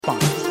You're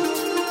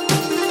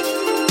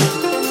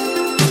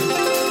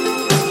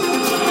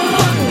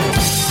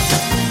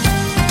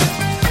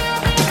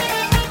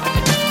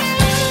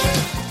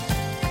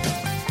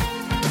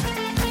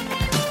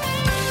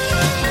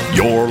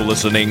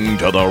listening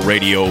to the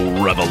Radio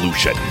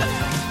Revolution.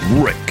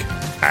 Rick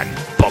and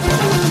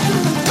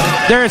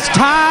Bubba. There's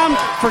time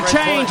for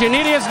change, and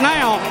it is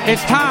now.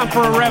 It's time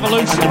for a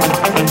revolution.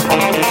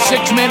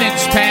 6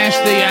 minutes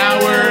past the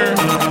hour.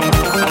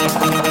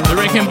 The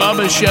Rick and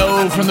Bubba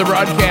Show from the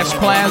Broadcast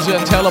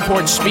Plaza.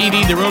 Teleport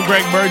Speedy, the real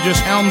Greg Burgess,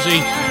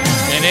 Helmsy,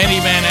 and Eddie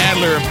Van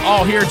Adler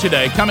all here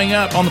today. Coming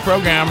up on the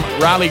program,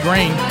 Riley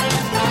Green,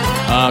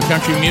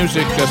 country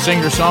music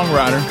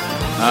singer-songwriter.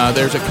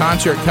 There's a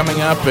concert coming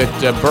up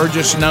at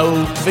Burgess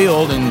Snow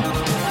Field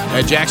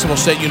at Jacksonville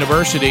State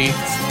University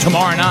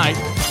tomorrow night.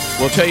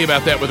 We'll tell you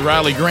about that with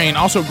Riley Green.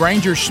 Also,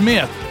 Granger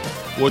Smith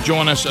will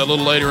join us a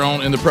little later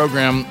on in the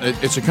program.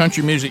 It's a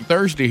Country Music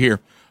Thursday here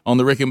on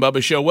the Rick and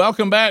Bubba Show.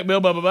 Welcome back, Bill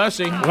Bubba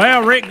Bussey.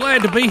 Well, Rick,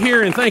 glad to be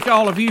here, and thank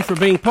all of you for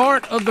being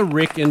part of the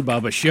Rick and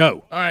Bubba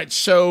Show. All right,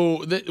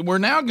 so we're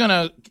now going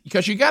to,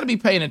 because you got to be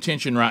paying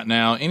attention right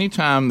now,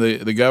 anytime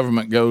the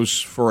government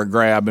goes for a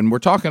grab, and we're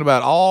talking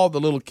about all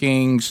the little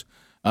kings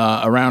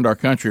around our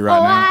country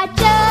right now. I just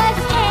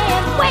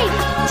can't wait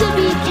to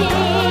be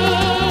king.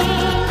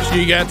 So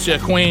you got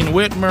Queen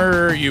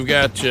Whitmer, you've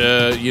got,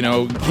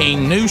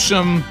 King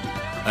Newsom,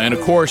 and,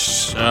 of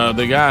course,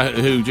 the guy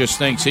who just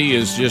thinks he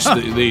is just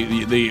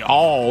the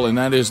all, and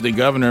that is the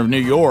governor of New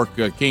York,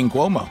 King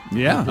Cuomo.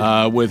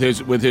 Yeah. With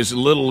his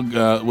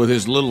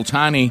little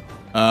tiny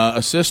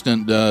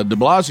assistant, De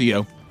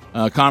Blasio,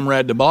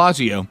 Comrade De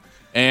Blasio.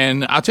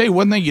 And I'll tell you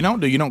one thing you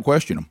don't do, you don't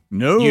question him.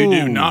 No. You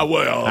do not.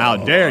 Well, how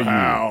dare you?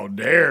 How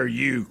dare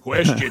you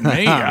question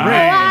me?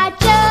 I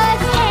just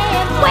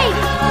can't wait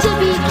to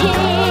be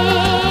king.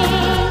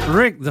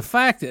 Rick, the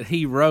fact that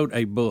he wrote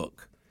a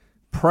book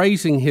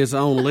praising his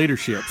own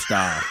leadership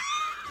style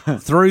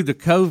through the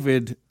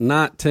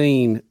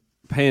COVID-19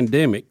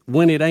 pandemic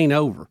when it ain't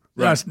over.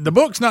 Right. The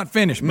book's not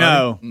finished, buddy.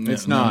 No,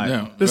 it's not.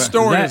 no. The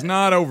story is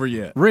not over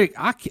yet. Rick,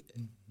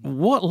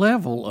 what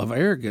level of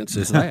arrogance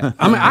is that?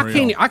 I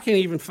mean, I can't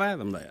even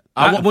fathom that.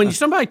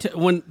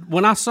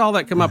 When I saw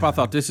that come up, I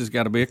thought this has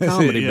got to be a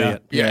comedy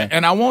bit. Yeah,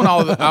 and I want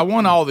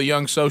all the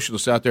young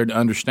socialists out there to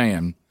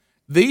understand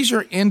these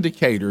are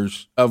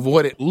indicators of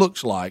what it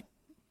looks like.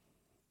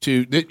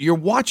 You're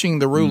watching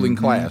the ruling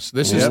class.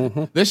 This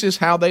is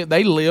how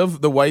they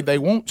live the way they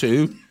want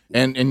to.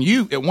 And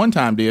you at one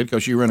time did,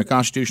 because you were in a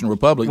constitutional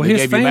republic that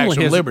gave you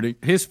maximum liberty.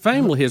 His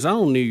family has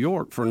owned New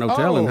York for no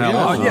telling how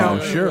long.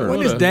 Yeah, sure.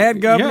 Wasn't his dad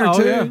governor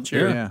too? Yeah,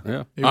 sure.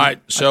 Yeah. All right,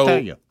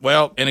 so,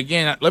 well, and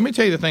again, let me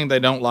tell you the thing they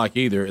don't like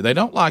either. They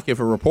don't like if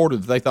a reporter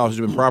that they thought has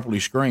been properly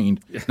screened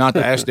not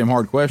to ask them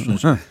hard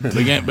questions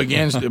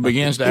begins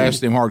to ask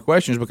them hard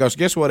questions, because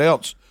guess what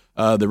else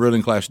the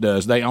ruling class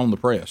does? They own the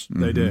press.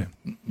 They do.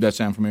 That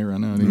sound familiar right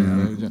now?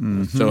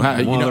 So how,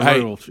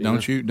 rules,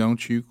 don't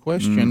you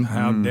question?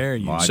 How dare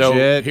you? So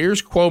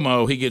here's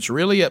Cuomo. He gets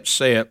really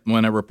upset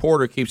when a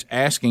reporter keeps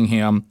asking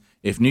him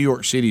if New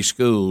York City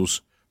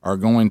schools are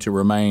going to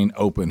remain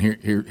open.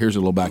 Here's a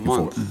little back and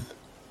forth.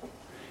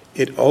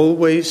 It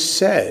always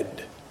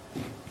said,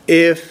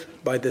 if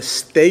by the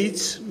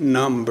state's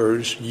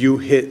numbers you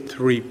hit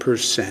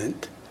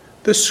 3%,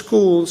 the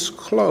schools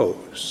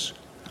close.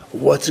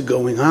 What's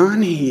going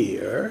on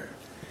here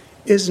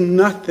is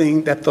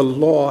nothing that the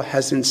law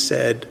hasn't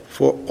said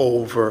for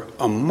over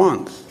a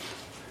month.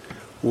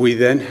 We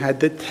then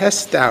had the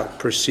test-out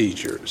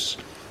procedures.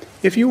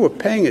 If you were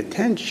paying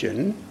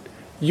attention,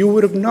 you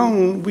would have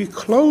known we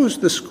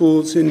closed the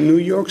schools in New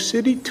York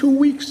City 2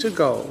 weeks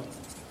ago.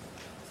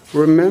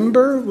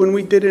 Remember when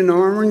we did an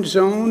orange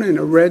zone and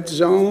a red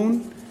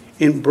zone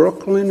in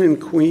Brooklyn and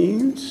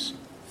Queens,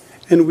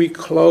 and we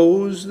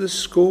closed the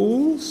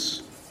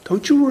schools?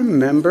 Don't you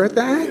remember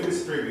that? It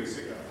was 3 weeks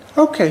ago.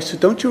 Okay, so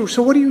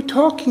what are you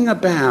talking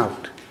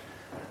about?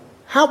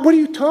 What are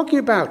you talking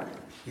about?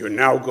 You're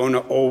now going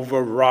to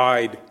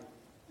override.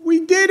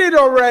 We did it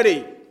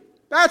already.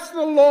 That's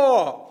the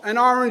law. An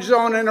orange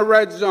zone and a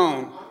red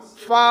zone.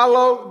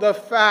 Follow the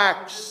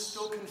facts.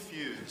 I'm still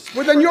confused.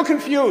 Well, then you're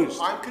confused.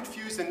 I'm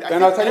confused. And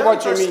then I'll tell you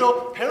what, Jimmy.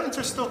 Parents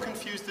are still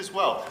confused as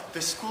well.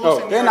 The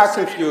schools in they're New not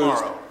York City confused.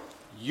 tomorrow.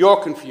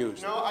 You're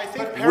confused. No, I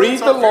think Read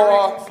parents the are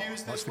law. very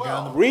confused as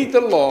well. Read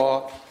the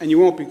law, and you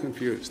won't be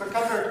confused. But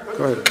Governor,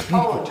 Go ahead. to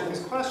follow Jimmy's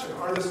question,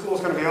 are the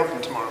schools going to be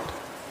open tomorrow?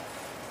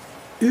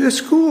 The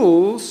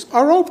schools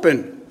are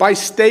open by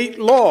state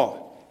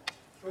law.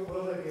 But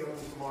will they be open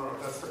tomorrow?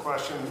 That's the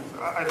question.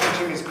 I think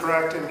Jimmy's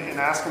correct in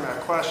asking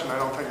that question. I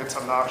don't think it's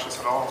obnoxious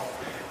at all.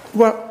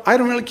 Well, I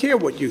don't really care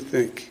what you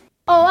think.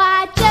 Oh,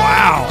 I just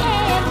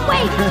can't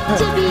wait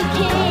to be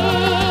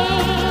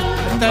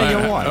king.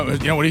 tell you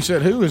what. You know what he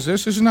said? Who is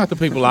this? This is not the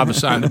people I've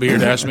assigned to be here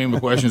to ask me the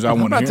questions I want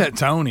to What hear. about that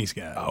Tony's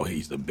guy? Oh,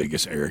 he's the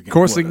biggest arrogant. Of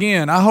course, What a-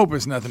 again, I hope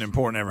it's nothing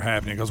important ever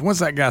happening because once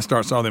that guy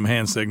starts all them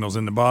hand signals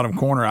in the bottom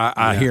corner,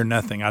 I hear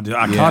nothing. I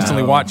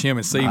constantly watch him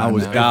and see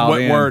what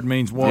word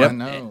means what. I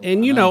know.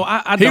 And you know,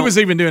 I He don't, was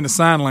even doing the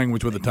sign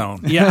language with a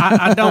tone.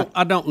 yeah,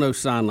 I don't know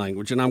sign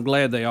language, and I'm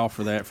glad they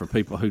offer that for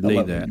people who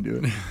need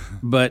that.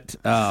 But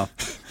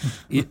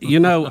you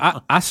know,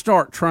 I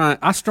start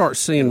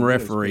seeing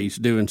referees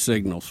doing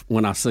signals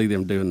when I see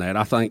them doing that.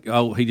 I think,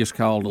 oh, he just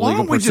called a Why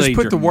legal don't we procedure. just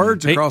put the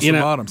words across You the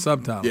know, bottom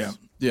subtitles?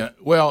 Yeah.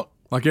 Well,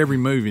 Like every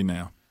movie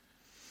now.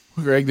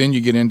 Greg, then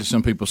you get into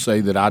some people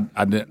say that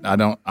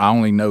I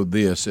only know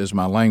this as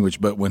my language.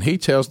 But when he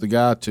tells the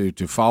guy to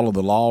follow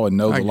the law and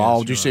know the law,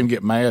 guess do you see him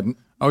get mad?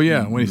 Oh,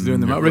 yeah, when he's doing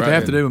the motion. They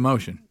have to do a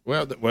motion.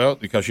 Well,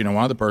 because you know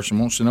why? The person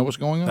wants to know what's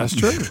going on. That's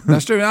true.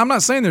 That's true. I'm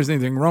not saying there's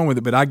anything wrong with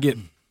it, but I get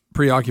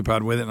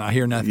preoccupied with it and I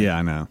hear nothing. Yeah,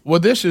 I know. Well,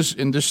 this is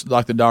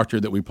like the doctor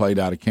that we played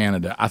out of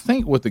Canada. I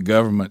think what the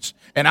government's,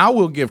 and I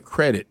will give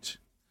credit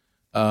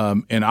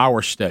in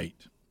our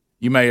state.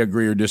 You may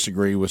agree or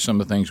disagree with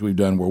some of the things we've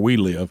done where we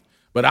live,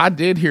 but I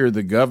did hear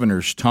the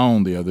governor's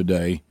tone the other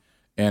day,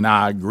 and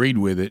I agreed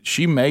with it.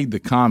 She made the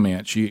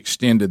comment. She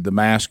extended the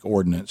mask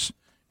ordinance,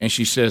 and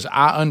she says,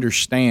 "I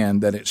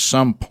understand that at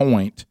some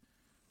point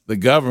the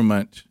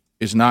government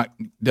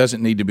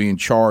doesn't need to be in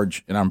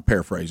charge." And I'm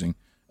paraphrasing,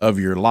 of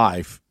your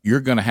life. You're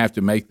going to have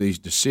to make these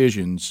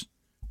decisions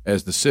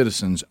as the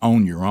citizens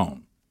on your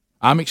own.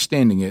 I'm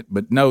extending it,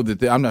 but know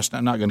that I'm not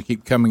going to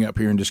keep coming up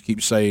here and just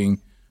keep saying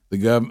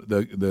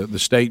the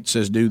state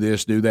says do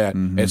this, do that.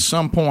 Mm-hmm. At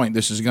some point,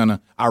 this is going to.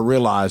 I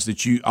realize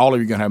that all of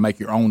you are going to have to make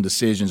your own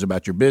decisions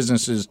about your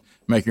businesses,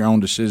 make your own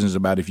decisions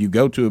about if you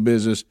go to a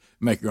business,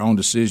 make your own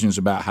decisions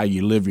about how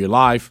you live your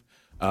life.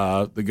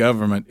 The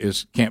government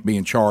can't be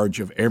in charge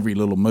of every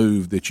little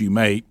move that you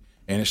make,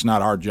 and it's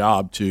not our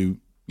job to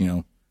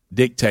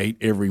dictate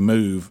every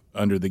move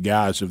under the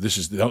guise of this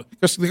is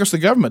because the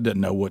government doesn't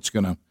know what's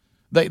going to.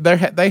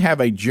 They have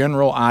a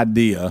general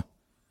idea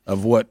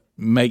of what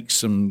makes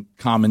some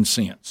common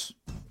sense,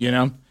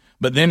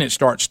 But then it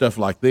starts stuff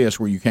like this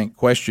where you can't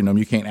question them,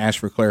 you can't ask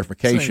for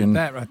clarification.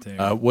 That right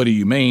there. What do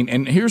you mean?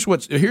 And here's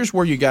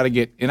where you got to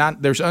get.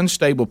 And there's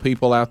unstable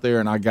people out there,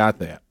 and I got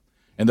that,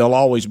 and there'll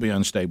always be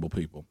unstable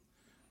people.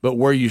 But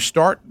where you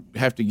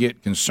have to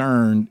get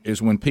concerned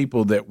is when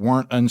people that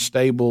weren't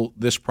unstable,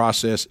 this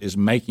process is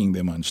making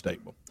them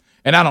unstable.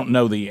 And I don't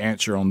know the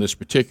answer on this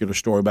particular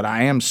story, but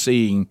I am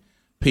seeing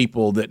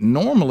people that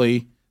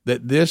normally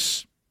that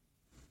this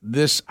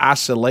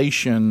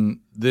isolation,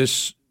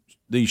 these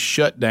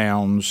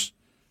shutdowns,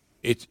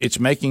 it's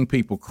making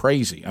people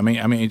crazy. I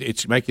mean,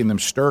 it's making them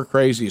stir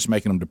crazy. It's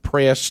making them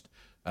depressed.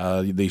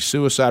 The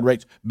suicide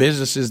rates,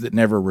 businesses that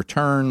never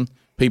return,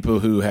 people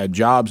who had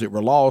jobs that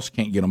were lost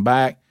can't get them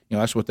back.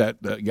 That's what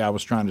that guy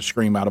was trying to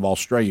scream out of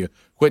Australia.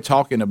 Quit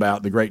talking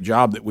about the great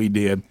job that we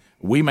did.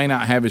 We may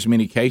not have as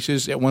many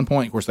cases at one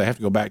point. Of course, they have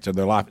to go back to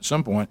their life at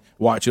some point.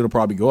 Watch, it'll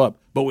probably go up.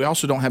 But we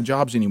also don't have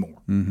jobs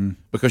anymore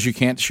because you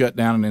can't shut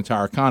down an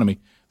entire economy.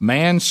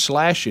 Man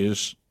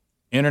slashes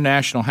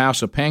International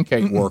House of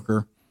Pancake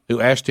worker who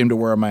asked him to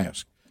wear a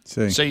mask.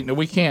 See, no,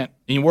 we can't.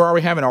 We're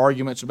already having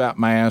arguments about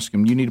masks,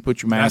 and you need to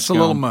put your mask on. That's a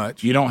little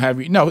much. You don't have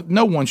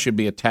no one should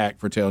be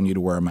attacked for telling you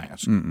to wear a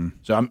mask.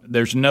 So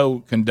there's no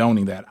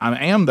condoning that.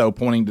 I am though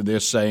pointing to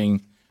this,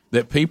 saying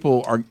that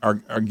people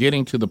are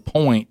getting to the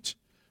point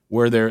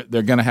where they're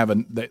going to have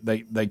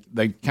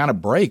they kind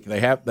of break.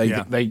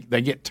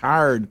 They get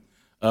tired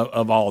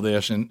of all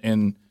this,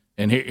 and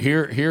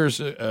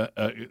here's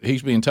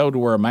he's being told to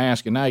wear a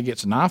mask, and now he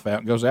gets a knife out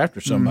and goes after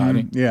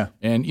somebody. Yeah,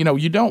 and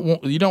you don't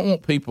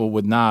want people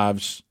with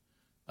knives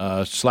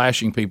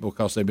slashing people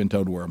because they've been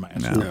told to wear a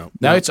mask.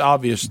 Now it's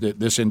obvious that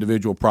this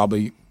individual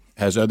probably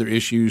has other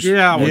issues.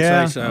 Yeah, I would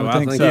say so. I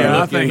think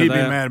I think he'd be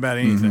mad about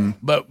anything.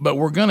 But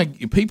we're going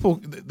to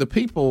the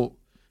people.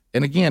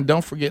 And again,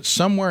 don't forget,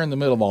 somewhere in the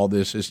middle of all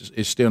this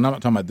is still, and I'm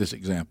not talking about this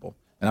example,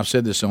 and I've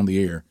said this on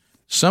the air,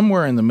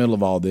 somewhere in the middle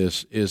of all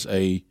this is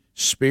a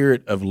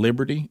spirit of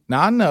liberty.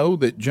 Now, I know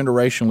that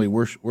generationally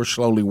we're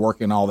slowly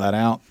working all that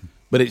out,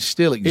 but it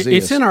still exists.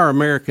 It's in our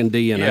American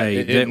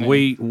DNA that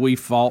we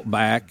fought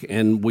back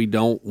and we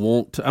don't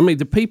want to. I mean,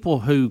 the people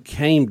who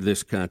came to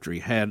this country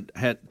had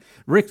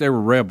Rick, they were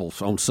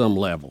rebels on some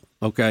level,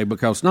 okay,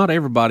 because not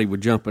everybody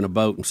would jump in a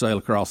boat and sail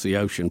across the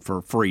ocean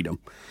for freedom.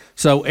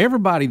 So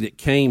everybody that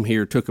came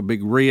here took a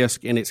big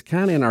risk, and it's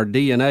kind of in our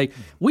DNA.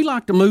 We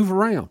like to move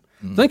around.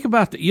 Think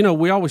about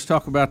we always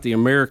talk about the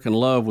American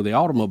love with the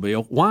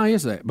automobile. Why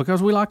is that?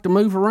 Because we like to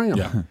move around.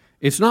 Yeah.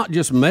 It's not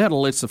just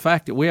metal. It's the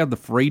fact that we have the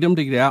freedom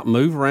to get out,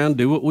 move around,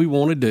 do what we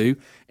want to do,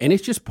 and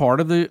it's just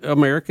part of the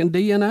American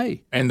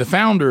DNA. And the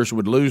founders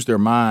would lose their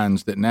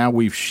minds that now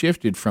we've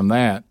shifted from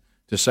that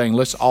to saying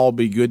let's all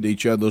be good to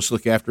each other, let's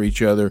look after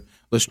each other,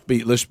 let's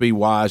be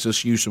wise,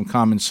 let's use some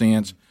common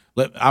sense.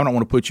 I don't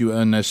want to put you at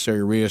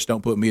unnecessary risk.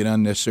 Don't put me at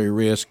unnecessary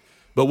risk.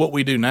 But what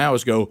we do now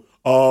is go,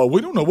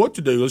 we don't know what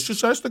to do. Let's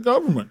just ask the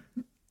government.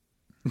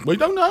 We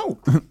don't know.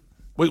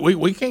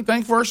 We can't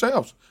think for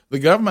ourselves. The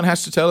government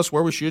has to tell us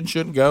where we should and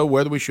shouldn't go,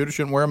 whether we should or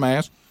shouldn't wear a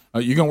mask.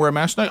 You going to wear a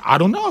mask now? I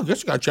don't know. I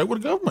guess you got to check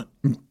with the government.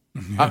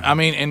 I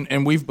mean,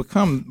 and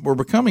we're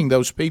becoming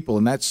those people,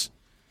 and that.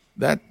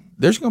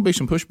 There's going to be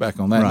some pushback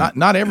on that. Right.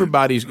 Not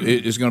everybody is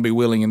going to be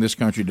willing in this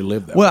country to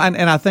live that way.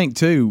 And I think,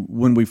 too,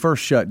 when we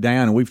first shut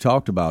down, and we've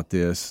talked about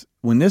this,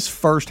 when this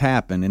first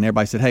happened and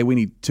everybody said, hey,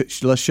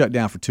 let's shut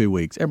down for 2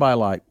 weeks, everybody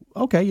like,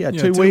 okay,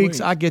 2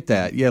 weeks, I get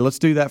that. Yeah, let's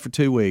do that for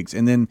 2 weeks.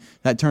 And then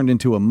that turned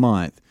into a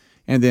month.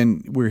 And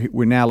then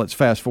we're now, let's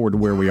fast forward to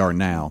where we are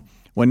now.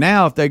 Well,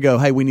 now if they go,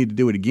 hey, we need to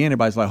do it again,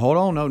 everybody's like, hold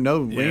on,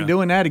 no, we ain't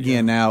doing that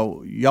again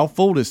now. Y'all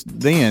fooled us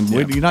then.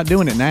 You're not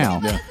doing it now.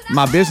 Yeah.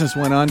 My business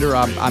went under.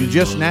 I'm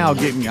just now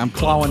I'm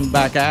clawing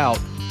back out.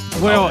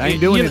 Well, I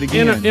ain't doing it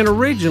again. And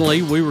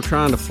originally we were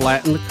trying to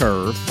flatten the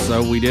curve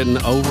so we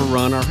didn't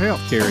overrun our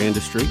healthcare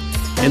industry.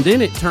 And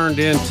then it turned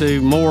into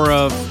more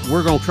of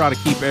we're going to try to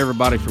keep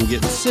everybody from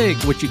getting sick,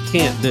 which you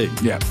can't do.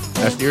 Yeah,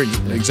 you're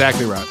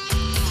exactly right.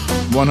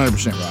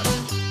 100%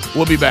 right.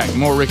 We'll be back.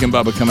 More Rick and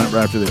Bubba coming up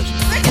right after this.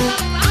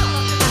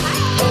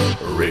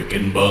 Rick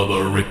and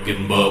Bubba, Rick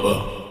and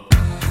Bubba.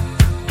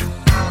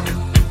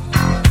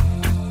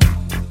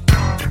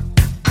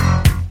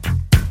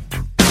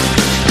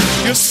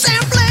 You're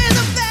simply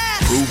the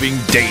best. Proving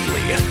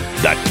daily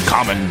that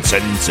common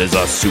sense is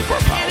a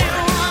superpower.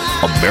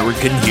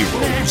 American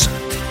heroes,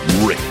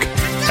 Rick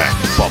and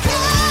Bubba.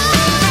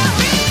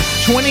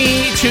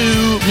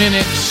 22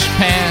 minutes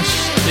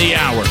past the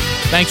hour.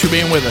 Thanks for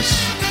being with us.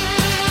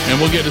 And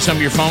we'll get to some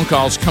of your phone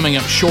calls coming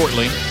up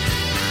shortly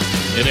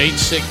at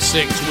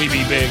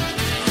 866-WE-BE-BIG.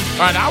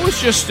 All right, I was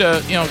just,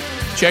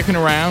 checking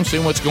around,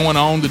 seeing what's going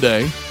on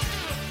today.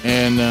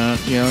 And,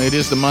 it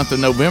is the month of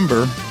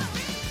November.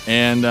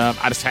 And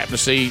I just happened to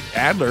see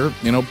Adler,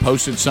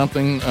 posted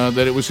something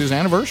that it was his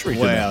anniversary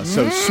today. Wow,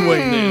 so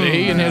sweet.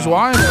 He and his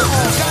wife.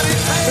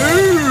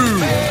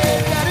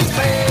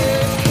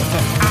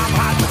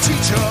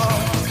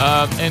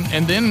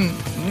 And then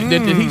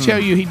did he tell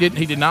you he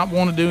did not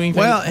want to do anything?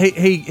 Well,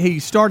 he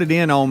started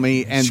in on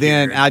me, and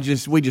then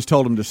we just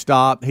told him to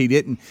stop. He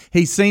didn't.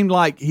 He seemed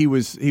like he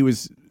was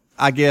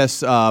I guess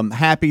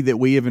happy that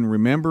we even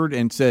remembered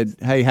and said,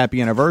 "Hey,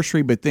 happy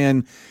anniversary." But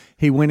then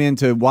he went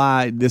into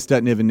why this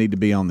doesn't even need to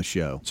be on the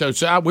show. So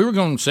we were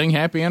going to sing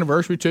happy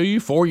anniversary to you.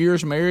 4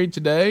 years married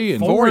today. And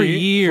 4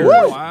 years.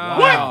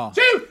 Wow. 1,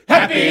 2,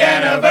 happy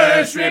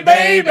anniversary,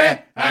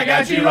 baby. I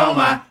got you on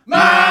my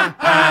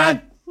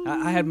mind.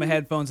 I had my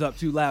headphones up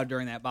too loud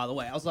during that, by the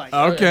way. I was like,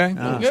 okay.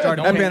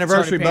 Happy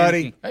anniversary,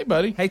 buddy. Hey,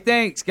 buddy. Hey,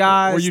 thanks,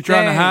 guys. Were you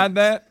trying to hide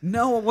that?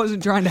 No, I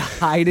wasn't trying to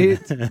hide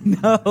it.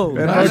 No.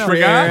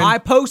 I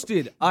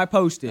posted.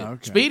 Okay.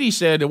 Speedy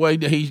said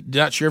he's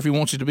not sure if he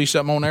wants it to be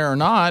something on there or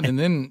not, and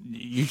then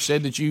you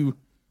said that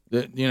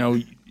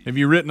Have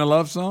you written a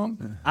love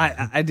song?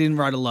 I didn't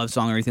write a love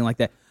song or anything like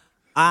that.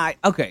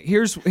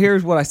 Here's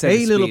what I said. Hey,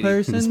 to little Speedy.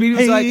 person. Speedy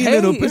was like, "Hey,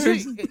 little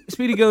person."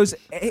 Speedy goes,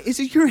 "Is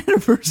it your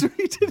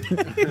anniversary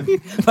today?"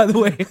 By the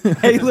way,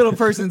 "Hey, little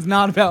person's"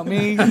 not about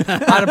me.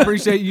 I'd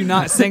appreciate you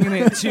not singing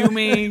it to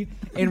me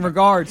in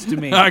regards to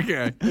me.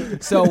 Okay.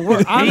 So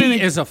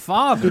he is a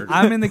father.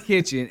 I'm in the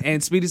kitchen,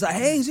 and Speedy's like,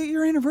 "Hey, is it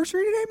your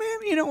anniversary today,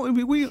 man?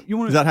 You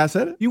want Is that how I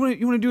said it? You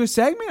want to do a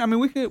segment? I mean,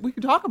 we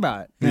could talk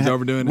about it." He's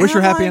overdoing it. Wish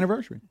your happy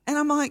anniversary. And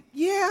I'm like,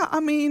 yeah, I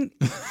mean,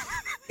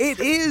 it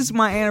is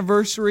my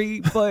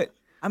anniversary, but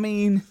I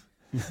mean,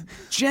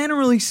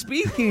 generally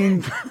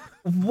speaking,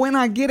 when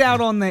I get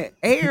out on the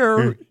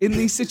air in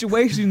these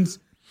situations,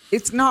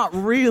 it's not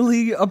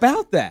really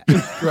about that.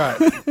 Right.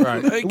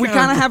 We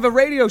kind of have a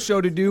radio show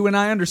to do, and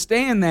I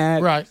understand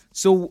that. Right.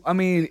 So, I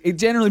mean, it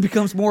generally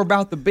becomes more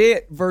about the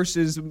bit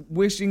versus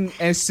wishing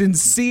a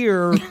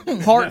sincere,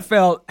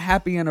 heartfelt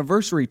happy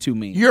anniversary to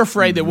me. You're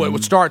afraid that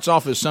what starts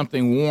off as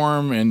something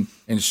warm and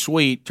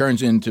sweet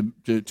turns into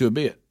a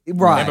bit.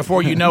 Right. And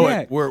before you know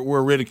it,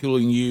 we're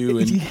ridiculing you.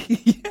 And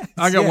Yes,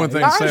 I got one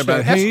thing to say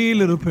about hey,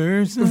 little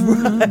person.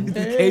 Right.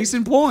 Case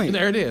in point.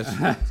 There it is.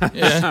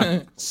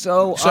 Yeah.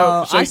 So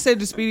I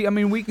said to Speedy, I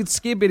mean, we could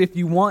skip it if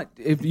you want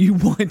to.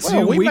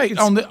 Well, we make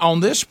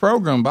on this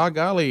program, by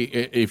golly,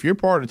 if you're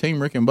part of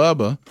Team Rick and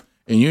Bubba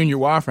and you and your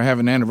wife are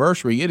having an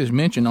anniversary, it is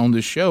mentioned on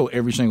this show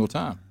every single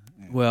time.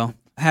 Well,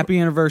 happy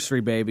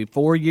anniversary, baby.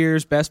 4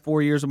 years, best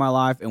 4 years of my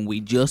life, and we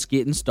just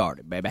getting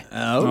started, baby.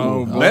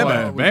 Oh,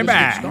 baby.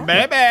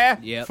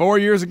 Yep. 4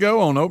 years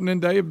ago on opening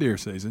day of deer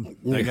season,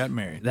 they got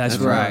married. That's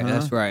right.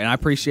 That's right. And I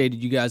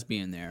appreciated you guys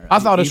being there. I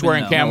thought us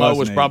wearing camo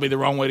was probably the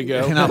wrong way to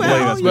go. I cannot believe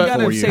that's been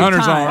 4 years.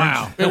 Hunter's time. Orange.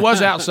 Wow. It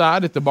was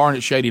outside at the barn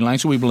at Shady Lane,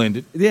 so we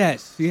blended.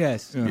 Yes. Yeah.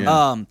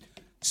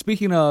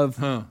 Speaking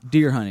of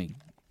deer hunting,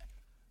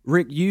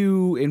 Rick,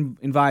 you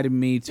invited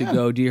me to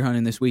go deer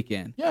hunting this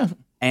weekend. Yeah.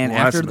 And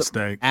Well, that's a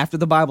mistake. after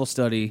the Bible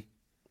study,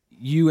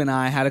 you and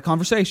I had a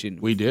conversation.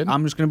 We did.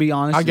 I'm just going to be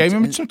honest. I gave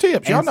him some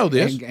tips. Y'all know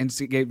this.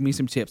 And gave me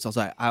some tips. I was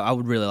like, I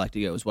would really like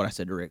to go, is what I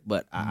said to Rick.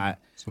 But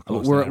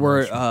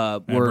we're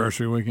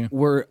anniversary weekend.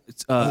 We're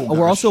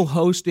also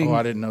hosting. Oh,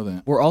 I didn't know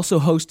that. We're also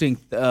hosting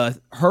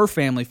her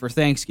family for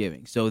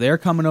Thanksgiving. So they're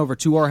coming over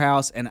to our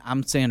house, and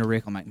I'm saying to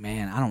Rick, I'm like,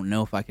 man, I don't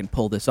know if I can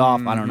pull this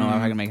off. I don't know if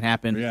I can make it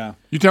happen. Yeah.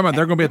 You talking about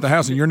they're going to be at the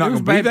house and you're not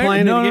going to be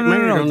there?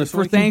 No.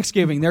 For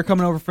Thanksgiving, they're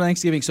coming over for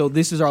Thanksgiving. So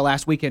this is our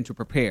last weekend to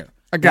prepare.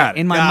 I got it.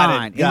 In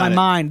my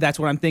mind, that's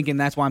what I'm thinking.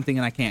 That's why I'm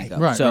thinking I can't go.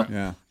 Right. So,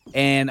 Yeah.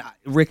 And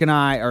Rick and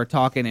I are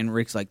talking, and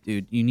Rick's like,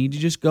 dude, you need to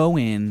just go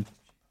in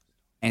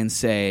and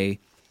say,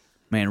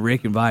 man,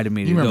 Rick invited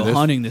me to go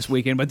hunting this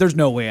weekend, but there's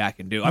no way I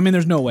can do it. I mean,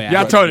 there's no way.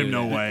 I told him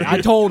no way. I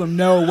told him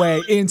no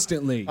way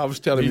instantly. I was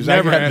telling you,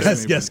 never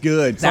asked me. That's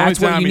good. That's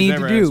what you need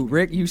to do,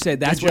 Rick. You said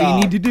that's what you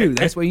need to do.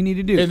 That's what you need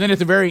to do. And then at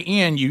the very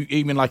end, you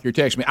even like you're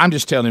texting me, I'm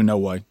just telling him no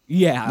way.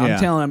 Yeah, I'm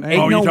telling him,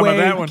 ain't you no talking way.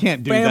 about that one?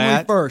 Can't do Family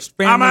that. first.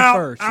 I'm Family out.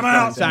 first. I'm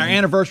out. It's our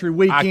anniversary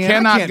weekend. I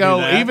cannot can't go,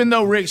 do that. even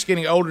though Rick's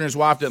getting older and his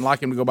wife doesn't like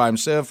him to go by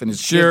himself, and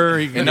his Sure,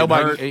 kids, he and could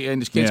hurt. nobody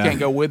and his kids can't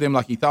go with him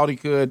like he thought he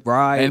could.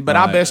 Right. But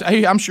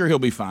I'm sure he'll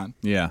be fine.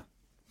 Yeah.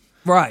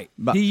 Right.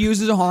 He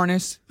uses a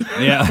harness.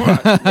 Yeah.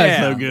 That's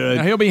so good.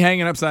 Now, he'll be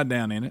hanging upside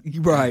down in it.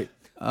 Right.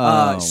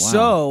 Wow.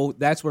 So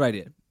that's what I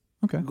did.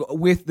 Okay.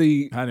 With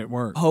the How did it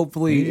work?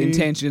 hopefully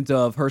intentions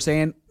of her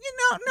saying,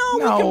 no,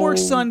 we can work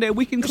Sunday.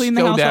 We can clean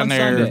the Go house down on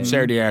there Sunday.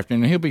 Saturday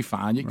afternoon. He'll be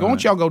fine. Why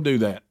don't y'all go do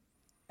that?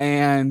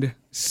 And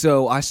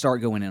so I start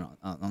going in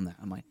on that.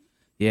 I'm like,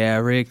 yeah,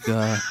 Rick.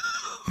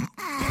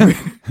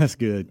 That's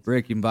good.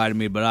 Rick invited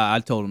me, but I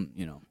told him,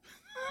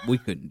 we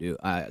couldn't do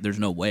it. There's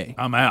no way.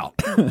 I'm out.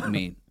 I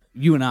mean,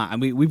 you and I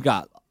mean, we've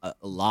got a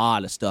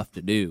lot of stuff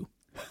to do.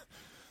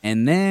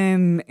 And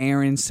then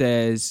Aaron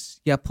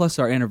says, yeah, plus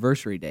our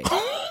anniversary date.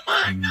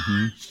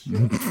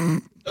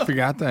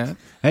 Forgot that.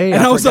 Hey,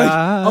 And I was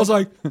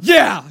like,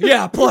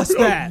 yeah, plus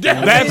that.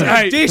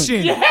 That's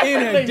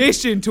in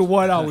addition to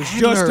what I was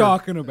just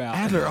talking about.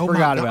 Adler,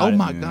 forgot about it. Oh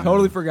my God.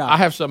 Totally forgot. I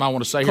have something I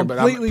want to say here, but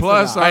Completely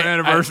plus our forgot.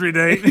 anniversary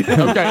date.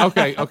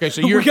 Okay.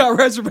 So We got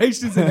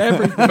reservations and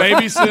everything.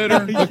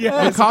 Babysitter.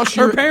 Yes. Because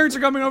Her parents are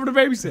coming over to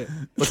babysit.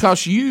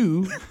 because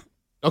you've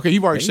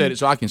already said it,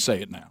 so I can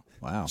say it now.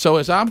 Wow. So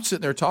as I'm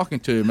sitting there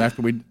talking to him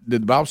after we did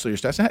the Bible study,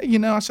 I said, hey,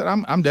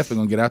 I'm definitely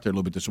going to get out there a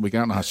little bit this week. I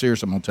don't know how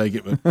serious I'm going to take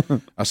it,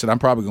 but I said, I'm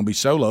probably going to be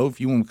solo. If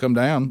you want to come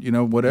down,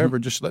 whatever,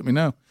 just let me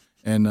know.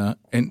 And I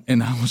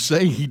will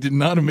say he did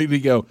not immediately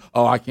go,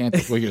 oh, I can't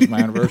this week. It's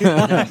my anniversary.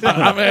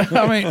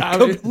 I mean,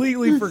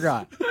 Completely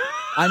forgot.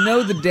 I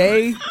know the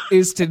day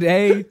is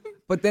today,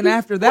 but then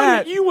after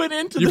that, you went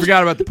into You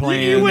forgot about the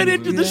plan. You went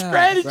into the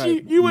strategy.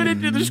 right. You went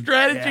into the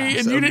strategy,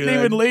 and so you didn't good.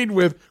 even lead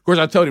with. Of course,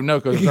 I told him no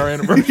because it's our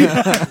anniversary.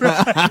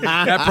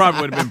 That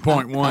probably would have been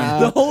point one.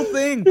 the whole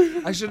thing,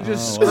 I should have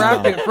just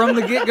scrapped it from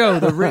the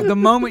get-go. The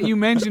moment you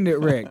mentioned it,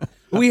 Rick,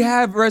 we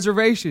have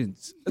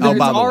reservations. Oh, It's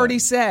by the already way.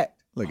 set.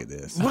 Look at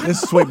this.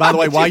 This is sweet. By the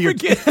way, while you're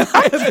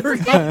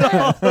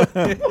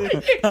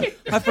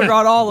I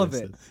forgot all of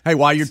it. hey,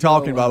 while you're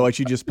talking, by the way,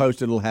 she just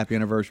posted a little happy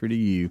anniversary to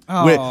you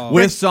Oh.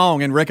 with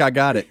song. And Rick, I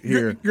got it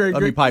here. Greg,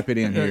 Let me pipe it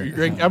in here.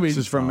 Greg, This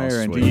is from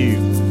Aaron to you.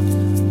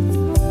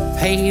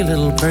 Hey,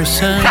 little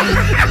person,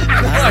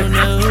 I don't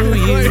know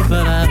you,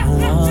 but I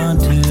want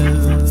to.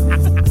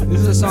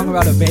 This is a song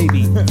about a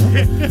baby.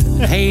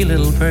 Hey,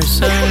 little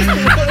person,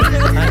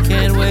 I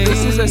can't wait.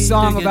 This is a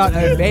song about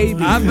a baby.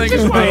 I think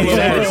it's Hey,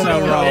 that is so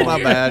Oh, wrong.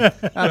 my bad.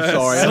 I'm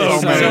sorry.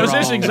 So is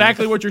this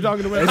exactly what you're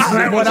talking about? This is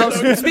what I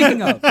was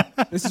speaking of.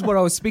 This is what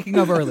I was speaking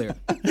of earlier.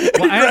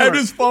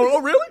 Adler, phone. Oh,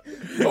 really?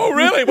 Oh,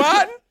 really?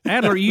 What?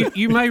 Adler,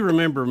 you may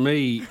remember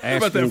me about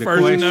asking that the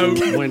first question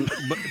note?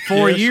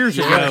 4 years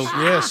ago.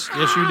 Yes,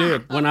 you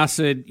did. When I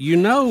said,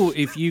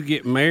 if you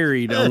get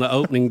married on the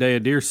opening day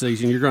of deer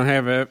season, you're going to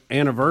have an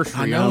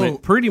anniversary on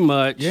it, pretty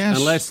much, Yes.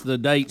 unless the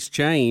dates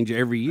change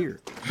every year.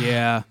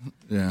 Yeah.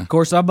 Yeah. Of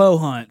course, I bow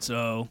hunt,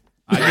 so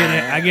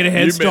I get a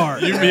head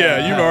start. You've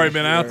already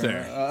been out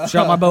there.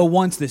 Shot my bow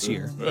once this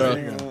year. All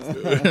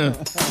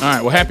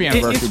right. Well, happy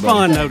anniversary, It's buddy.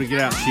 fun, though, to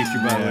get out and shoot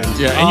your bow.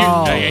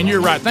 Yeah, and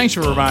you're right. Thanks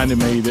for reminding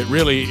me that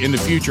really in the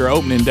future,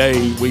 opening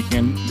day, we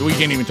can't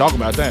even talk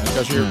about that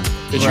because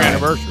it's your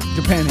anniversary.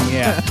 Depending,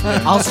 yeah.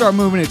 I'll start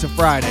moving it to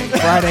Friday.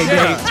 Friday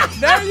date.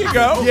 There you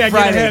go. Yeah,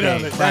 Friday get ahead date.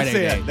 of it. Friday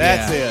That's date. it.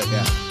 That's Yeah. it.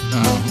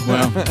 Yeah.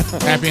 Well,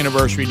 happy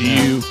anniversary to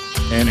you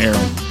and Aaron.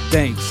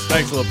 Thanks.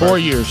 Thanks, little 4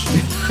 years.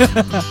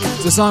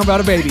 It's a song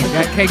about a baby.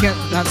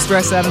 Can't not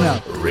stress that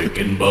enough. Rick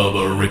and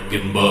Bubba, Rick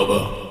and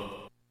Bubba.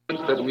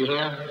 That we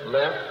have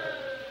left,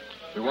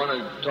 we want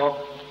to talk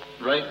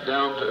right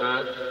down to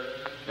earth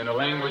in a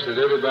language that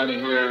everybody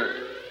here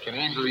can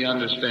easily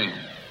understand.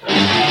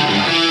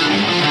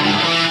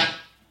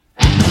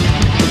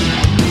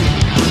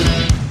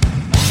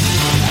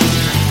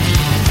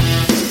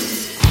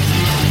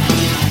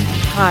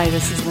 Hi,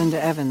 this is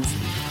Linda Evans,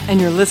 and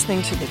you're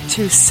listening to the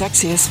two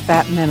sexiest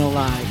fat men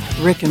alive,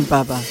 Rick and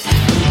Bubba.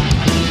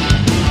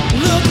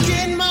 Look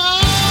in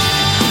my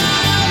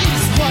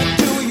eyes, what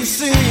do you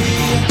see?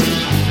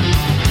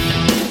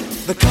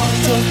 The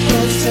cost of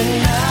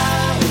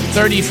personality.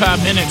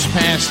 35 minutes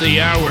past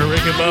the hour,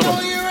 Rick and Bubba.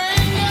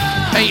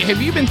 Hey,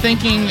 have you been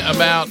thinking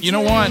about, you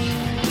know what,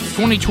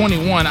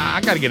 2021,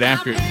 I got to get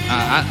after it.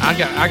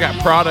 I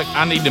got product.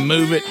 I need to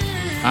move it.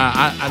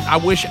 I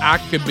wish I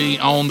could be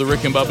on the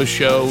Rick and Bubba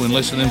show and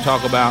listen to them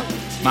talk about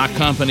my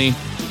company,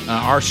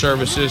 our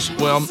services.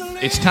 Well,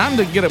 it's time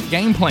to get a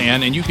game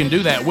plan, and you can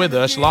do that with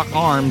us. Lock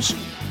Arms.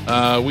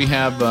 We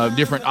have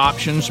different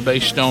options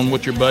based on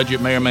what your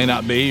budget may or may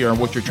not be or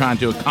what you're trying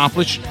to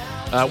accomplish.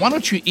 Why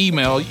don't you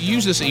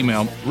use this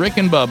email,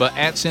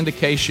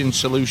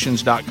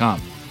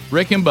 rickandbubba@syndicationsolutions.com.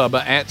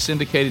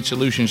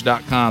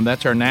 rickandbubba@syndicatonsolutions.com.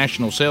 That's our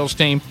national sales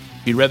team.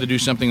 If you'd rather do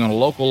something on a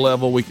local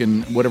level, we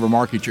can, whatever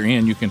market you're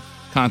in, you can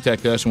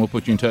contact us and we'll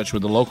put you in touch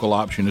with the local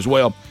option as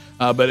well.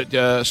 But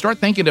start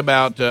thinking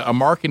about a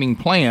marketing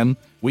plan.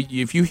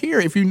 If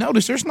you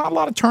notice, there's not a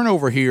lot of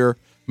turnover here,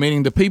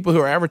 meaning the people who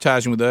are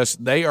advertising with us,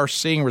 they are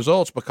seeing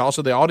results because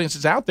of the audience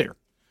that's out there.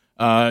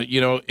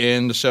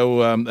 And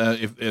so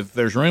if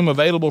there's room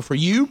available for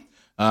you,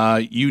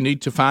 you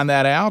need to find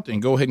that out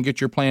and go ahead and get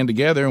your plan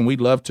together. And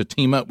we'd love to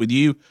team up with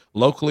you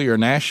locally or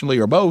nationally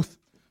or both.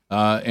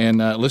 And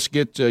let's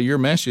get your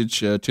message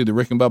to the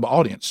Rick and Bubba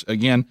audience.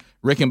 Again,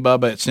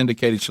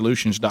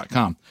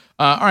 rickandbubba@syndicatonsolutions.com.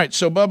 All right,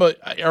 so Bubba,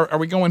 are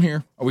we going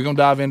here? Are we going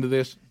to dive into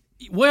this?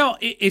 Well,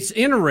 it's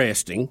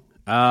interesting.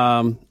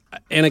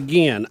 And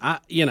again, I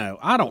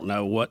don't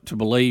know what to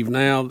believe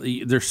now.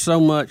 There's so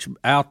much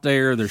out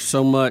there. There's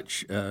so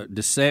much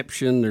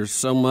deception. There's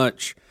so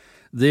much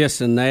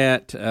this and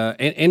that,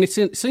 and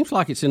it seems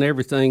like it's in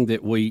everything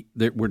that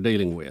we're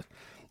dealing with.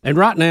 And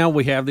right now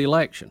we have the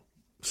election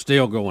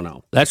still going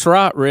on. That's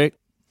right, Rick.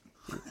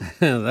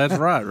 That's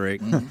right,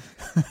 Rick.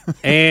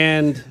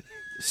 And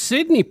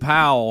Sidney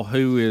Powell,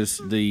 who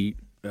is the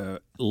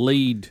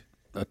lead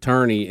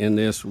attorney in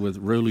this with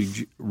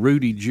Rudy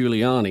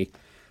Giuliani,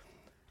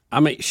 I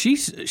mean,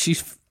 she's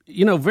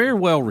very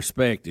well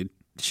respected.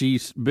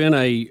 She's been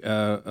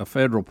a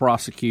federal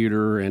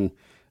prosecutor, and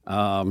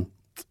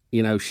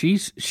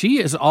she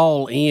is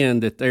all in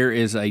that there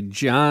is a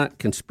giant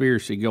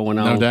conspiracy going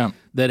on. No doubt.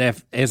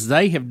 That as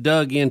they have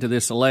dug into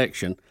this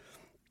election,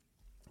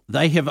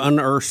 they have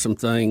unearthed some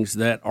things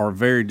that are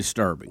very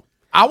disturbing.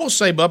 I will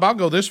say, Bub, I'll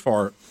go this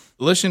far.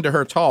 Listening to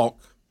her talk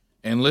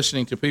and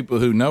listening to people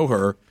who know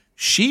her,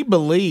 she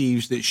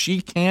believes that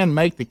she can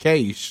make the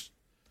case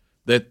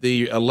that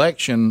the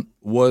election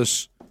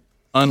was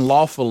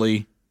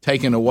unlawfully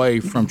taken away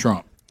from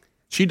Trump.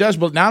 She does,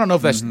 but now I don't know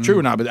if that's true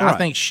or not, but right. I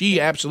think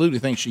she absolutely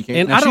thinks she can.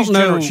 And I don't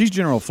know. She's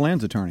General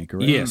Flynn's attorney,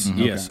 correct? Yes,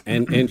 yes.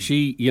 Okay. And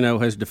she,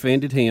 has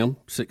defended him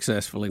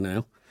successfully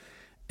now.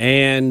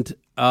 And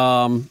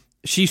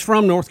she's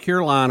from North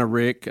Carolina,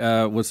 Rick,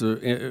 was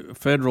a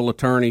federal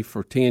attorney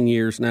for 10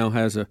 years, now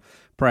has a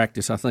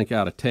practice, I think,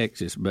 out of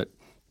Texas. But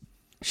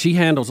she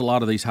handles a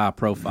lot of these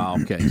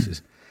high-profile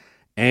cases.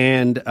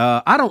 And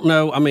I don't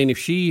know. I mean, if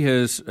she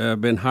has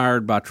been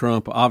hired by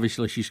Trump,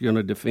 obviously she's going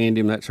to defend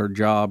him. That's her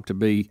job to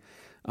be,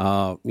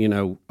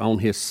 on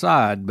his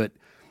side. But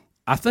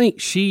I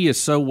think she is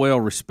so well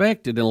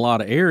respected in a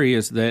lot of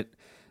areas that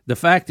the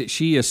fact that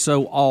she is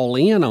so all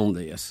in on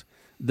this,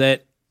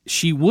 that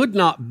she would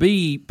not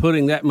be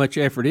putting that much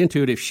effort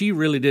into it if she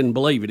really didn't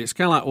believe it. It's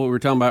kind of like what we were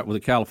talking about with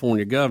the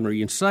California governor.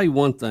 You can say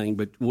one thing,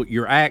 but what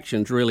your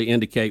actions really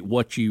indicate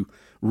what you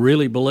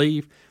really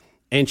believe.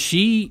 And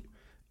she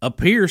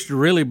appears to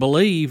really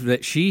believe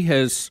that she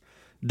has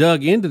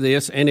dug into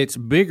this, and it's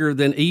bigger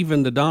than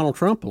even the Donald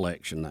Trump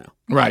election now.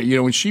 Right.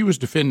 When she was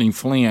defending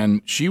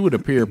Flynn, she would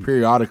appear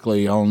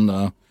periodically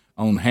on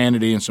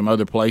Hannity and some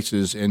other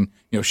places, and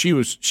she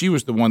was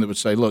the one that would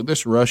say, "Look,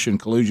 this Russian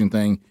collusion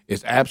thing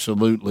is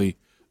absolutely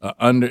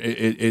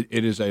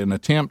it is an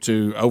attempt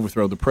to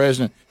overthrow the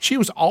president." She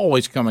was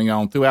always coming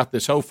on throughout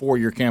this whole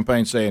 4-year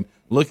campaign saying,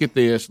 "Look at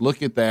this,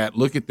 look at that,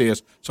 look at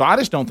this." So I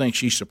just don't think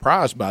she's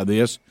surprised by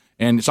this.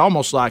 And it's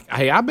almost like,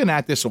 hey, I've been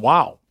at this a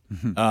while,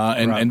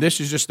 and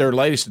this is just their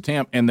latest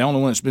attempt, and the only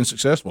one that's been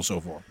successful so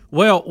far.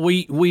 Well,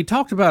 we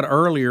talked about it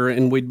earlier,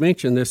 and we'd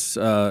mentioned this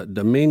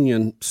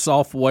Dominion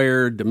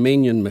Software,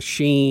 Dominion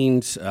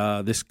Machines,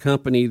 this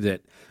company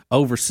that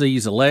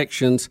oversees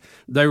elections.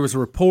 There was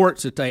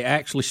reports that they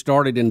actually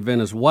started in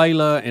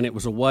Venezuela, and it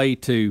was a way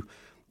to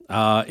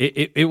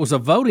it was a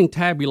voting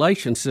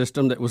tabulation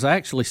system that was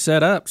actually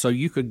set up so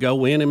you could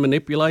go in and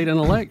manipulate an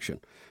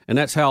election. And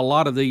that's how a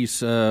lot of these,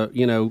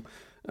 tin-can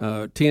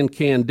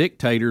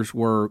dictators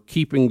were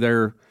keeping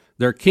their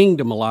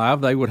kingdom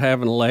alive. They would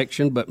have an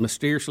election, but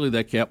mysteriously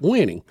they kept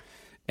winning.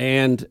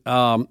 And,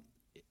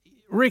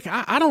 Rick,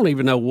 I don't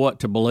even know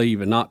what to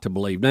believe and not to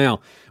believe.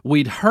 Now,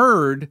 we'd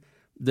heard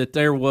that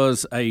there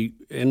was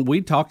and we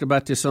talked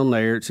about this on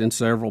there, it's in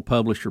several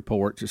published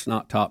reports, it's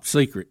not top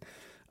secret,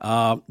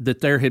 that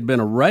there had been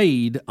a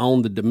raid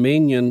on the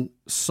Dominion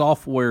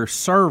software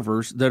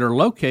servers that are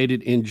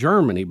located in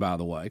Germany, by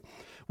the way.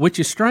 Which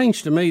is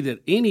strange to me that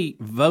any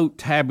vote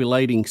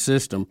tabulating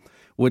system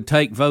would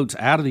take votes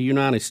out of the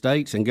United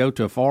States and go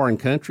to a foreign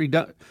country.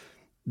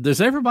 Does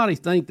everybody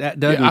think that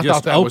doesn't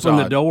just open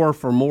the door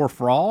for more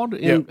fraud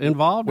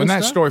involved? When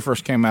that story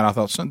first came out, I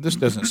thought, this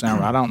doesn't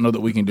sound right. I don't know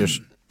that we can just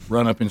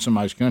run up in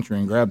somebody's country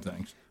and grab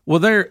things. Well,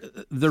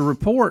 the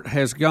report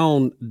has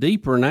gone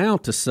deeper now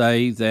to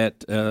say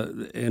that,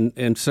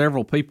 and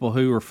several people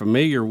who are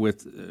familiar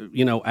with,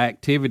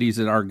 activities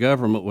that our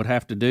government would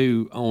have to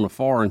do on a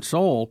foreign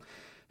soil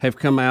have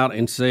come out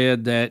and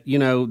said that,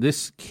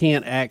 this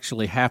can't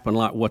actually happen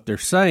like what they're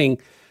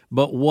saying.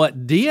 But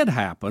what did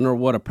happen, or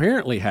what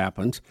apparently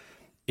happens,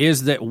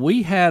 is that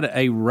we had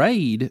a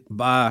raid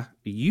by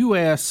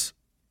U.S.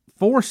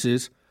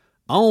 forces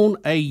on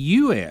a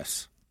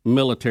U.S.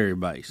 military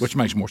base. Which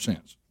makes more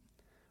sense.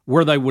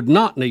 Where they would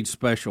not need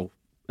special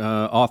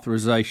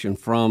authorization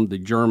from the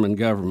German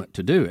government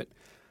to do it.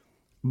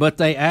 But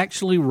they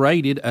actually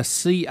raided a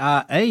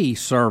CIA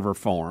server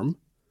farm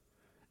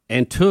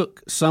and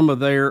took some of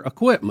their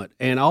equipment.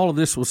 And all of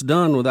this was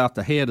done without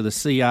the head of the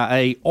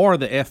CIA or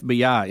the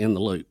FBI in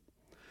the loop.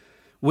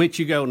 Which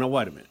you go, no,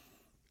 wait a minute.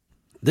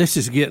 This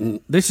is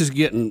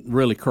getting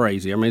really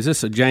crazy. I mean, is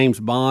this a James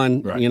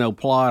Bond,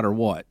 plot or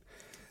what?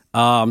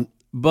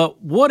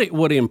 But what it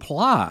would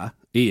imply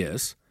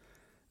is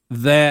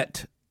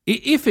that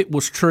if it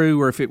was true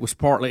or if it was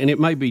partly, and it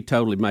may be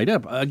totally made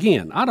up,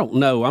 again, I don't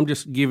know. I'm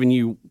just giving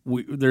you,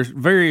 there's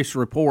various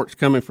reports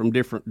coming from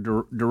different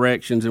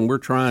directions, and we're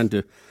trying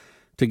to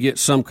get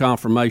some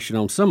confirmation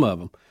on some of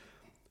them.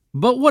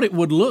 But what it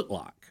would look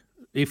like,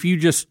 if you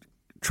just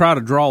try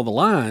to draw the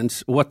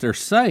lines, what they're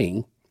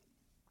saying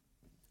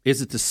is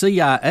that the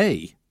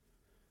CIA,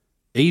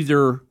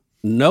 either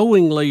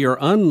knowingly or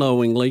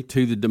unknowingly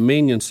to the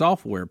Dominion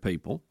software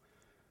people,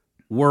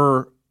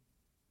 were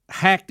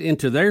hacked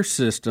into their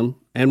system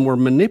and were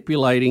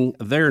manipulating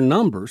their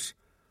numbers,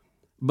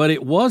 but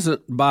it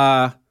wasn't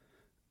by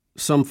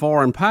some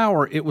foreign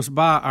power, it was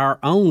by our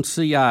own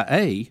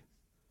CIA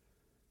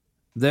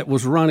that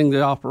was running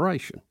the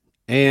operation.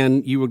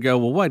 And you would go,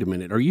 well, wait a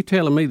minute, are you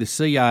telling me the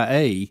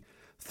CIA,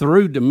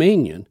 through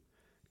Dominion,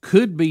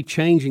 could be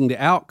changing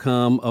the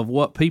outcome of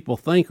what people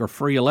think are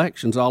free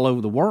elections all over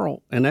the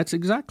world? And that's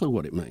exactly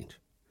what it means.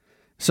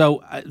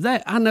 So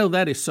that I know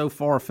that is so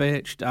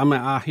far-fetched. I mean,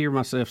 I hear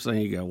myself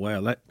saying, you go,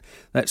 well,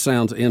 that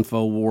sounds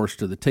InfoWars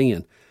to the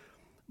 10.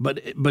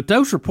 But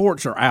those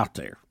reports are out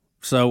there.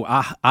 So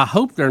I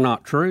hope they're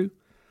not true,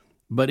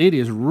 but it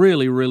is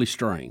really, really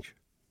strange.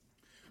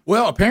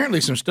 Well,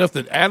 apparently some stuff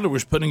that Adler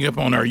was putting up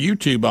on our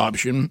YouTube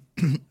option,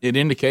 it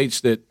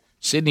indicates that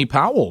Sidney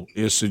Powell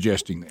is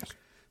suggesting this.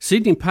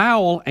 Sidney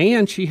Powell,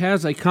 and she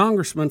has a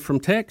congressman from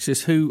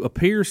Texas who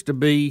appears to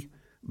be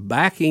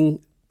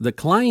backing the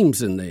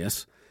claims in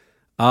this.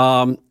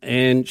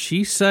 And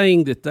she's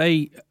saying that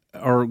they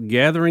are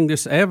gathering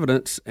this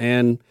evidence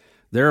and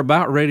they're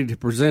about ready to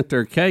present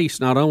their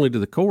case not only to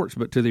the courts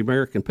but to the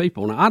American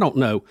people. Now, I don't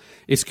know.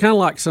 It's kind of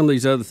like some of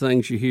these other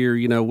things you hear.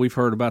 We've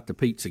heard about the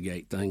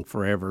Pizzagate thing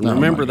forever. And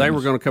remember, they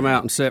were going to come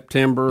out in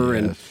September,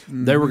 and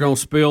they were going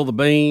to spill the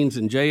beans,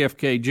 and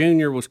JFK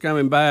Jr. was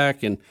coming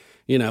back, and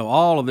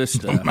all of this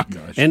stuff. Oh my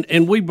gosh.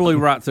 And we blew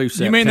right through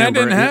September. You mean that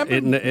didn't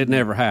happen? It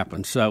never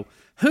happened. So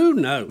who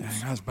knows?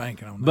 Dang, I was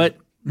banking on that.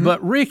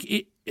 But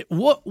Rick,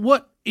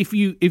 what if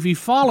you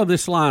follow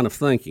this line of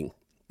thinking,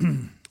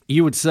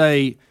 you would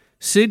say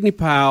Sidney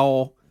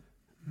Powell,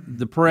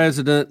 the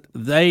president,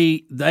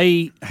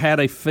 they had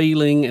a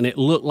feeling, and it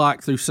looked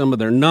like through some of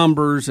their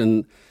numbers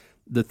and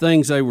the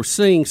things they were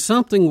seeing,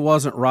 something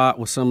wasn't right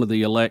with some of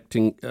the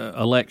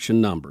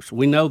election numbers.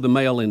 We know the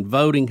mail-in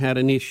voting had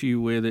an issue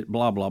with it,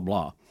 blah, blah,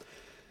 blah.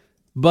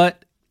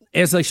 But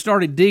as they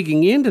started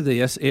digging into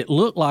this, it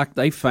looked like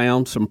they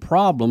found some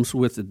problems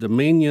with the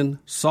Dominion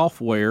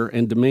software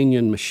and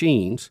Dominion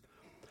machines.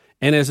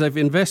 And as they've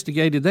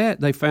investigated that,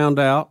 they found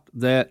out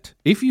that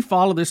if you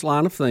follow this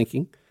line of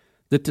thinking,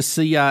 that the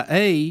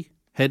CIA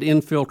had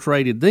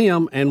infiltrated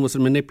them and was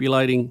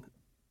manipulating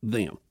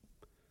them.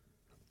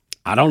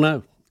 I don't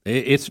know.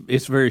 It's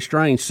very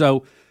strange.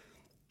 So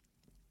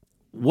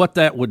what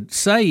that would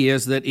say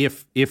is that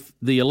if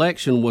the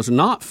election was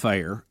not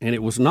fair and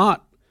it was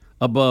not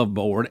above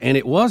board and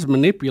it was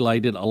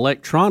manipulated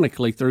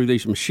electronically through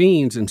these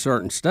machines in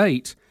certain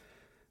states,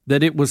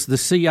 that it was the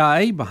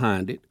CIA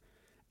behind it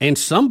and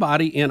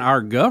somebody in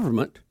our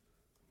government,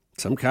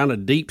 some kind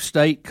of deep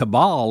state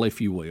cabal, if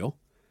you will,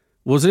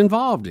 was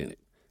involved in it.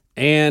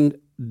 And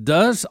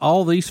does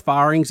all these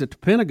firings at the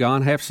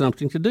Pentagon have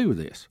something to do with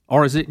this?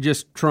 Or is it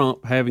just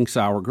Trump having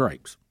sour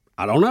grapes?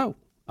 I don't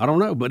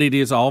know, but it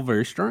is all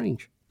very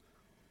strange.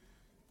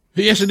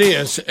 Yes, it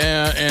is.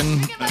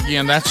 And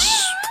again,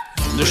 that's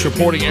just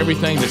reporting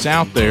everything that's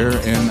out there.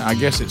 And I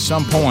guess at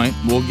some point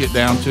we'll get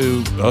down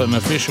to an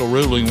official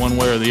ruling one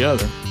way or the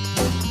other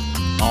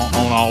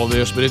on all of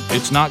this. But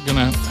it's not going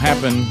to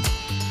happen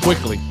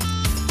quickly.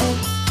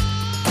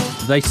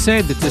 They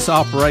said that this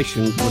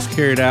operation was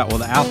carried out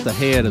without the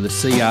head of the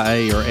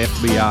CIA or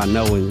FBI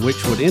knowing,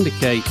 which would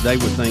indicate they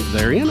would think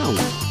they're in on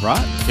it,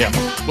 right? Yeah.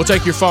 We'll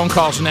take your phone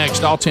calls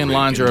next. All 10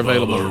 lines are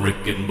available. Bubba,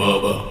 Rick and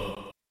Bubba.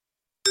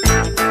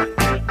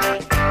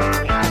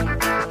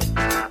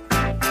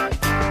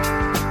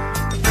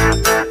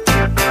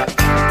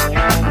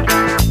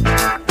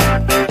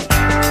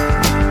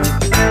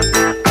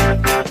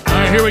 All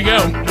right, here we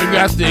go. We've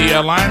got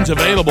the lines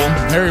available.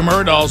 Harry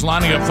Murdahl's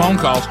lining up phone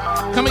calls.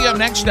 Coming up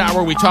next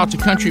hour, we talk to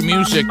country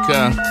music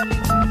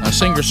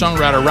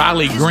singer-songwriter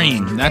Riley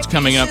Green. That's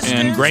coming up,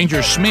 and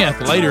Granger Smith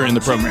later in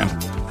the program.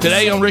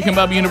 Today on Rick and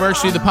Bubba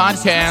University, the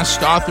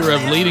podcast, author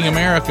of Leading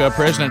America,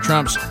 President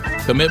Trump's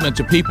Commitment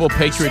to People,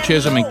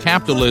 Patriotism, and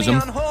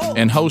Capitalism,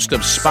 and host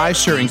of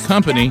Spicer and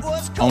Company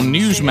on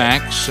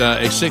Newsmax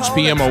at 6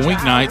 p.m. on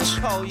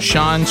weeknights.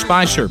 Sean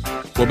Spicer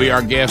will be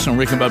our guest on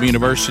Rick and Bubba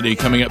University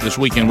coming up this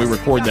weekend. We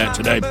record that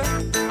today.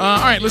 All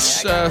right,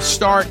 let's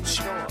start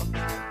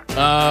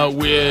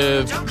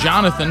with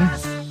Jonathan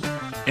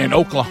in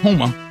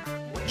Oklahoma.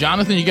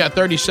 Jonathan, you got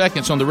 30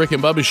 seconds on the Rick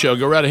and Bubba Show.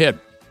 Go right ahead.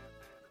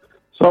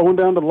 So I went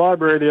down to the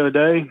library the other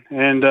day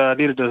and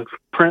needed to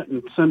print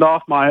and send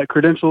off my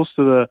credentials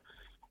to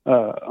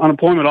the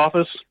unemployment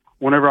office.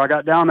 Whenever I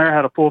got down there, I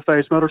had a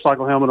full-face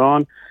motorcycle helmet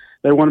on.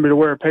 They wanted me to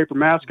wear a paper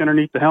mask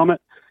underneath the helmet.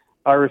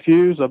 I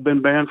refused. I've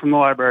been banned from the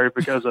library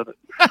because of it.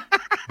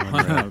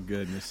 Oh,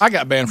 goodness. I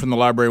got banned from the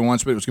library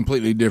once, but it was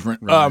completely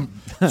different. Right.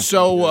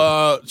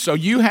 So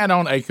you had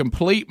on a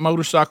complete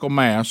motorcycle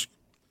mask,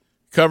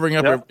 covering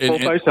up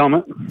full-face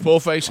helmet.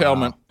 Full-face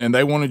helmet, and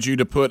they wanted you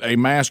to put a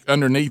mask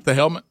underneath the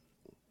helmet?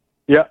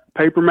 Yep,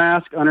 paper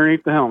mask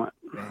underneath the helmet.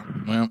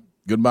 Well,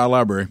 goodbye,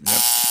 library.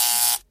 Yep.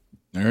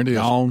 There it is.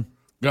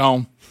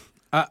 Gone.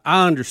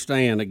 I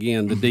understand,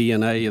 again, the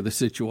DNA of the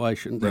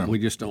situation, that we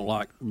just don't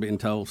like being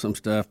told some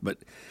stuff, but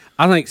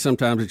I think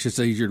sometimes it's just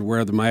easier to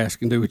wear the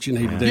mask and do what you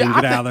need to do and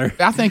get out of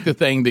there. I think the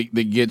thing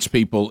that gets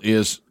people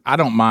is I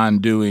don't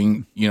mind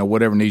doing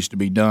whatever needs to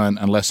be done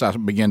unless I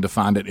begin to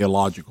find it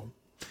illogical.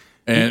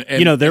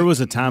 And there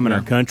was a time in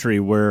our country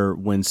where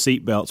when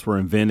seatbelts were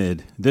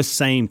invented, this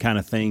same kind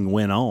of thing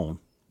went on.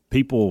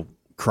 People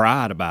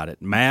cried about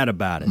it, mad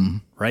about it,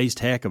 raised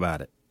heck about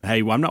it.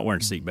 Hey, well, I'm not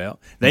wearing a seatbelt.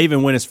 They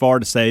even went as far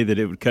to say that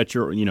it would cut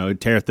your,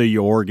 tear through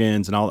your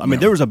organs and all. I mean,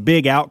 there was a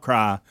big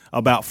outcry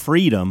about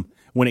freedom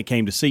when it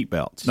came to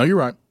seatbelts. No, you're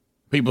right.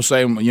 People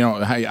say,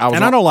 hey,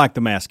 I don't like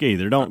the mask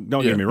either. Don't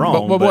get me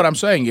wrong. But what I'm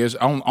saying is,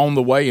 on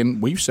the way,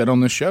 and we've said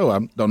on this show, I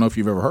don't know if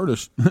you've ever heard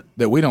us,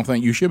 that we don't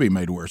think you should be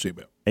made to wear a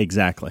seatbelt.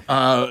 Exactly.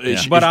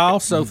 But I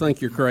also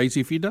think you're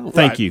crazy if you don't.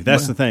 Thank you.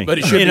 That's the thing. But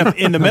it should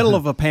in the middle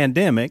of a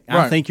pandemic,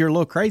 I think you're a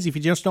little crazy if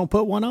you just don't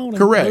put one on and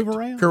move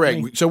around. Correct.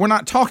 I mean, so we're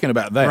not talking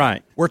about that.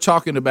 Right. We're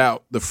talking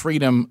about the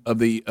freedom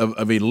of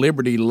a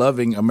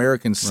liberty-loving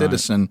American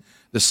citizen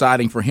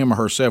deciding for him or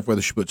herself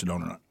whether she puts it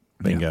on or not.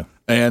 Bingo.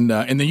 And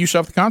then you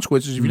suffer the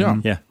consequences if you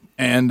don't. Yeah.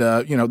 And,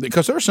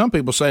 because there are some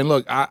people saying,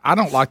 look, I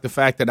don't like the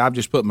fact that I've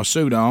just put my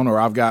suit on or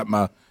I've got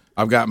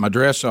my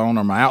dress on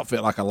or my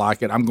outfit like I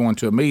like it. I'm going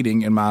to a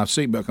meeting and my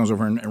seatbelt comes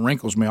over and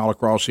wrinkles me all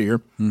across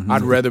here.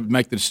 I'd rather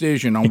make the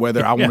decision on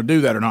whether I want to do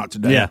that or not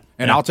today. Yeah.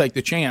 And I'll take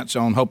the chance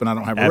on hoping I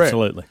don't have a wreck.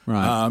 Absolutely.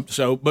 Right.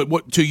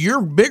 But to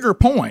your bigger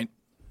point,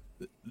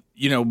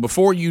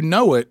 before you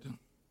know it,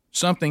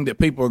 something that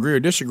people agree or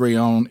disagree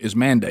on is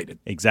mandated.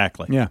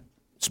 Exactly. Yeah.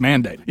 It's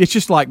mandated. It's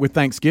just like with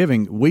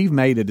Thanksgiving, we've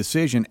made a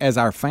decision as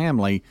our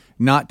family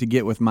not to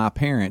get with my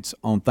parents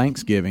on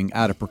Thanksgiving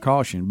out of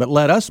precaution. But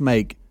let us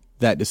make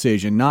that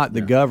decision, not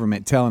the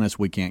government telling us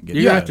we can't get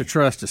You together. have to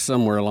trust us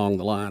somewhere along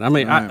the line. I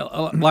mean,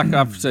 like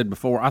I've said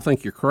before, I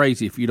think you're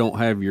crazy if you don't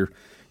have your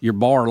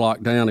bar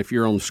locked down if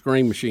you're on the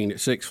Scream Machine at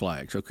Six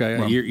Flags, okay?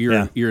 Well,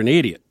 you're an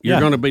idiot. You're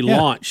going to be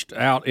launched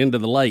out into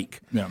the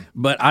lake. Yeah.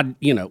 But,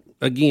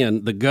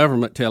 again, the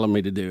government telling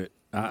me to do it.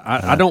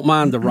 I don't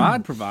mind the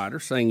ride provider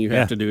saying you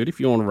have to do it if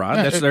you want to ride.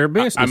 That's their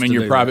business. I'm in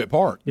your private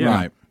park. Yeah.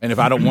 Right. And if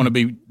I don't want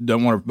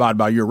to abide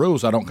by your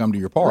rules, I don't come to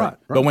your park. Right.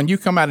 But when you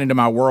come out into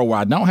my world where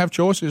I don't have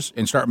choices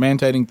and start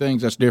mandating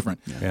things, that's different.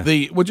 Yeah.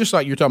 Just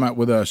like you're talking about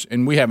with us,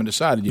 and we haven't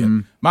decided yet.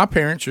 My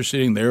parents are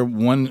sitting there.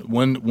 One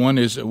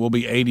will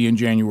be 80 in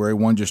January.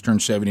 One just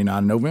turned 79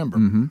 in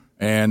November.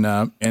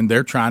 And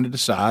they're trying to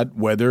decide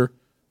whether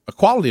a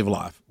quality of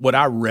life. Would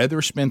I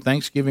rather spend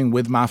Thanksgiving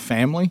with my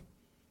family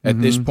at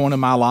this point in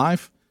my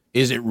life?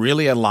 Is it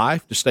really a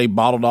life to stay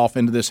bottled off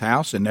into this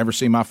house and never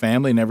see my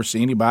family, never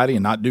see anybody,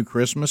 and not do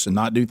Christmas and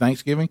not do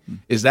Thanksgiving?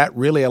 Is that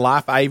really a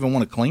life I even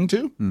want to cling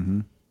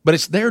to? But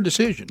it's their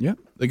decision. Yep.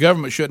 The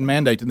government shouldn't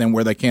mandate to them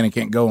where they can and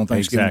can't go on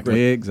Thanksgiving.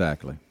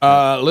 Exactly.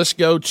 Let's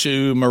go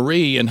to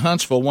Marie in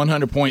Huntsville,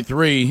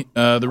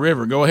 100.3 The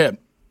River. Go ahead.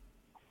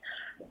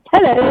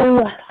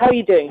 Hello. How are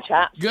you doing,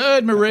 chaps?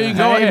 Good, Marie.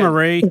 Go ahead. Hey,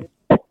 Marie.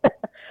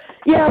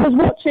 Yeah, I was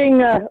watching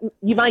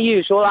my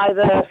usual,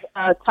 either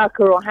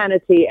Tucker or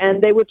Hannity,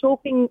 and they were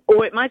talking,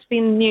 or it might have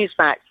been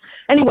Newsmax.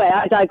 Anyway,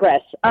 I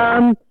digress.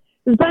 There's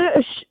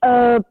about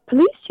a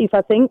police chief,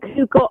 I think,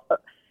 who got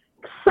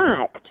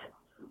sacked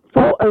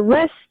for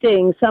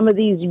arresting some of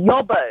these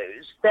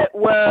yobbos that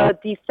were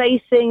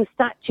defacing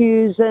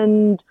statues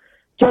and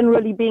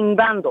generally being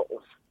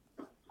vandals.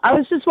 I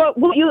was just,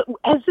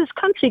 has this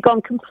country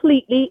gone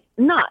completely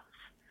nuts?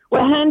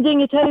 We're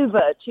handing it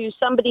over to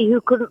somebody who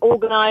couldn't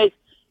organize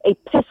a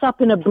piss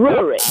up in a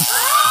brewery.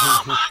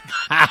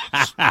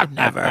 I've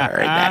never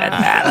heard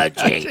that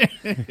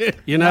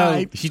You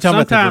know, she's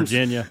talking about the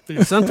Virginia.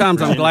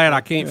 Sometimes I'm glad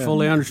I can't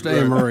fully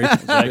understand Marie. I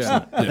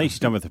think she's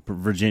talking about the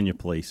Virginia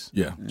police.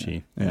 Yeah.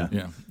 Chief.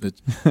 Yeah.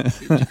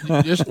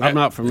 I'm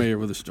not familiar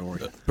with the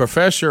story.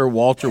 Professor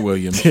Walter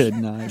Williams,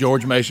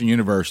 George Mason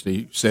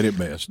University, said it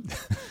best.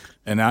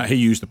 And he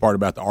used the part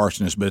about the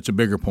arsonist, but it's a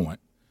bigger point.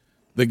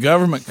 The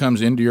government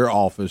comes into your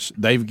office,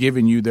 they've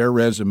given you their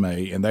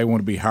resume, and they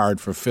want to be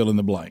hired for fill in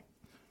the blank.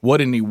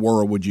 What in the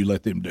world would you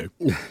let them do?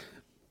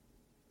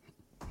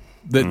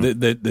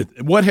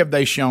 What have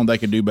they shown they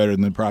can do better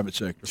than the private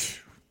sector?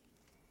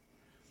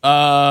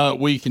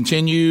 We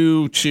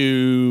continue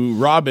to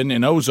Robin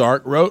in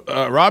Ozark.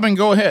 Robin,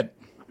 go ahead.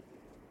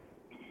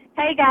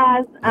 Hey,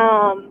 guys.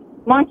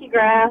 Monkey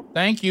Grass.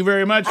 Thank you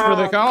very much for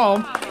the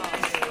call.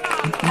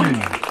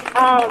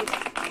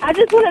 I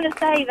just wanted to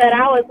say that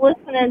I was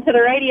listening to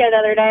the radio the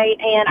other day,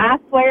 and I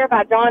Swear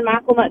by John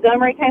Michael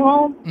Montgomery came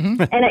on,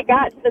 and it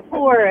got to the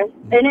chorus,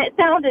 and it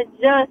sounded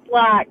just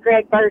like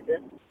Greg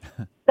Burgess.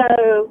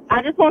 So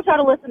I just want y'all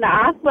to listen to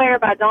I Swear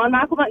by John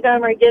Michael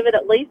Montgomery, give it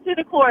at least to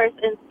the chorus,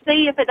 and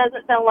see if it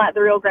doesn't sound like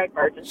the real Greg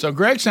Burgess. So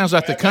Greg sounds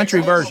like the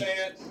country version.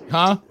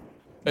 Huh?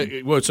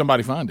 Would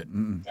somebody find it?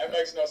 That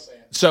makes no sense.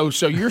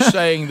 So you're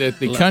saying that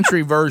the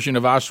country version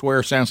of I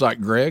Swear sounds like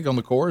Greg on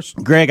the chorus?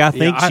 Greg, I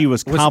think she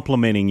was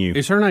complimenting you.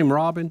 Is her name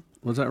Robin?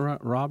 Was that right?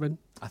 Robin?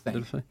 I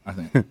think.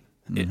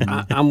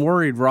 I'm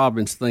worried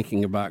Robin's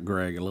thinking about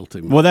Greg a little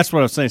too much. Well, that's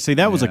what I was saying. See,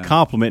 that was a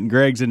compliment, and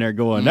Greg's in there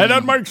going, that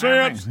doesn't make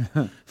sense.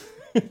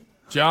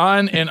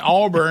 John in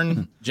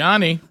Auburn.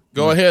 Johnny,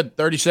 go ahead,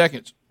 30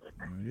 seconds.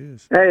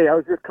 Hey, I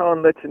was just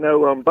calling to let you know,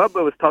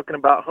 Bubba was talking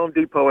about Home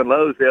Depot and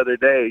Lowe's the other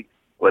day.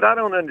 What I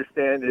don't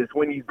understand is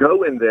when you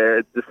go in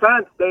there, the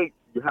sign states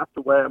you have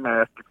to wear a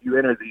mask if you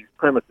enter these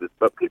premises,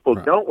 but people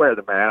don't wear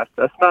the mask.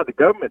 That's not the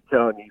government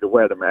telling you to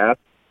wear the mask.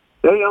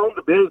 They own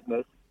the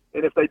business,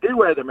 and if they do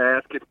wear the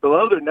mask, it's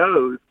below their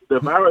nose. The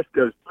virus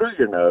goes through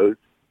your nose.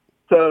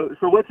 So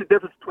what's the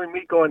difference between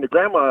me going to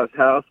Grandma's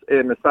house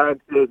and the sign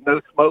says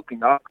no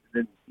smoking,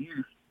 oxygen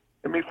use,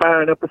 and me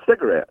firing up a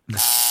cigarette?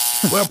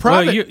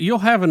 Well, you'll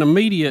have an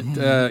immediate.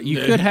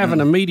 You could have an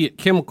immediate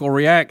chemical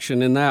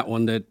reaction in that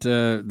one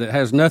that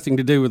has nothing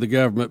to do with the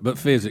government but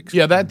physics.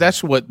 Yeah,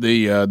 that's what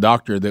the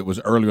doctor that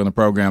was earlier on the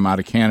program out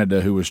of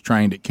Canada who was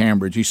trained at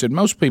Cambridge. He said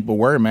most people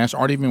wearing masks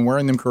aren't even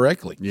wearing them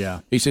correctly.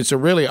 Yeah, he said so.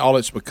 Really, all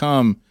it's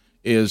become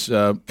is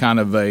kind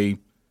of a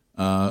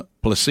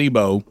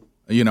placebo.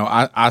 You know,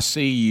 I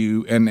see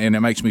you, and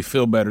it makes me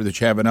feel better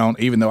that you have it on,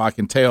 even though I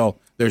can tell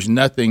there's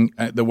nothing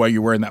the way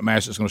you're wearing that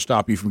mask that's going to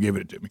stop you from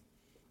giving it to me.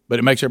 But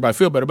it makes everybody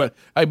feel better. But,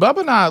 hey, Bubba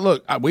and I,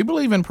 look, we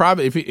believe in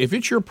private. If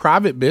it's your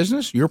private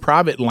business, your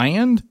private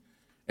land,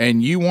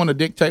 and you want to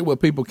dictate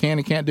what people can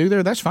and can't do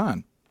there, that's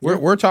fine.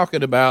 We're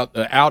talking about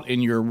out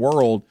in your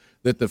world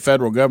that the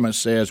federal government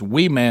says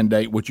we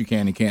mandate what you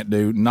can and can't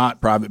do,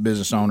 not private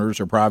business owners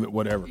or private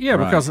whatever. Yeah,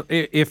 because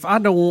if I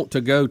don't want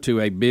to go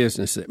to a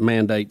business that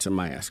mandates a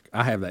mask,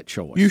 I have that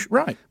choice.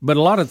 Right. But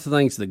a lot of the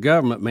things the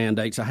government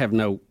mandates, I have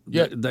no.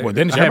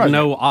 Then I have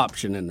no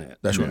option in that.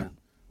 That's right.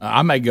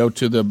 I may go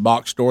to the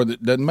box store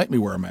that doesn't make me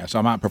wear a mask.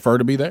 I might prefer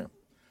to be there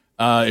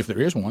if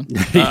there is one.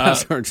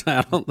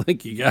 I don't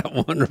think you got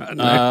one right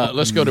now.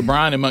 Let's go to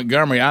Brian in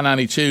Montgomery,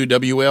 I-92,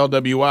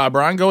 WLWI.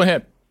 Brian, go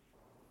ahead.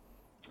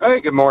 Hey,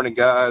 good morning,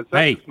 guys.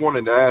 I just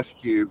wanted to ask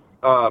you,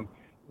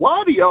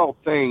 why do y'all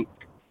think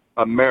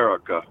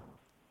America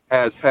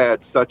has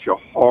had such a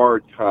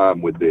hard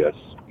time with this?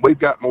 We've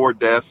got more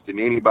deaths than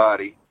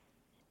anybody.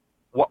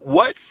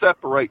 What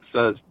separates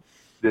us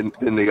than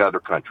the other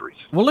countries?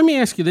 Well, let me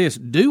ask you this.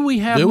 Do we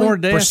have more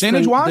deaths than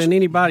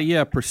anybody?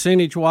 Yeah,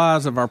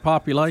 percentage-wise of our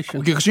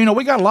population? Because,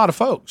 we got a lot of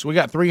folks. We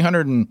got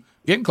 300 and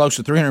getting close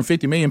to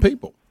 350 million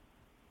people.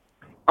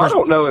 I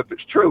don't know if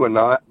it's true or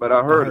not, but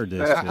I heard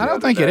this. I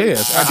don't think it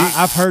is.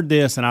 I've heard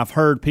this, and I've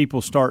heard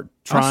people start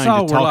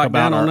trying to talk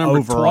about our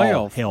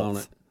overall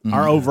health.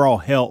 Our overall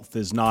health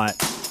is not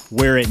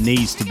where it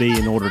needs to be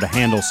in order to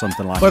handle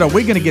something like that. But are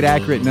we going to get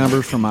accurate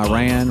numbers from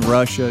Iran,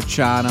 Russia,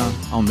 China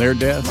on their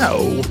deaths?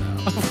 No,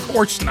 of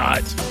course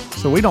not.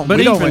 So we don't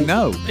really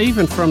know.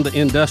 Even from the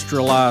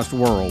industrialized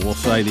world, we'll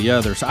say the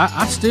others.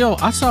 I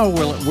saw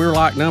we're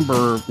like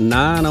number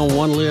 9 on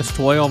one list,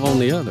 12 on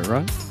the other,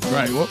 right?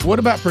 Right. What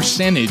about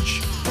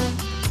percentage?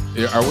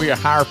 Are we a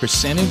higher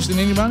percentage than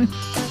anybody?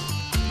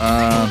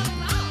 All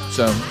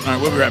right,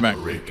 we'll be right back.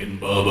 Rick and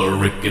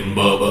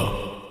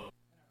Bubba.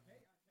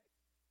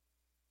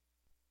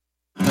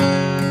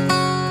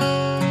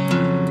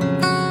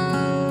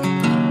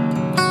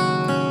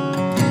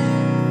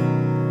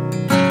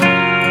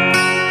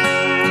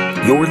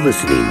 You're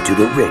listening to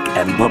the Rick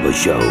and Bubba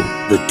Show,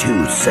 the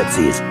two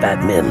sexiest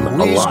fat men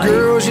alive. These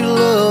girls you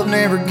love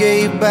never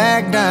gave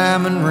back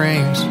diamond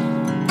rings.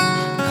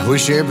 I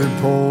wish every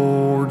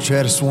porch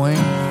had a swing.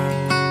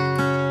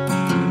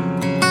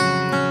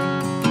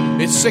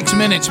 It's 6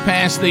 minutes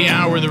past the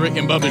hour of the Rick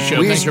and Bubba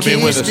Show. Thanks for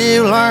being with us.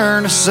 Still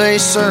learn to say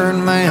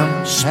certain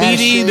man.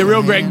 Speedy, the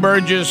real Greg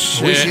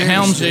Burgess,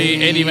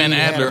 Helmsy, Eddie Van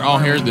Adler, all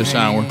here this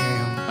hour.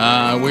 We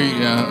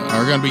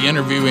are going to be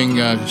interviewing,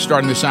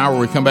 starting this hour,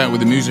 we come back with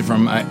the music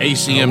from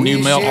ACM New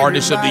Male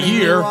Artist of the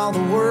Year,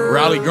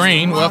 Riley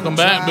Green. Welcome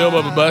back, Bill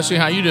Bubba Bussey.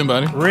 How you doing,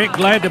 buddy? Rick,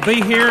 glad to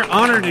be here,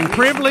 honored and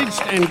privileged,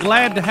 and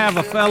glad to have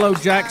a fellow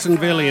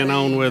Jacksonvillian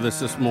on with us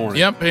this morning.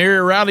 Yep,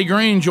 here Riley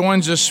Green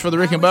joins us for the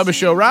Rick and Bubba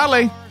Show.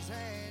 Riley.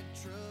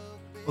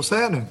 What's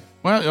happening?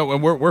 Well,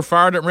 we're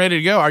fired up and ready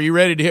to go. Are you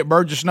ready to hit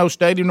Burgess Snow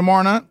Stadium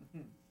tomorrow night?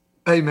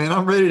 Hey, man,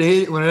 I'm ready to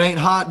hit it when it ain't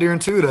hot during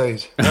 2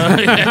 days.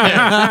 Riley,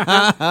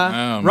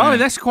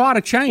 that's quite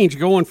a change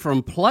going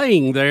from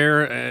playing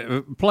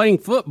there, playing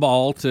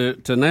football, to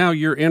now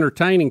you're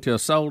entertaining to a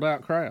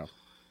sold-out crowd.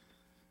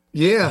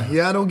 Yeah,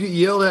 I don't get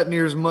yelled at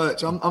near as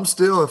much. I'm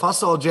still, if I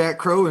saw Jack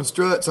Crow and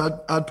Struts,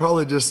 I'd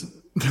probably just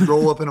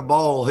roll up in a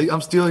ball. He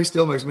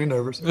still makes me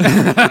nervous.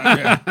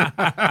 Now,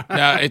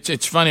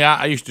 it's funny.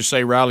 I used to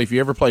say, Riley, if you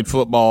ever played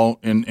football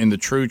in the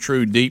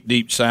true,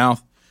 deep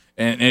South,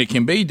 and it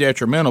can be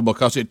detrimental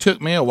because it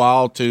took me a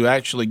while to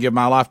actually give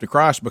my life to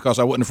Christ because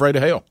I wasn't afraid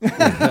of hell.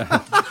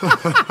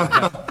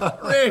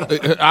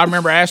 I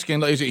remember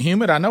asking, is it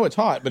humid? I know it's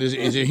hot, but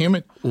is it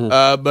humid?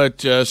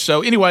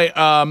 So anyway,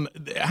 how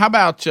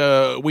about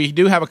we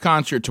do have a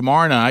concert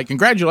tomorrow night.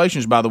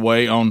 Congratulations, by the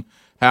way, on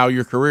how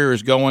your career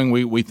is going.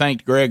 We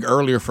thanked Greg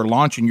earlier for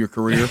launching your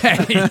career.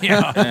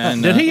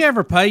 And, did he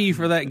ever pay you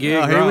for that gig?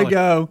 Oh, here we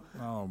go.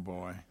 Oh,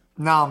 boy.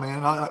 No,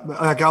 man.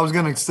 I was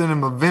going to send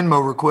him a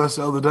Venmo request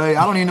the other day.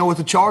 I don't even know what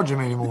to charge him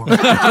anymore.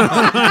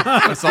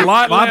 It's a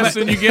lot less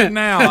than you get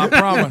now, I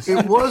promise.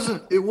 It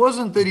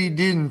wasn't that he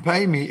didn't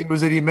pay me. It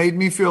was that he made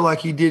me feel like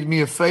he did me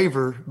a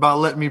favor by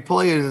letting me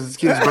play at his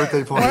kid's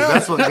birthday party.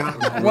 That's what got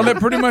me. Well, it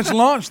pretty much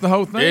launched the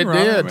whole thing. It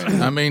right?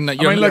 did. I mean,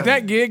 look,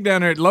 that gig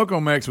down there at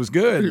Locomex was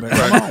good. But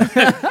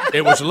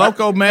it was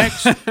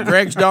Locomex,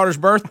 Greg's daughter's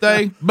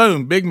birthday.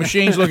 Boom, big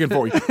machines looking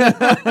for you.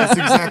 That's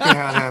exactly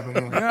how it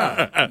happened.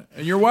 Yeah.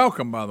 And you're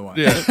welcome, by the way.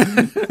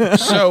 Yeah.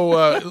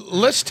 So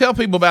let's tell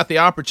people about the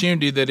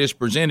opportunity that is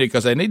presented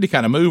because they need to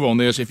kind of move on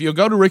this. If you'll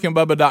go to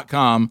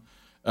rickandbubba.com,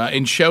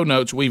 in show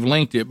notes, we've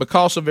linked it.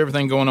 Because of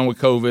everything going on with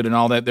COVID and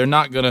all that, they're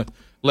not going to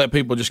let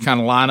people just kind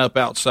of line up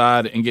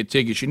outside and get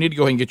tickets. You need to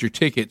go ahead and get your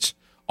tickets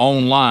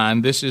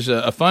online. This is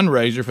a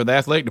fundraiser for the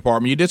athletic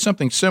department. You did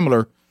something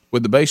similar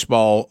with the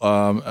baseball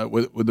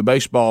with the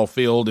baseball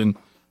field,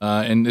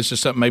 and this is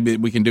something maybe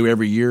that we can do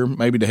every year,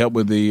 maybe to help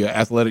with the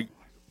athletic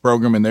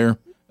program and their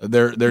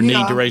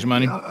need to raise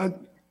money.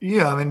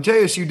 Yeah, I mean,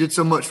 JSU did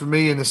so much for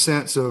me in the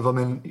sense of,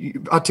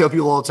 I tell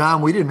people all the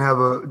time, we didn't have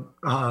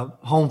a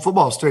home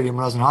football stadium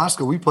when I was in high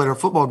school. We played our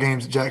football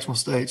games at Jacksonville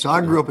State. So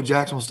I grew up a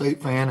Jacksonville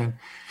State fan, and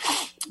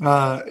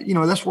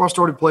that's where I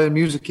started playing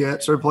music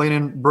at. Started playing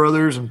in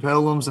Brothers and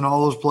Pelhams and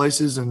all those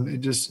places, and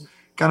it just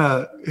kind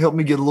of helped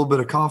me get a little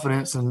bit of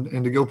confidence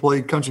and to go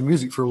play country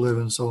music for a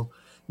living. So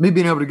me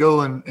being able to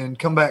go and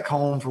come back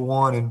home for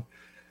one and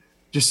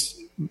just,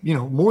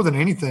 more than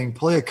anything,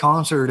 play a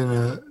concert in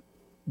a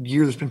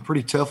year that's been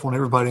pretty tough on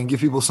everybody and give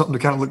people something to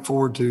kind of look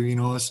forward to. It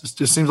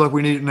just seems like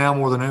we need it now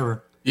more than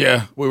ever.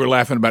 Yeah, we were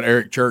laughing about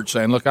Eric Church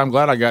saying, look, I'm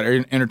glad I got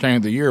Entertainer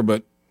of the Year,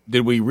 but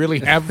did we really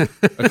have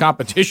a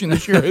competition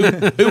this year?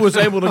 Who was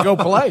able to go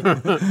play?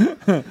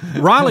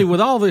 Riley, with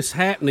all this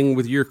happening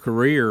with your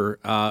career,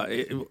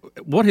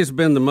 what has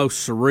been the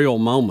most surreal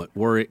moment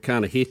where it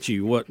kind of hit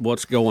you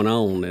what's going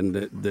on and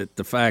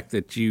the fact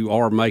that you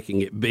are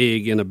making it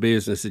big in a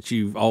business that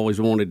you've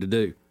always wanted to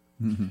do?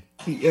 Mm-hmm.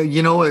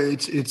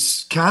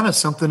 It's kind of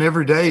something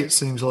every day, it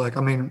seems like.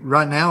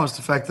 Right now it's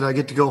the fact that I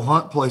get to go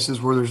hunt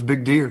places where there's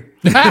big deer.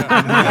 You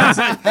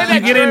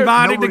get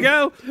invited to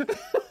go?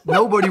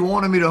 Nobody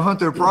wanted me to hunt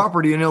their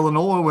property in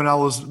Illinois when I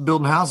was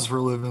building houses for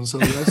a living, so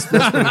that's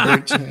been a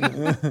great change.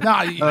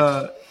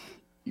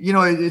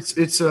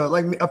 It's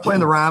like I play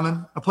in the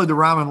Ryman. I played the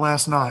Ryman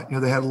last night.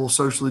 They had a little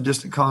socially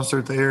distant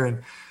concert there,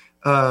 and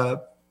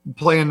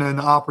playing in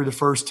the Opry the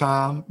first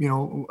time.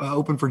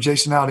 Opened for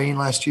Jason Aldean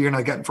last year, and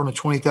I got in front of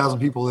 20,000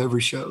 people at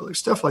every show. Like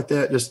stuff like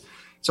that. Just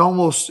it's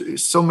almost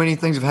so many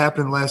things have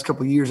happened in the last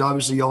couple of years.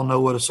 Obviously, y'all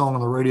know what a song on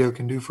the radio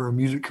can do for a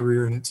music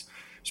career, and it's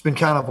been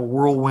kind of a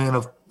whirlwind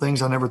of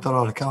things I never thought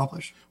I'd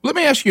accomplish. Let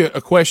me ask you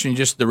a question,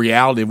 just the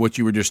reality of what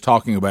you were just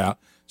talking about.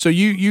 So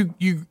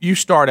you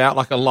start out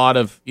like a lot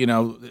of,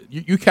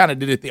 you kind of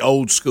did it the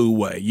old school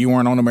way. You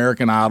weren't on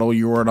American Idol.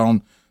 You weren't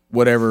on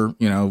whatever,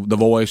 The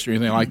Voice or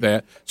anything like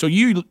that. So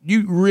you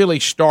really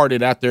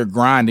started out there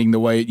grinding the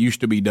way it used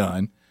to be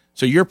done.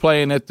 So you're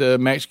playing at the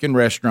Mexican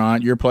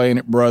restaurant, you're playing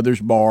at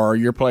Brothers Bar,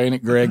 you're playing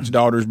at Greg's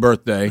daughter's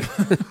birthday,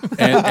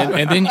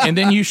 and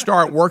then you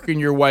start working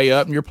your way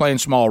up, and you're playing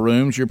small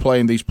rooms, you're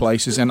playing these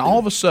places, and all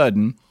of a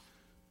sudden,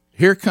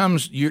 here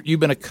comes you've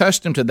been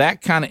accustomed to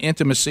that kind of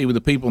intimacy with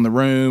the people in the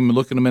room,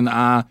 looking them in the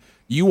eye.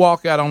 You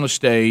walk out on the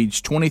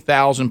stage,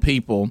 20,000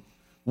 people.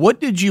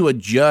 What did you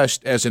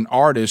adjust as an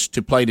artist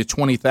to play to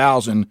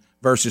 20,000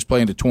 versus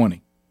playing to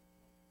 20?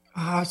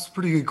 That's a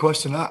pretty good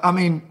question.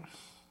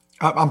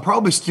 I'm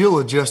probably still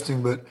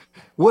adjusting, but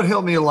what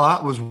helped me a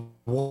lot was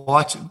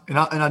watching. And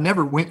I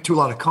never went to a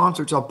lot of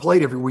concerts. I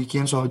played every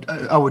weekend, so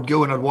I would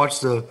go and I'd watch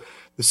the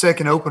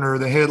second opener,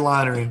 the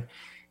headliner,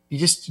 you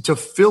just to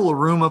fill a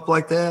room up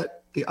like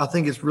that, I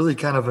think it's really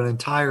kind of an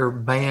entire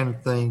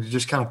band thing to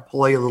just kind of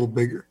play a little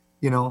bigger,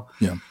 you know?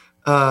 Yeah.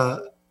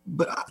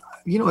 But,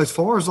 you know, as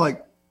far as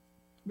like,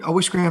 I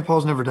wish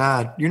Grandpa's never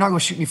died. You're not going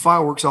to shoot any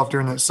fireworks off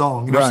during that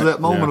song. You know, so that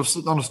moment of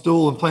sitting on a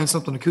stool and playing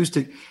something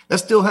acoustic, that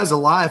still has a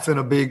life in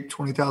a big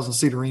 20,000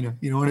 seat arena,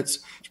 you know, and it's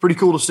pretty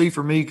cool to see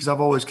for me because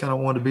I've always kind of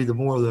wanted to be the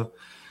more of the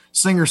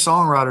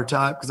singer-songwriter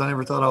type because I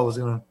never thought I was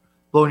going to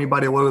blow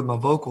anybody away with my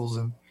vocals.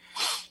 And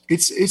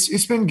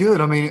it's been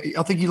good. I mean,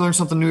 I think you learn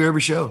something new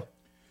every show.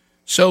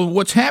 So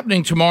what's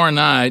happening tomorrow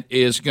night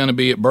is going to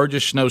be at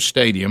Burgess Snow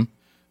Stadium.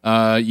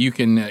 You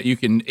can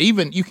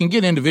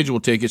get individual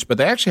tickets, but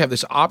they actually have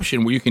this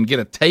option where you can get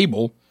a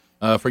table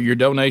for your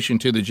donation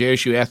to the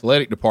JSU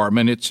Athletic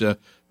Department. It's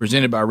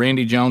presented by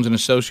Randy Jones and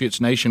Associates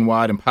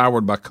nationwide and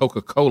powered by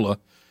Coca-Cola.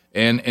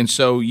 And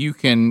so you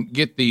can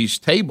get these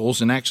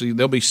tables, and actually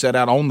they'll be set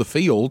out on the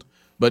field,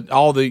 but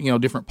all the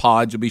different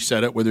pods will be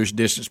set up where there's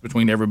distance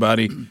between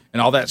everybody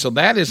and all that. So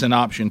that is an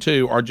option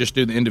too, or just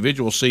do the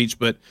individual seats.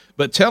 But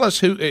tell us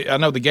who. I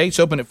know the gates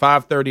open at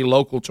 5:30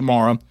 local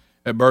tomorrow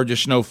at Burgess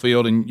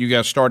Snowfield, and you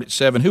guys start at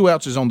 7. Who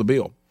else is on the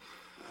bill?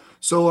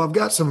 So I've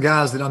got some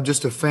guys that I'm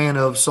just a fan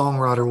of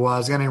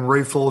songwriter-wise. A guy named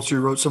Ray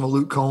Fulcher wrote some of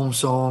Luke Combs'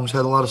 songs,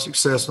 had a lot of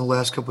success in the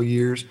last couple of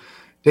years.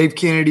 Dave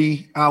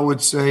Kennedy, I would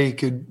say,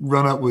 could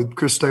run up with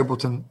Chris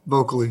Stapleton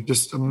vocally.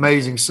 Just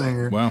amazing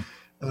singer. Wow.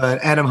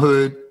 Adam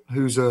Hood,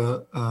 who's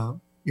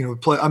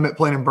I met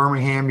playing in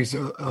Birmingham. He's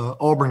a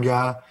Auburn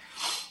guy.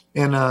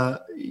 And,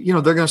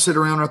 they're going to sit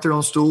around right there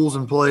on stools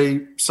and play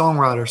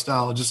songwriter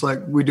style, just like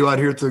we do out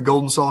here at the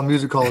Golden Saw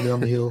Music Hall down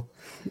the hill.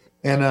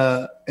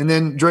 And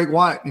then Drake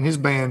White and his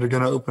band are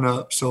going to open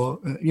up.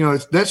 So,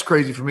 that's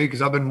crazy for me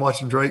because I've been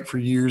watching Drake for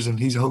years, and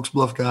he's a Hoax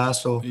Bluff guy.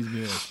 So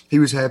he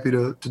was happy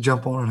to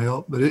jump on and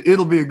help. But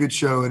it'll be a good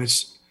show. And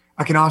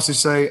I can honestly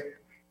say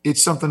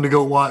it's something to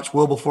go watch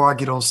well before I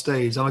get on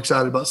stage. I'm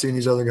excited about seeing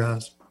these other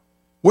guys.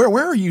 Where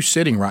are you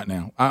sitting right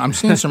now? I'm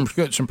seeing some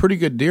pretty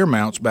good deer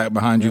mounts back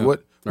behind you.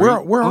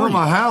 Where I'm are at you?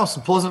 my house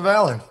in Pleasant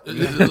Valley.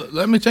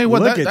 Let me tell you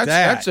what,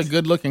 that's a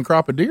good looking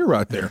crop of deer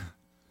right there.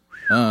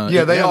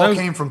 They all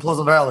came from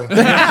Pleasant Valley.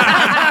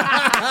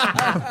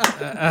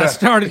 I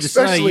started to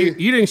say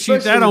you didn't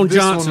shoot that on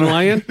Johnson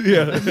Land.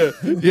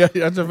 Yeah,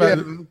 that's about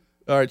it.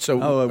 All right,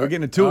 so we're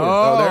getting a tour.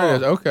 Oh, there it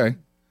is. Okay.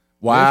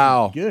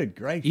 Wow. Good,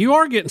 great. You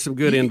are getting some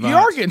good invites. You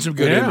are getting some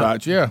good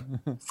invites, yeah.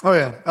 Oh,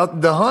 yeah.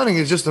 The hunting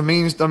is just a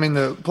means. I mean,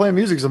 the playing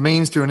music is a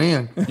means to an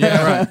end.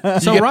 Yeah, right.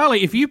 So,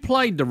 Riley, if you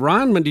played the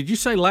Rhineman, did you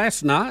say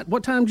last night?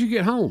 What time did you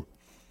get home?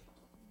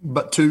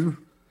 About 2.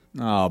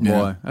 Oh,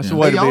 boy. That's the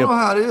way to be. Y'all know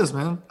how it is,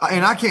 man.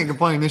 And I can't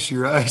complain this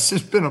year. It's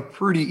just been a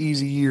pretty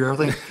easy year. I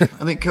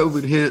think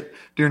COVID hit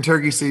during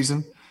turkey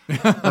season.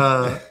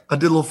 I did a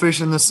little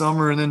fishing this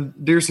summer, and then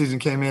deer season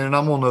came in, and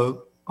I'm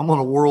on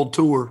a world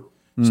tour.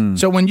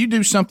 So when you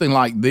do something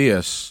like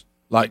this,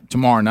 like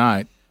tomorrow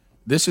night,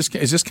 is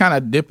this kind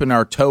of dipping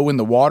our toe in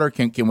the water?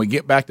 Can we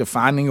get back to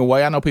finding a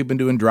way? I know people have been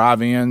doing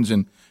drive-ins,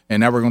 and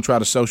now we're going to try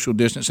to social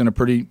distance in a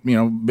pretty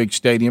big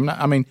stadium.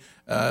 I mean,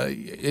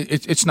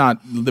 it's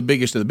not the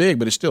biggest of the big,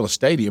 but it's still a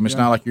stadium. It's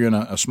not like you're in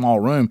a small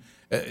room.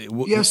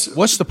 Yes.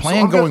 What's the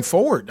plan going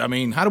forward? I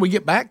mean, how do we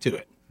get back to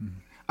it?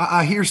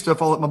 I hear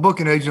stuff all. My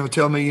booking agent will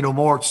tell me,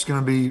 March is going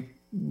to be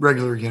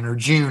regular again, or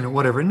June, or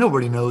whatever. And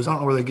nobody knows. I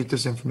don't know where they get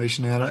this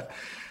information at.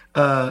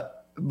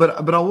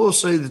 But I will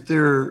say that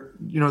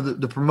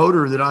the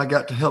promoter that I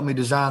got to help me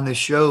design this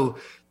show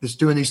that's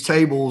doing these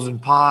tables and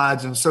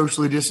pods and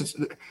socially distanced.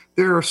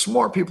 There are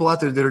smart people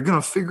out there that are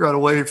going to figure out a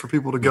way for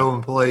people to go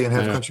and play and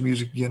have country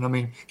music again. I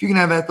mean, if you can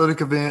have athletic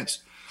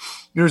events,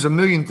 there's a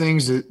million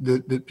things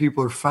that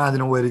people are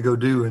finding a way to go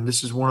do. And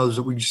this is one of those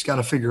that we just got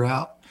to figure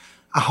out.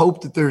 I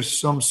hope that there's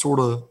some sort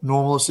of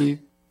normalcy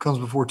comes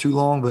before too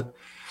long, but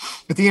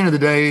at the end of the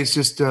day, it's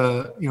just,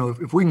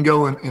 if we can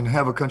go and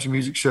have a country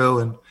music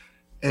show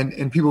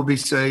and people be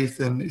safe,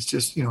 and it's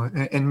just,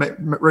 and make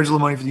regular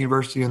money for the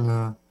university in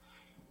the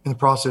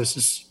process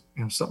is,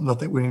 something I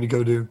think we need to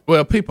go do.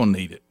 Well, people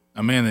need it.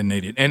 I mean, they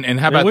need it. And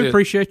how about we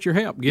appreciate your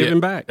help giving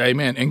back.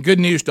 Amen. And good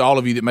news to all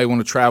of you that may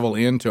want to travel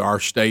into our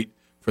state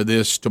for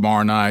this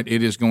tomorrow night.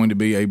 It is going to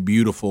be a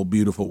beautiful,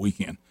 beautiful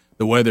weekend.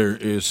 The weather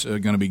is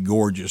going to be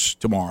gorgeous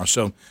tomorrow,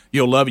 so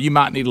you'll love it. You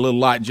might need a little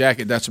light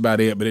jacket. That's about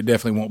it, but it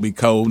definitely won't be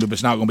cold. But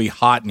it's not going to be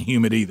hot and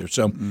humid either.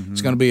 So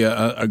It's going to be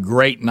a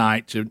great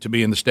night to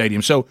be in the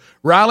stadium. So,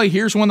 Riley,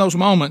 here's one of those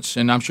moments,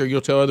 and I'm sure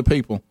you'll tell other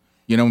people.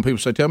 When people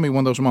say, tell me one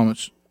of those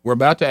moments, we're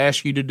about to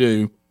ask you to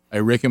do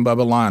a Rick and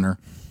Bubba liner.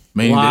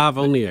 Live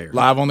on the air.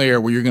 Live on the air,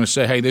 where you're going to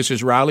say, hey, this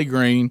is Riley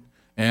Green,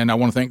 and I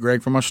want to thank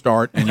Greg for my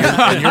start, and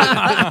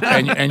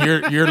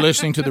you're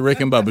listening to the Rick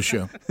and Bubba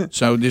Show.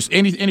 So just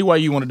any way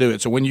you want to do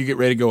it. So when you get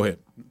ready, go ahead.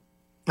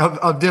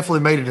 I've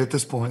definitely made it at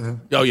this point.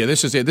 Then. Oh yeah,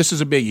 this is it. This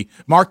is a biggie.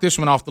 Mark this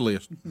one off the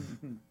list.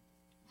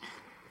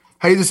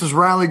 Hey, this is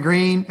Riley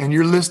Green, and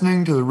you're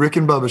listening to the Rick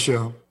and Bubba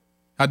Show.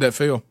 How'd that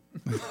feel?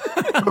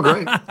 Oh,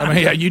 great. I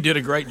mean, yeah, you did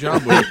a great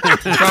job with it.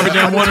 You've probably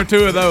done one or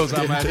two of those.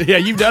 Yeah,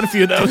 you've done a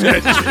few of those.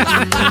 Did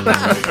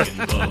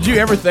you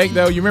ever think,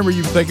 though, you remember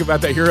you think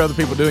about that, hear other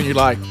people doing, you're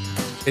like,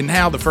 And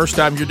now the first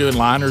time you're doing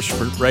liners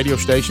for radio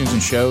stations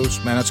and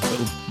shows, man, that's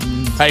cool.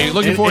 Hey,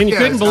 looking forward. And you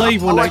couldn't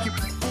believe when they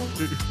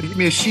give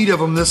me a sheet of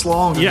them this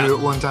long to do it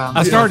one time.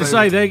 I started to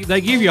say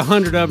they give you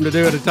 100 of them to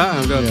do at a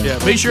time, don't they?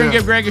 Yeah. Be sure and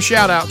give Greg a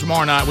shout out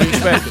tomorrow night. We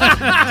expect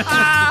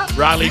it.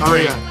 Riley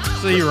Green.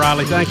 See you,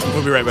 Riley. Thank you.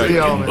 We'll be right back. Rick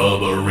and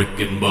Bubba, Rick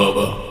and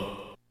Bubba.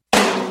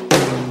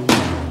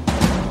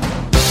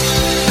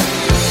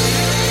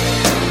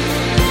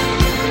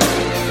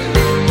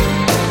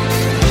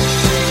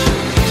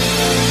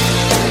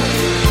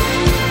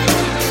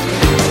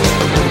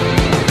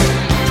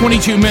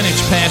 "22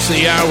 minutes past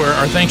the hour."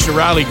 Our thanks to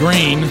Riley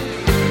Green.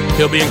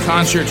 He'll be in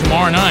concert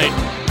tomorrow night,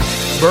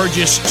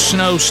 Burgess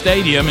Snow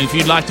Stadium. And if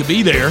you'd like to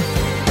be there,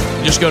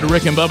 just go to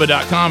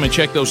rickandbubba.com and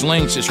check those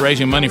links. It's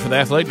raising money for the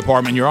athletic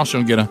department. You're also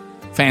going to get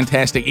a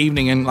fantastic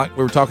evening. And like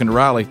we were talking to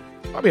Riley,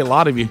 probably a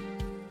lot of you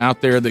out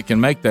there that can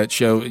make that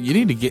show. You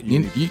need to get,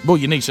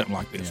 you need something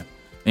like this. Yeah.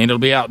 And it'll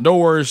be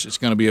outdoors. It's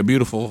going to be a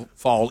beautiful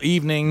fall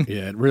evening.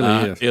 Yeah, it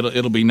really is.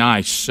 It'll be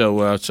nice.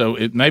 So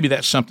maybe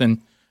that's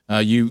something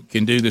you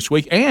can do this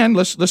week. And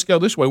let's go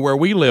this way. Where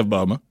we live,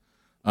 Bubba,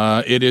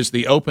 it is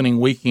the opening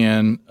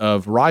weekend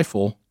of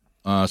rifle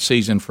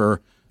season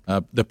for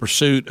the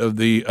pursuit of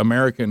the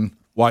American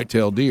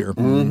white-tailed deer.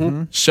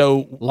 Mm-hmm.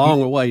 So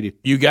long awaited.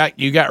 You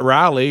got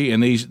Riley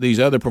and these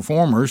other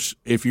performers.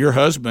 If your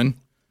husband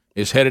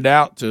is headed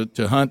out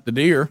to hunt the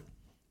deer,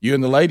 you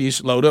and the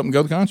ladies load up and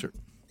go to the concert.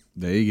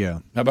 There you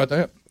go. How about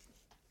that?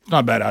 It's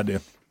not a bad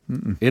idea.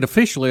 It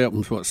officially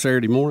opens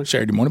Saturday morning.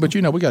 Saturday morning, but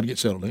we got to get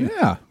settled in.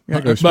 Yeah, we got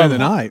to go spend the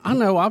night. I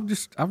know. I'm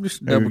just double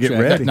get checking.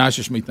 ready. That's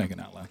just me thinking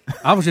out loud.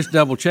 I was just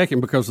double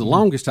checking because the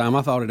longest time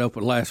I thought it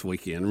opened last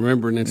weekend.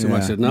 Remember, and then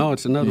somebody said, "No,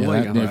 it's another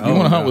week." If you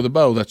want to hunt with a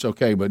bow, that's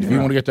okay. But if you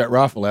want to get that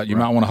rifle out, you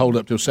might want to hold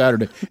up till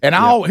Saturday. And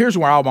here's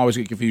where I always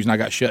get confused. And I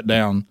got shut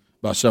down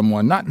by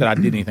someone. Not that I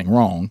did anything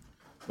wrong,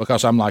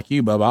 because I'm like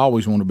you, Bubba. I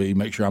always want to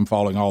make sure I'm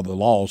following all the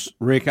laws,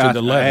 Rick. to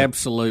the letter.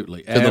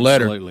 Absolutely, to the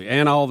letter,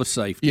 and all the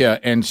safety. Yeah,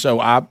 and so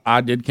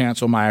I did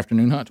cancel my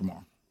afternoon hunt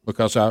tomorrow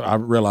because I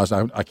realized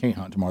I can't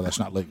hunt tomorrow. That's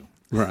not legal.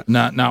 Right.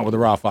 Not with a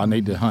rifle. I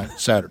need to hunt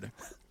Saturday.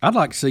 I'd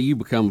like to see you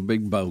become a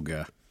big bow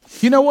guy.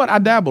 You know what? I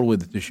dabbled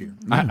with it this year.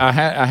 I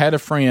had a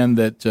friend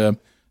that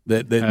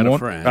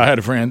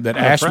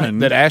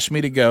asked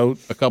me to go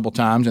a couple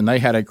times, and they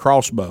had a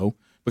crossbow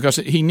because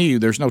he knew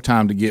there's no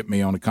time to get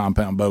me on a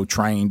compound bow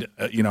trained.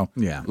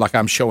 Like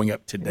I'm showing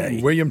up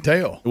today. William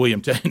Tell.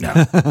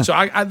 No.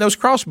 So those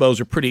crossbows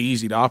are pretty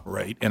easy to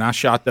operate, and I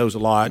shot those a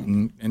lot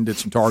and did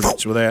some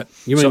targets with that.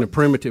 You mean a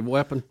primitive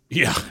weapon?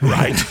 Yeah,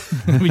 right.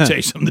 Let me tell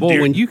you something.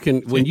 Boy, when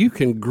you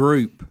can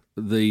group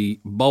the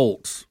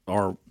bolts,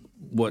 or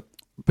what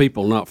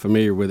people not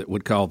familiar with it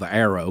would call the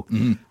arrow,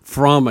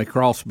 from a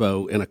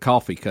crossbow in a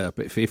coffee cup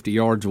at 50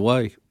 yards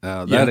away,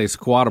 that is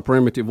quite a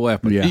primitive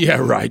weapon. Yeah,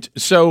 right.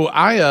 So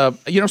I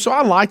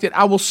liked it.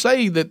 I will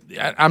say that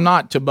I'm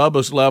not to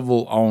Bubba's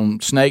level on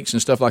snakes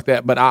and stuff like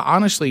that, but I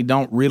honestly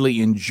don't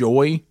really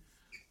enjoy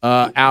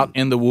out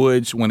in the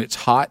woods when it's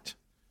hot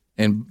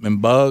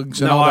and bugs.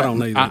 And no, all I that.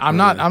 don't either.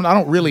 I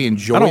don't really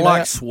enjoy. I don't that.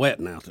 like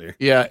sweating out there.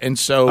 Yeah, and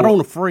so I don't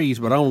want to freeze,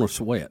 but I want to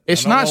sweat.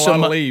 It's not so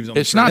much.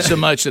 It's not so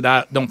much that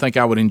I don't think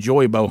I would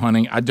enjoy bow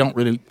hunting. I don't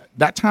really.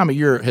 That time of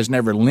year has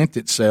never lent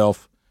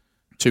itself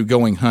to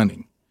going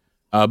hunting.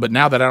 But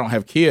now that I don't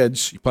have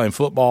kids, playing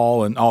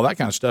football and all that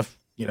kind of stuff,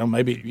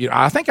 maybe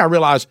I think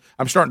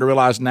I'm starting to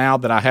realize now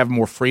that I have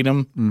more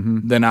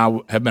freedom than I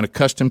have been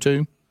accustomed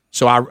to.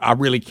 So I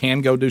really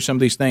can go do some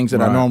of these things that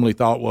I normally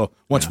thought, well,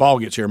 once fall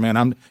gets here,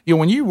 man,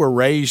 when you were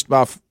raised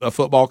by a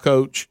football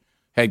coach,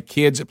 had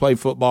kids that played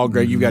football,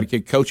 Greg, you've got a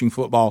kid coaching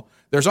football,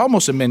 there's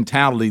almost a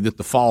mentality that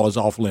the fall is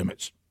off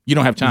limits. You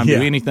don't have time to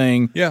do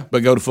anything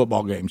but go to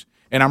football games.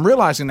 And I'm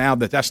realizing now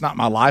that that's not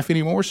my life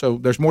anymore, so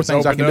there's more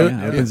things I can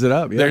do. Opens it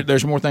up.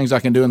 There's more things I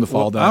can do in the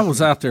fall. I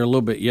was out there a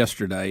little bit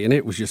yesterday, and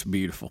it was just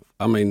beautiful.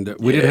 I mean,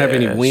 we didn't have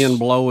any wind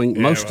blowing.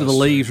 Yeah, most of the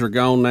leaves are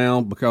gone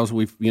now because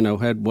we've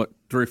had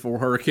 3 or 4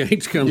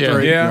 hurricanes come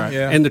through.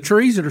 Yeah. And the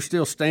trees that are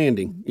still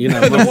standing,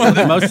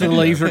 most of the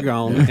leaves are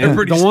gone. And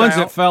the ones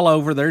that fell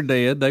over, they're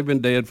dead. They've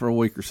been dead for a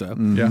week or so.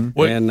 Yeah.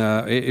 And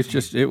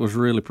it was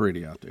really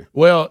pretty out there.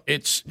 Well,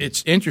 it's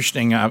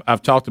interesting.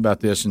 I've talked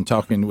about this and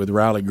talking with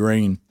Riley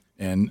Green.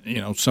 And,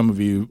 some of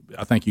you,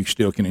 I think you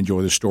still can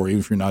enjoy this story,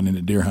 even if you're not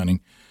into deer hunting.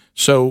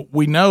 So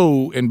we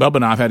know, and Bubba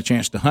and I have had a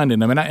chance to hunt in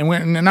them, and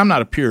I'm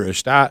not a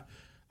purist. I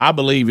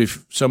believe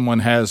if someone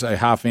has a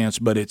high fence,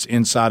 but it's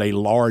inside a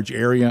large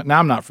area. Now,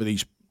 I'm not for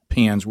these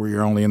pens where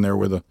you're only in there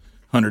with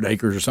 100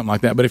 acres or something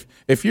like that. But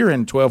if you're in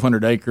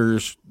 1,200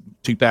 acres,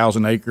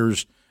 2,000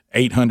 acres,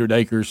 800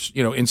 acres,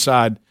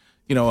 inside,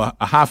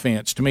 a high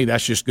fence, to me,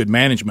 that's just good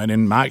management.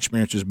 And my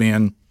experience has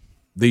been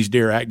these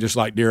deer act just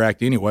like deer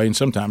act anyway. And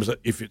sometimes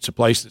if it's a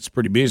place that's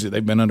pretty busy,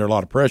 they've been under a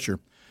lot of pressure.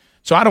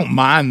 So I don't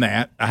mind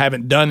that. I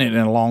haven't done it in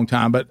a long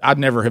time, but I'd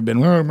never have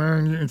been, oh,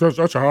 man, that's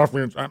a high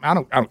fence. I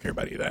don't care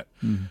about any of that.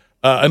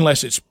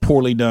 Unless it's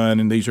poorly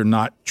done and these are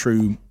not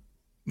true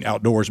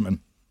outdoorsmen.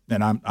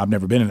 And I've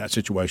never been in that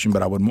situation,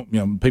 but I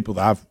would, people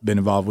that I've been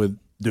involved with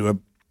do a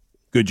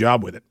good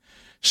job with it.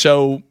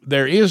 So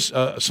there is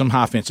some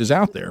high fences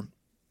out there.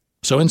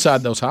 So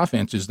inside those high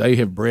fences, they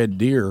have bred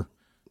deer,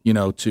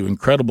 to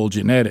incredible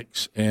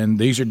genetics. And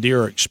these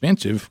deer are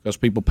expensive because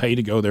people pay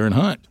to go there and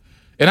hunt.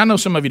 And I know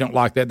some of you don't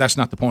like that. That's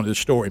not the point of the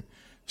story.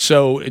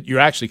 So you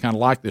actually kind of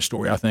like this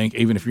story, I think,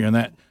 even if you're in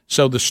that.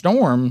 So the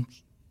storm,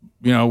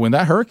 when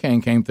that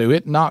hurricane came through,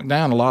 it knocked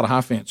down a lot of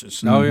high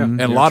fences. Oh, yeah.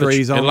 And a lot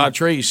of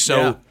trees.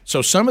 So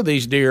so some of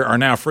these deer are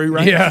now free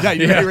range. You're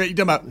talking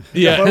about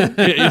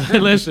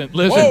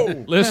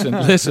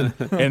Listen.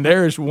 And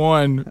there's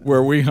one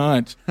where we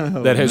hunt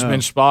that has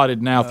been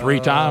spotted now 3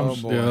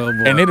 times.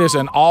 And it is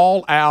an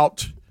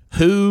all-out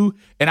and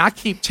I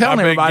keep telling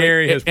everybody.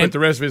 Gary has put the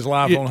rest of his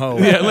life on hold.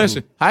 Yeah,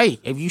 listen. Hey,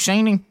 have you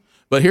seen him?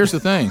 But here's the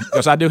thing,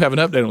 because I do have an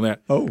update on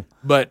that.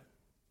 But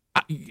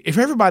if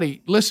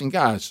everybody, listen,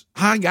 guys,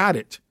 I got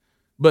it.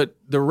 But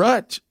the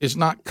rut is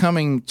not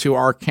coming to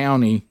our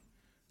county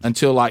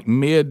until like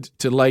mid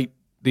to late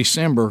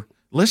December.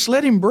 Let's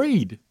let him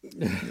breed.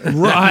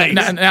 Right.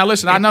 Now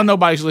listen, I know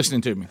nobody's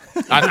listening to me.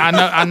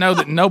 I know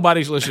that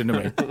nobody's listening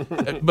to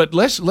me. But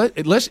let's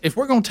if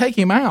we're going to take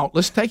him out,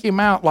 let's take him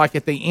out like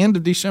at the end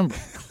of December.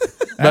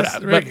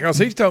 But because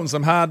he's toting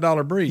some high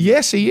dollar breed.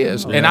 Yes, he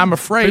is, and I'm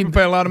afraid people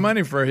pay a lot of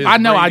money for his. I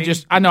know.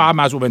 breeding. I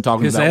might as well have been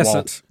talking His to that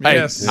essence. wall. Hey,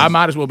 Yes. I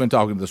might as well have been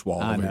talking to this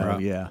wall. I over know,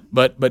 here. yeah.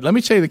 But let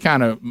me tell you the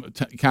kind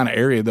of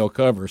area they'll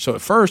cover. So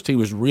at first he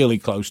was really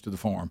close to the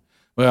farm.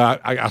 Well,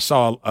 I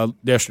saw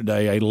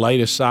yesterday a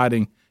latest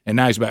sighting, and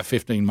now he's about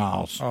 15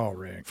 miles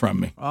Rick.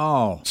 from me.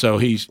 Oh, So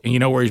he's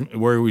where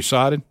he was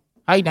sighted?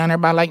 Hey, down there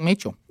by Lake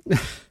Mitchell.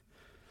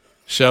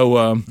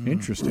 So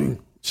interesting.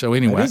 So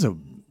anyway, That is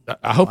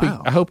I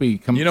hope he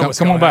come. You know what's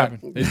come on gonna back.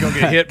 happen. He's going to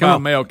get hit by a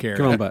mail carrier.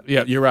 Come on back.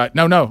 Yeah, you're right.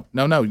 No.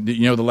 You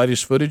know the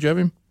latest footage of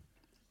him?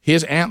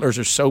 His antlers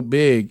are so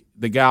big,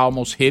 the guy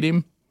almost hit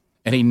him,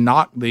 and he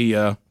knocked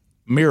the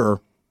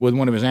mirror with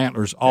one of his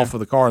antlers off of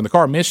the car, and the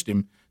car missed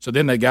him. So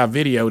then the guy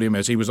videoed him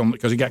as he was on,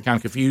 because he got kind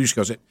of confused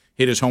because it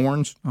hit his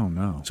horns. Oh,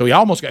 no. So he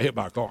almost got hit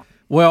by a car.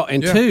 Well,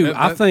 and Yeah, two, that-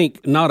 I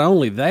think not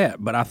only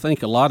that, but I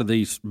think a lot of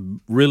these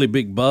really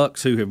big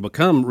bucks who have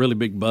become really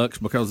big bucks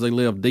because they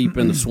live deep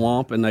in the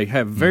swamp and they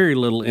have very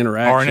little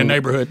interaction. Or in a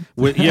neighborhood.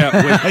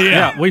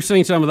 Yeah, we've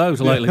seen some of those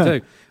lately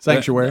too.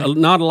 Sanctuary.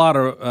 Not a lot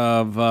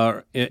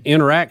of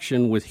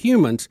interaction with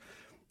humans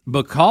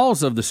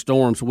because of the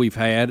storms we've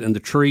had and the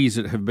trees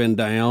that have been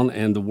down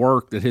and the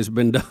work that has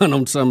been done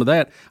on some of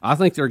that. I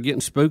think they're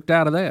getting spooked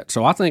out of that.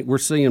 So I think we're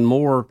seeing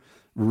more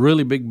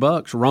really big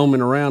bucks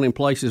roaming around in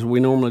places we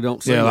normally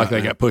don't see. Yeah, like right they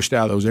now. got pushed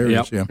out of those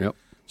areas. Yep, Yeah. yep.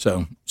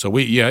 So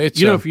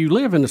it's if you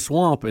live in the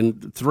swamp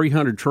and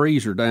 300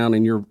 trees are down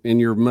in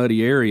your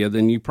muddy area,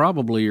 then you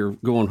probably are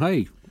going,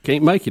 hey,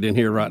 can't make it in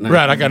here right now.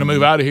 right. I got to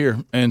move out of here,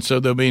 and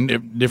so they'll be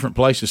in different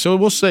places. So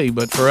we'll see.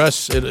 But for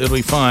us, it'll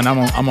be fun. I'm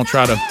gonna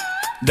try to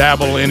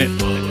dabble in it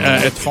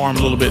at the farm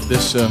a little bit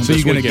this. So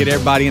you're going to get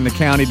everybody in the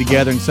county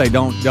together and say,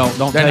 don't They're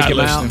take not him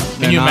out. listening. They're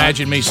Can you not?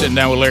 imagine me sitting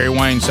down with Larry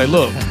Wayne and say,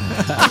 look,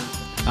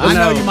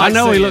 I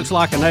know he looks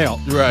like an elk,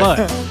 Right.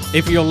 but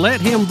if you'll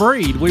let him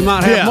breed, we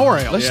might have more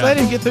elk. let's let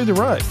him get through the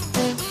rut.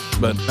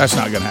 But that's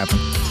not going to happen.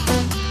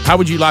 How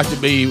would you like to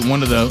be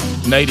one of the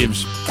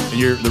natives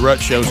and the rut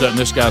shows up and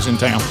this guy's in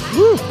town?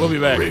 Woo. We'll be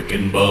back. Rick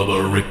and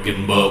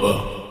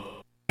Bubba.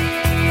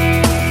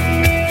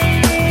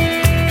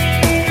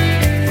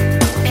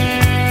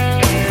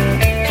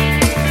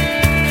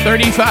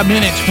 35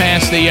 minutes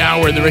past the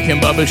hour of the Rick and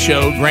Bubba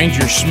Show.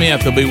 Granger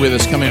Smith will be with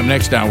us coming up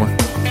next hour.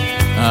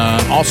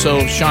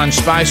 Also, Sean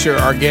Spicer,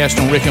 our guest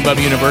on Rick and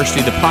Bubba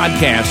University, the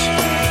podcast,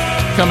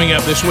 coming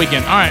up this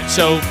weekend. All right,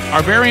 so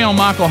our very own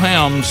Michael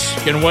Helms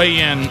can weigh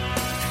in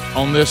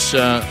on this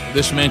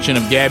this mention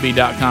of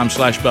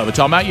Gabby.com/Bubba.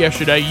 Talking about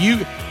yesterday,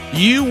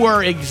 you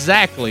were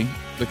exactly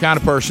the kind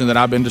of person that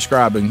I've been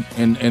describing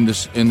in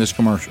this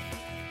commercial,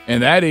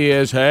 and that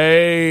is,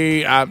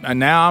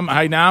 now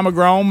I'm a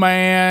grown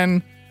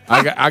man.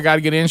 I got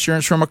to get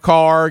insurance from a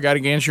car. Got to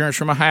get insurance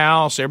from a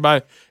house.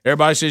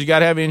 Everybody says you got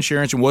to have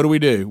insurance. And what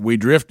do? We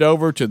drift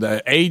over to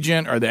the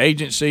agent or the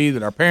agency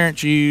that our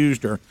parents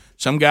used, or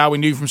some guy we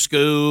knew from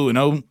school, and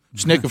old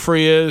Snicker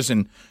Frizz,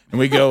 and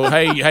we go,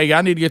 hey,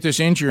 I need to get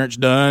this insurance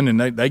done, and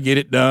they get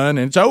it done,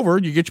 and it's over.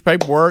 You get your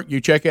paperwork, you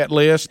check that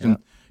list, and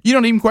you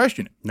don't even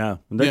question it. No,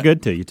 they're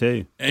good to you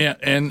too. Yeah,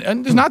 and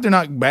it's not they're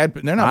not bad.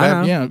 They're not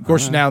bad. Yeah, of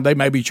course. Now they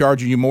may be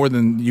charging you more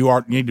than you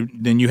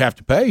have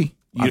to pay.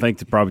 I think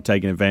they're probably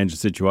taking advantage of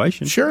the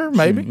situation. Sure,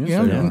 maybe.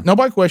 Yes, they are.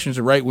 Nobody questions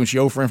the rate when she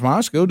old friend from high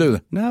school, do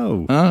they?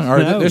 No.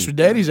 This was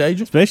Daddy's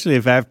agent. Especially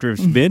if after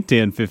it's been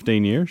 10,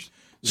 15 years.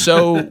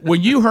 So when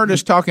you heard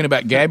us talking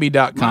about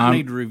Gabby.com, Might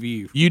need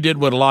review. You did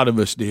what a lot of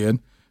us did.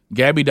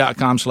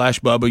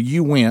 Gabby.com/Bubba.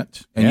 You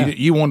went and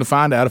you wanted to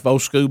find out if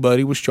old school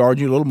buddy was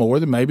charging you a little more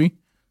than maybe.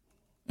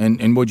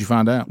 And what'd you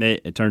find out?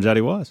 It turns out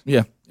he was.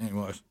 Yeah, it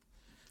was.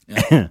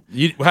 Yeah.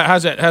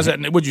 How's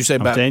that? What'd you say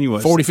about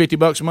 $40,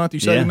 $50 a month? You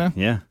say now?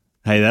 Yeah.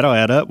 Hey, that'll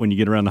add up when you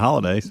get around the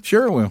holidays.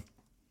 Sure it will.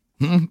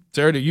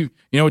 Sarah, you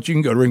know what? You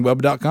can go to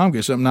ringbubba.com,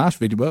 get something nice,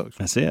 $50.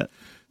 That's it.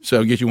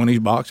 So get you one of these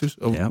boxes,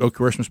 a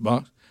Christmas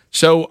box.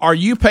 So are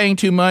you paying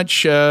too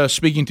much?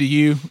 Speaking to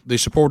you, the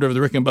supporter of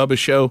the Rick and Bubba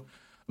Show,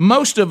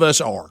 most of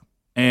us are.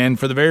 And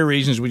for the very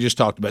reasons we just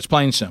talked about. It's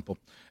plain and simple.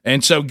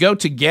 And so go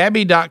to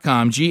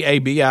Gabi.com,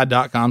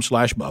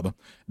 GABI.com/Bubba.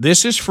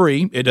 This is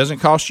free. It doesn't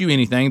cost you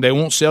anything. They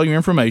won't sell your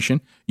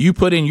information. You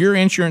put in your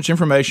insurance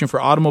information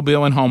for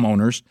automobile and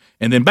homeowners,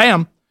 and then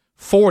bam,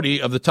 40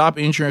 of the top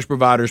insurance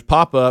providers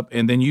pop up,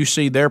 and then you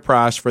see their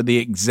price for the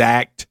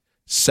exact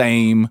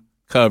same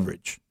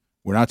coverage.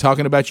 We're not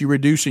talking about you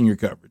reducing your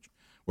coverage.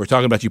 We're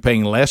talking about you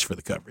paying less for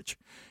the coverage.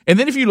 And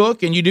then if you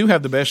look and you do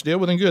have the best deal,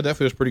 well, then good. That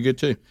feels pretty good,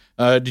 too.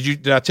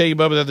 Did I tell you,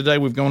 Bubba, the other day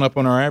we've gone up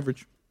on our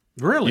average?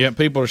 Really? Yeah,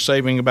 people are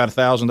saving about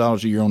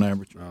 $1,000 a year on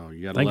average. Oh,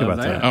 you got to think love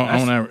about that.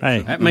 On average.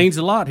 Hey, that means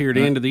a lot here at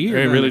the end of the year.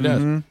 It really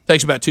does. Mm-hmm.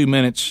 Takes about 2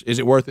 minutes. Is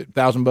it worth it?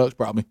 $1,000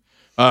 probably.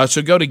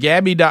 So go to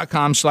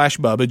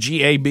Gabi.com/Bubba,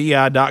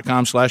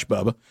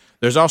 GABI.com/Bubba.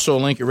 There's also a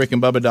link at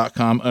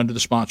rickandbubba.com under the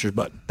sponsors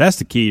button. That's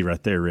the key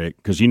right there, Rick,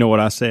 because you know what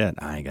I said?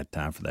 I ain't got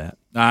time for that.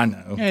 I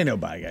know. Ain't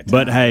nobody got time.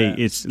 But, hey,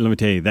 let me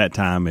tell you, that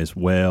time is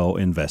well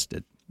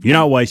invested. You're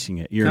not wasting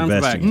it. You're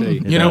investing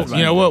it. You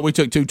know what? We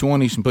took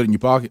 220s and put it in your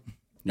pocket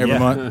every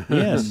month.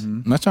 Yes.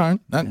 That's all right.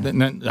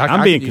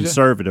 I'm being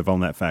conservative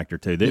on that factor,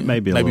 too. It may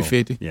be maybe little,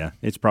 50. Yeah,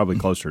 it's probably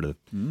closer to,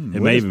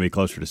 it may even be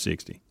closer to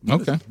 60.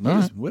 Okay. All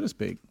right. What is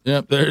big?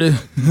 Yep, there it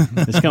is.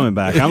 It's coming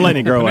back. I'm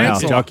letting it grow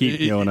out. Y'all keep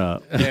going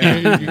up.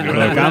 Yeah,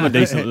 Look, I'm a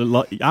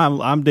decent.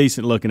 I'm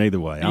decent looking either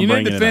way. You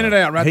need to thin it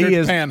out right there at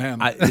the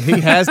panhandle. He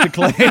has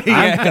declared.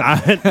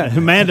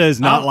 Amanda is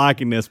not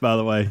liking this, by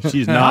the way.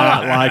 She's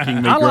not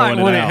liking me I growing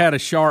like when it out. it had a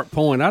sharp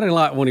point. I didn't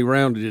like when he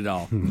rounded it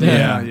off.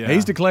 Yeah.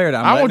 He's declared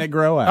I'm letting it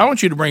grow out. I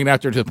want you to bring it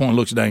out there to the point it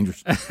looks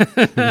dangerous.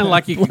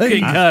 Like you can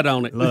get cut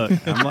on it. Look,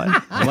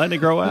 I'm letting it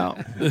grow out.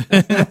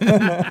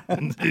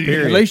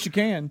 At least you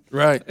can.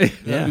 Right.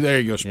 Yeah. There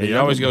you go, Speed. Yeah, It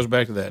always goes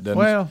back to that, doesn't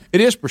Well, it?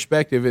 It is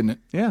perspective, isn't it?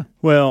 Yeah.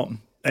 Well,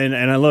 and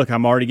I look,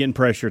 I'm already getting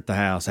pressure at the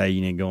house. Hey,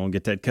 you need to go and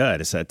get that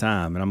cut. It's that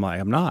time. And I'm like,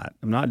 I'm not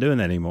doing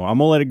that anymore. I'm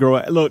going to let it grow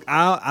out. Look,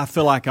 I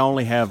feel like I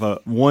only have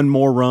one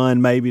more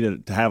run maybe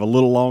to have a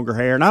little longer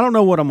hair. And I don't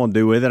know what I'm going to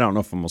do with it. I don't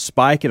know if I'm going to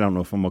spike it. I don't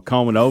know if I'm going to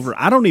comb it over.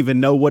 I don't even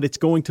know what it's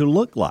going to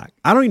look like.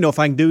 I don't even know if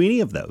I can do any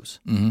of those.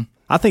 Mm-hmm.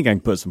 I think I can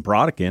put some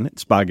product in it,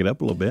 spike it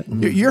up a little bit.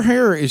 Your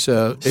hair is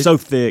so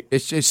thick.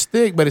 It's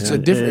thick, but it's a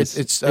different.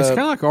 It's kind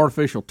of like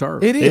artificial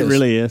turf. It is. It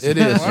really is. It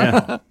is.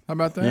 Yeah. How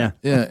about that?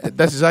 Yeah,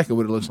 that's exactly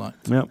what it looks like.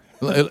 Yep.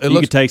 It you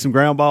looks. could take some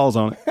ground balls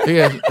on it.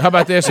 Yeah. How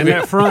about this? And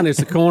that front is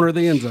the corner of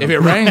the end zone. If it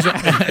rains,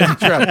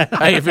 that's right.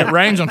 Hey, if it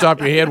rains on top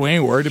of your head, we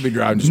ain't worried to be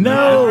driving.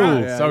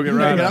 No. So get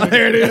right up.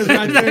 There it is,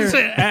 right there.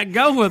 That's it.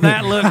 Go with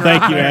that look.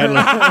 Thank you,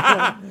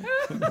 Adler.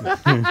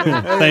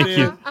 Thank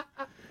you.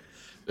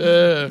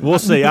 We'll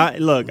see. I'm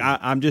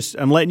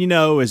letting you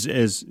know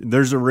as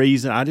there's a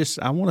reason.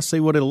 I want to see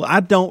what it'll. I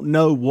don't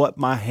know what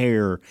my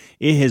hair.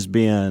 It has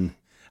been.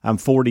 I'm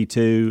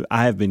 42.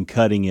 I have been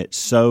cutting it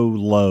so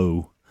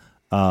low,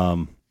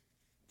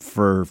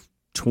 for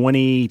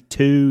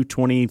 22,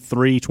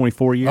 23,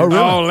 24 years. Oh, really?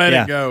 Oh, let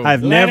it go.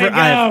 I've Let never. it go.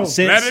 I've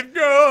since, Let it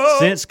go.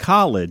 Since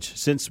college.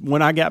 Since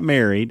when I got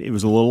married, it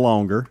was a little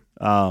longer.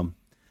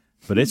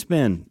 But it's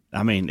been.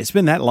 I mean, it's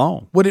been that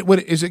long.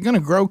 Is it going to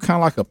grow kind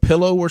of like a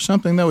pillow or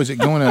something? Though, is it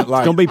going to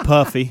like? It's going to be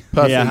puffy.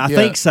 Yeah, I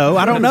think so.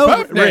 I don't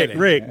know,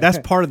 Rick. That's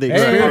part of the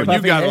experience.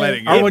 You've got to let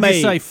it go. Or would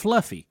you say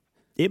fluffy?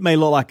 It may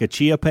look like a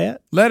chia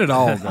pet. Let it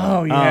all go.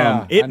 Oh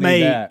yeah. It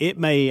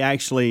may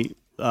actually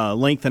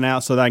lengthen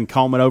out so that I can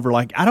comb it over.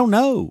 Like I don't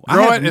know.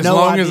 Grow I have it as no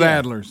long idea. as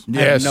Adler's.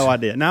 I have no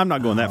idea. Now I'm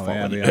not going that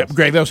far.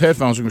 Greg, those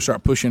headphones are going to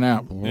start pushing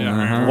out.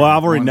 Yeah. Well,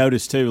 I've already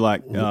noticed too.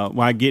 Like when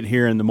I get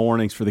here in the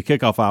mornings for the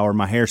kickoff hour,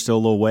 my hair's still a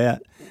little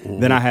wet.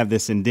 Then I have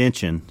this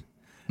indention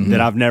that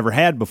I've never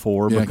had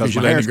before because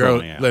my hair's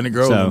growing out. Letting it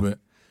grow a little bit.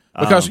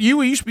 Because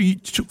you used to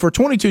be for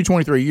 22,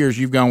 23 years.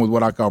 You've gone with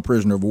what I call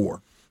prisoner of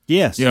war.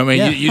 Yes, you know what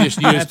I mean. You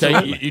just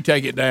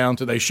take it down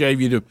till they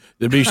shave you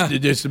to be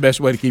just the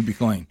best way to keep you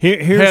clean.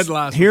 Here's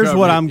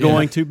what I'm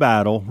going to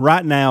battle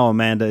right now.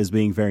 Amanda is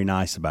being very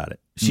nice about it.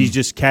 She's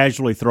just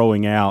casually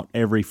throwing out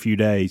every few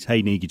days, "Hey,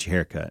 you need to get your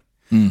hair cut."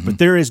 Mm-hmm. But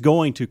there is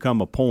going to come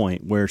a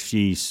point where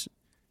she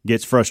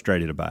gets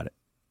frustrated about it.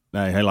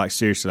 Hey, like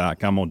seriously,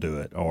 like I'm gonna do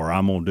it, or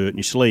I'm gonna do it in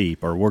your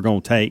sleep, or we're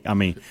gonna take. I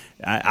mean,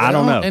 I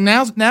don't know. And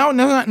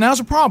now's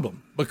a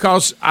problem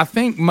because I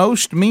think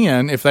most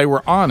men, if they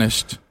were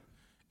honest,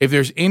 if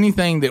there's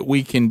anything that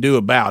we can do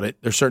about it,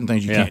 there's certain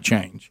things you can't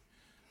change.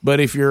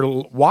 But if your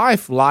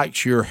wife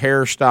likes your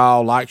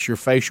hairstyle, likes your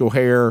facial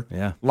hair,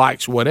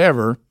 likes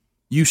whatever,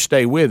 you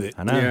stay with it.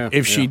 I know. Yeah.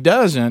 If she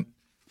doesn't,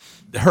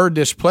 her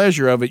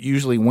displeasure of it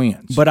usually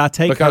wins. But I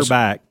take her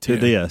back to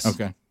this.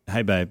 Okay.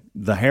 Hey, babe,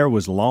 the hair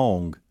was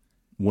long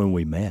when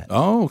we met.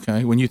 Oh,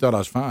 okay. When you thought I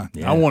was fine.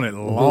 I want it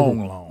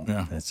long.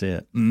 Yeah, that's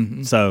it.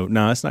 Mm-hmm. So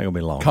no, it's not going to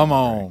be long. Come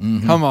on.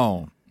 Mm-hmm. Come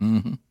on.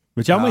 Mm-hmm.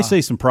 But y'all may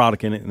see some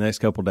product in it in the next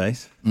couple of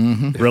days.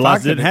 Mm-hmm.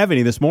 Realized I didn't have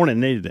any this morning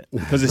and needed it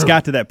because it's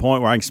got to that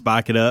point where I can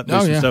spike it up, do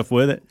some stuff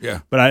with it.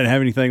 Yeah. But I didn't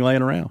have anything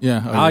laying around.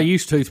 Yeah. I'll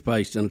use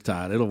toothpaste in a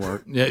Tide. It'll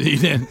work. Yeah, you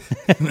did.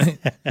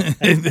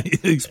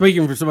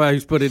 Speaking for somebody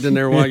who's put it in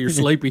there while you're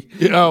sleepy.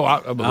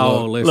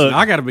 Listen, Look,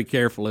 I got to be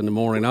careful in the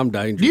morning. I'm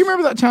dangerous. Do you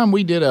remember that time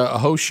we did a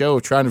whole show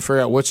of trying to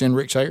figure out what's in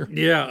Rick's hair?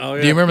 Yeah. Oh,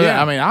 yeah. Do you remember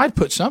that? I mean, I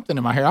put something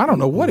in my hair. I don't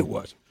know what it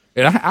was.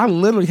 And I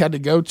literally had to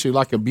go to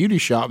like a beauty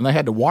shop and they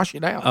had to wash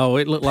it out. Oh,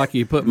 it looked like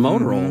you put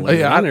motor oil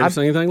in it. I never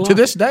seen anything like to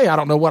this day, I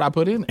don't know what I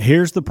put in it.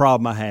 Here's the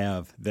problem I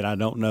have that I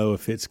don't know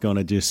if it's going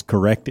to just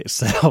correct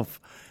itself.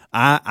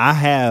 I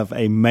have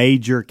a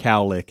major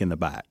cowlick in the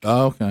back.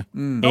 Oh, okay.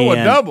 And, a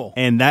double.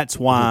 And that's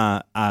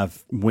why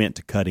I've went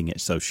to cutting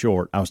it so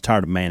short. I was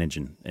tired of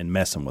managing and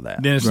messing with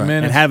that. Dennis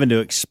Menace. And having to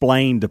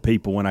explain to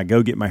people when I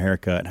go get my hair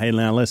cut, hey,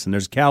 now listen,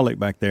 there's a cowlick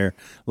back there.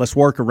 Let's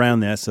work around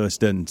that so it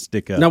doesn't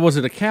stick up. Now, was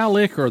it a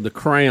cowlick or the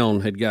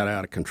crown had got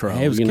out of control?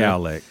 It was a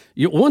cowlick.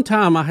 One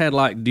time I had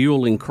like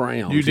dueling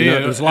crowns. You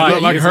did. It was like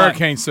it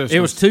hurricane was systems. It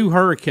was two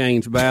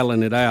hurricanes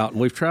battling it out, and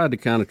we've tried to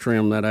kind of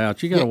trim that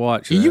out. You got to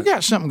watch that. You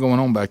got something going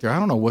on back there. I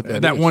don't know what that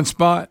is. That one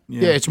spot?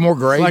 Yeah, it's more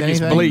gray It's like than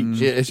it's anything.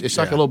 bleach. Yeah, it's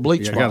like a little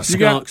bleach spot. I got a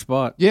skunk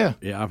spot. Yeah.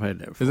 Yeah, I've had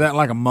that before. Is that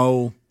like a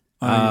mole?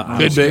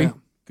 Could be.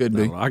 Could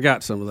be. No, I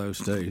got some of those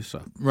too.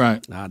 So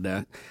Right.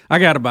 I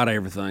got about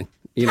everything.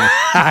 You know,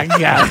 I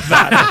got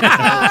about it.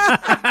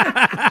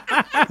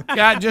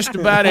 Got just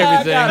about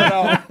everything. I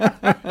got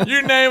it all.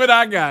 You name it,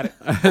 I got it.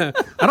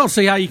 I don't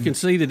see how you can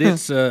see that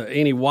it's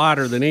any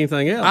whiter than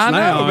anything else. I know,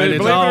 now. but It's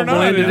believe it all or not,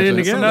 blended in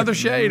it's together. another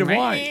shade of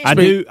white.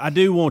 I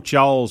do want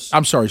y'all's.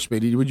 I'm sorry,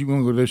 Speedy. Would you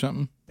want to go do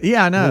something?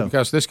 Yeah, I know.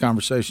 Because this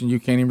conversation, you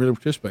can't even really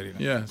participate in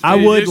it. Yeah,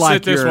 I would just like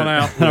sit this your- one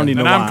out. I don't even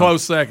and know I'm why.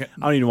 close second.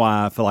 I don't even know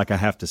why I feel like I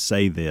have to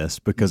say this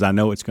because I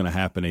know it's going to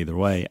happen either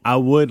way. I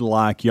would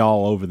like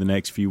y'all over the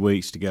next few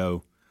weeks to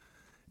go,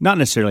 not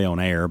necessarily on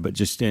air, but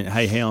just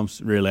hey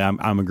Helms, really,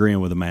 I'm agreeing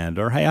with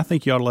Amanda, or hey, I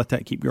think you ought to let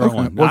that keep growing.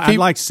 Okay. Well, I'd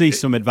like to see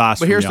some advice.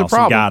 But from here's y'all, the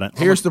problem. some guidance.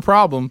 Here's the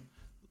problem.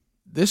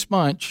 This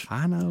bunch.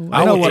 I know.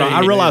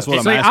 I realize what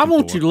I'm See, asking I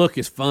want for. you to look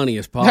as funny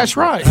as possible. That's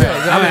right.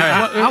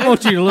 Yeah. I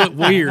want you to look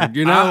weird,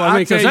 you know? I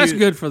mean, because that's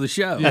good for the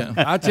show. Yeah,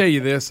 I tell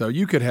you this though,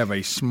 you could have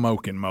a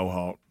smoking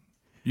mohawk.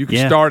 You could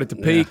Yeah. start at the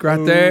peak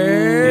right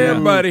there,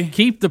 buddy.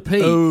 Keep the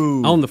peak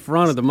on the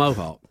front of the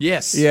mohawk.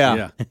 Yes.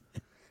 Yeah.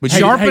 But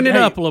Sharpen it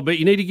up a little bit.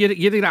 You need to get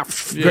it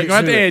out. Yeah, go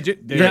out to edge it.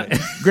 Yeah.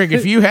 Greg,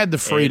 if you had the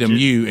freedom,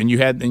 and you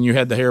had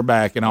the hair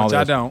back and all Which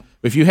that. I don't.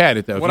 If you had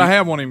it though, What I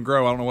have won't even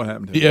grow. I don't know what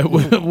happened to it. Yeah,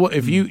 well,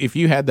 if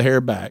you had the hair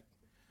back,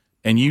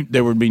 and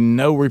there would be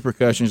no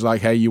repercussions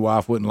like, hey, your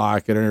wife wouldn't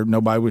like it, or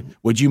nobody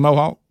would you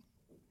mohawk?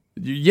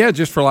 Yeah,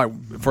 just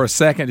for a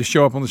second to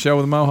show up on the show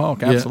with a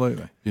mohawk.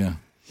 Absolutely. Yeah.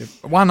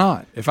 Why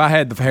not? If I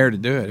had the hair to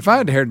do it. If I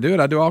had the hair to do it,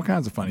 I'd do all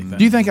kinds of funny things.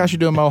 Do you think I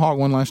should do a mohawk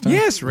one last time?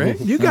 Yes, Rick.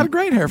 You got a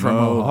great hair for a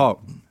mohawk.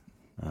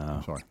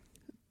 Sorry.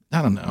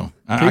 I don't know.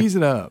 Tease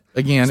it up.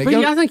 Again,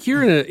 Speedy, I think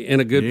you're in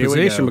a good Here we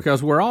position go.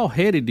 because we're all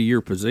headed to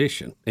your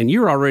position, and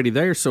you're already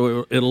there,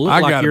 so it'll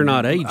look like you're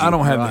not aging. I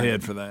don't have right? the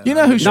head for that. You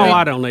know who? No,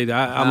 I don't either.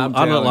 I I'm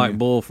look telling like you.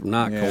 Bull from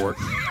Night Court.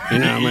 You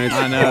know, what I mean, it's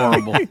I know.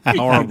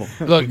 horrible.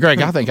 Look, Greg,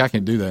 I think I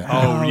can do that.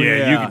 Oh,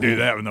 yeah, you can do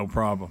that with no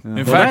problem. In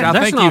Well, fact, I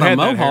that's think not you a had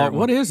that hair. mohawk.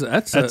 What is it?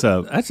 That's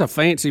a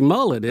fancy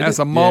mullet. Isn't That's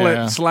it? a mullet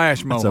Yeah.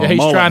 slash mohawk.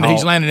 Yeah,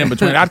 he's landing in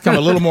between. I'd come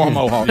a little more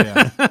mohawk. Clean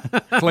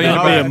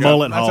That'd be a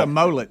mullet That's hawk. a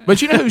mullet.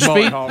 But you know who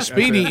Mullet hawk, that's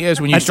Speedy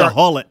is when you That's a start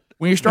hullet.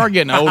 when you start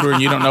getting older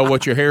and you don't know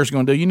what your hair's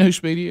going to do. You know who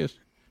Speedy is?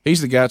 He's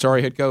the guy that's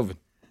already had COVID.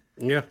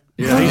 Yeah.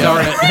 He's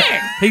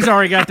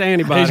already got the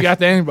antibodies. He's got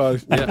the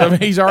antibodies. I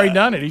mean, he's already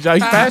done it. He's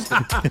passed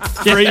it.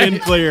 Free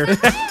and clear.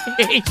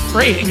 He's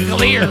free and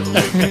clear.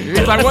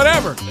 He's like,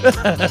 whatever.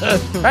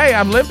 Hey,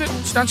 I've lived it.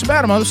 It's not so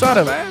bad. I'm on the other side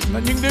of it.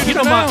 Nothing you can do to You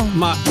know, it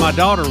now. my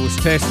daughter was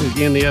tested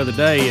again the other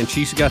day, and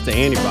she's got the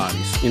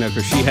antibodies, you know,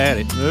 because she had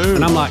it.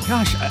 And I'm like,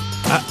 gosh,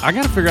 I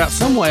got to figure out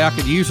some way I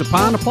could use a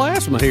pint of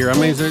plasma here. I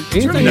mean, is there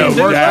anything you can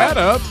do? Work that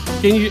up.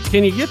 Can you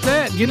get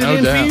that? Get it No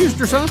doubt. infused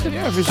or something?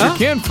 Yeah, if it's your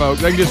kinfolk,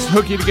 they can just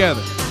hook you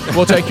together.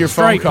 We'll take your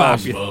phone Straight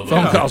calls. pipe you.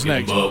 Phone calls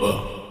next. Rick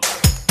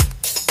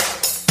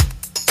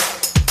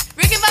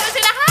and Bubba's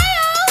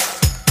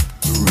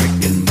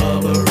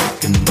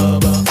in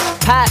Ohio.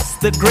 Pass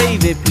the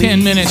gravy, please.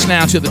 10 minutes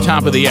now to the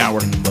top of the hour.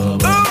 Ooh,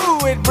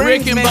 it Rick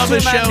brings and me Bubba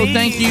to my Show, knees.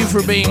 thank you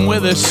for being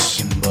with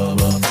us.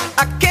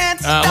 I can't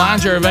stop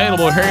Lines are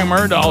available. Harry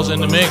Murdahl's in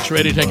the mix,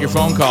 ready to take your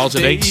phone calls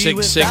at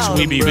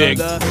 866-WE-BE-BIG.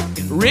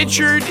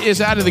 Richard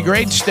is out of the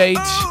great state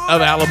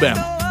of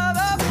Alabama.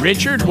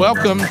 Richard,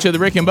 welcome to the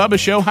Rick and Bubba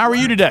Show. How are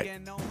you today?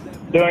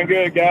 Doing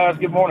good, guys.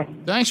 Good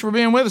morning. Thanks for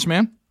being with us,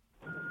 man.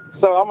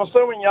 So I'm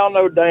assuming y'all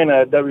know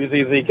Dana at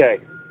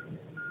WZZK.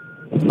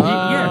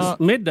 Yes,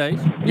 middays.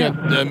 Yeah,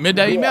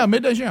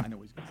 middays, yeah.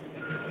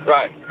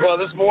 Right. Well,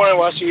 this morning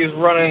while she was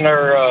running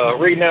her,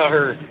 reading out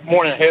her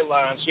morning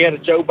headlines, she had a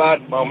Joe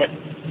Biden moment.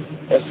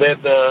 has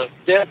said the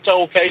death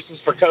toll cases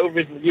for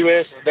COVID in the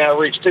U.S. has now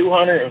reached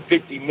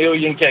 250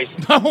 million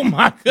cases. Oh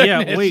my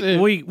goodness! Yeah,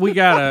 we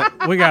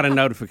got a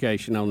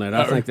notification on that.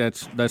 I think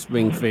that's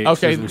being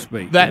fixed as we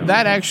speak. That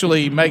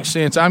actually makes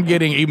sense. I'm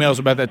getting emails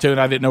about that too,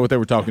 and I didn't know what they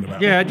were talking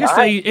about. Yeah, just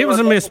say it was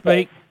a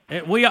misspeak.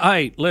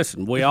 Hey,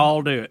 listen, we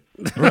all do it.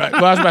 Right.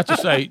 Well, I was about to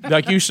say,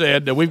 like you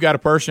said, that we've got a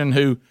person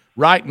who,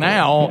 right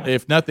now,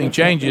 if nothing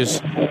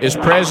changes, is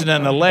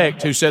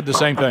president-elect who said the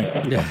same thing.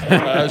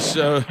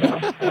 So,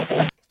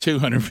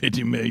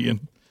 250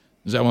 million.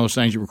 Is that one of those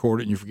things you record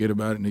it and you forget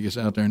about it and it gets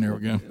out there and there we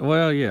go?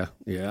 Well, yeah.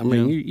 I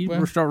mean,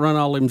 you start running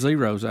all them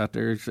zeros out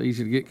there, it's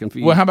easy to get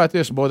confused. Well, how about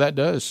this, boy? That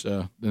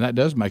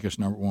does make us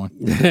number one.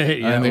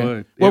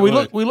 Yeah,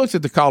 we looked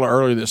at the caller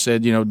earlier that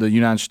said, the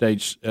United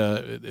States,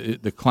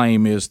 the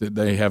claim is that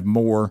they have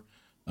more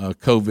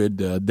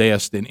COVID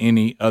deaths than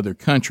any other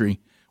country.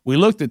 We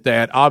looked at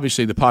that.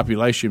 Obviously, the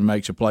population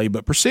makes a play,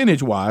 but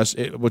percentage-wise,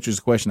 which is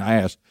the question I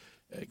asked.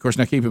 Of course,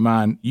 now keep in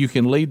mind, you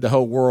can lead the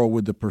whole world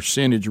with the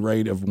percentage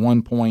rate of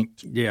 1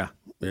 point. Yeah.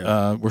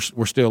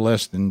 We're still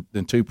less than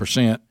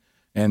 2%,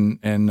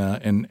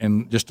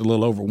 and just a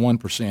little over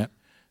 1%.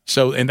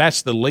 So, and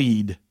that's the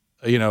lead.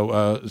 It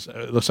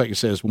looks like it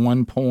says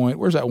 1 point.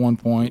 Where's that 1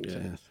 point?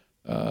 Yes.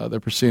 The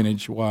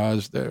percentage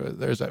wise,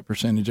 there's that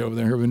percentage over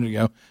there. A minute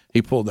ago,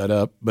 he pulled that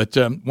up, but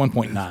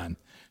 1.9.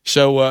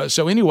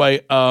 So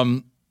anyway.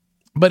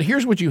 But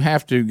here's what you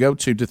have to go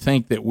to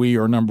think that we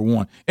are number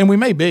one. And we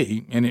may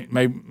be, and it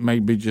may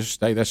be just,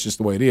 hey, that's just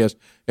the way it is.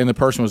 And the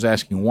person was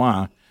asking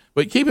why.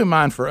 But keep in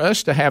mind, for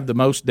us to have the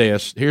most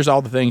deaths, here's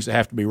all the things that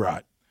have to be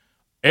right.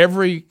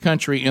 Every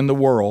country in the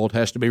world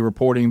has to be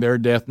reporting their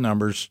death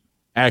numbers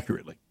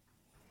accurately.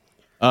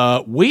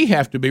 We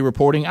have to be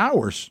reporting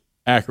ours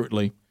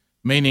accurately,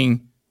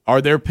 meaning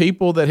are there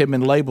people that have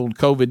been labeled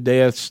COVID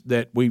deaths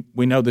that we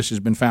know this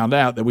has been found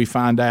out, that we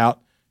find out,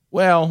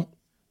 well,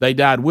 they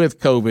died with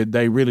COVID.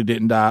 They really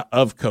didn't die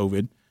of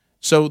COVID.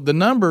 So the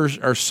numbers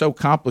are so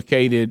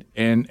complicated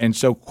and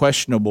so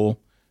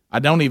questionable. I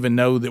don't even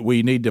know that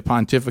we need to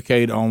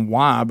pontificate on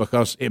why,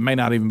 because it may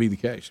not even be the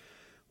case.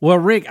 Well,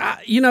 Rick,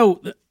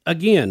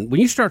 again,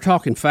 when you start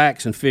talking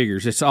facts and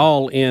figures, it's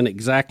all in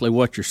exactly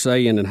what you're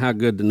saying and how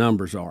good the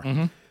numbers are.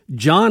 Mm-hmm.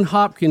 Johns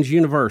Hopkins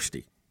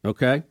University,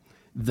 okay,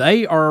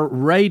 they are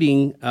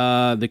rating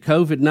the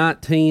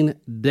COVID-19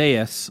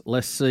 deaths,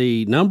 let's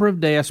see, number of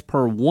deaths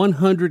per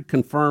 100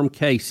 confirmed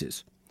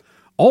cases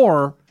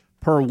or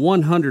per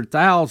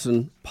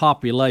 100,000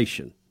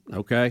 population,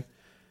 okay?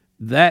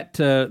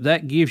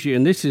 That gives you,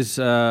 and this is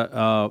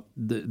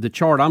the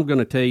chart I'm going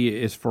to tell you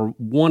is for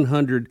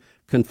 100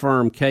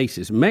 confirmed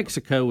cases.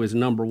 Mexico is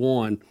number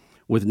one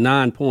with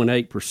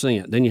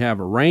 9.8%. Then you have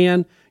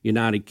Iran,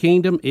 United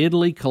Kingdom,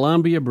 Italy,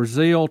 Colombia,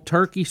 Brazil,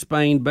 Turkey,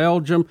 Spain,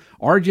 Belgium,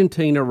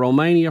 Argentina,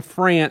 Romania,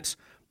 France,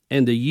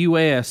 and the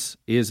U.S.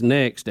 is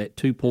next at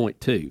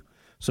 2.2.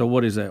 So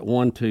what is that?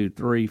 1, 2,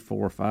 3,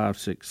 4, 5,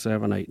 6,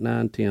 7, 8,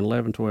 9, 10,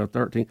 11, 12,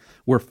 13.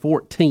 We're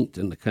 14th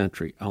in the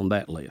country on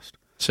that list.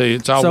 See,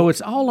 it's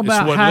all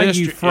about how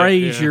you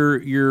phrase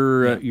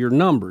your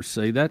numbers.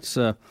 See, that's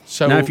now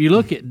if you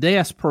look at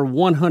deaths per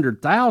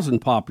 100,000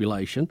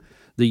 population,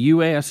 the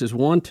U.S. is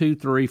 1, 2,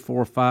 3,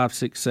 4, 5,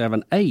 6,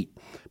 7, 8,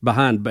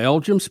 behind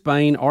Belgium,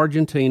 Spain,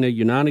 Argentina,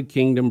 United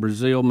Kingdom,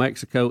 Brazil,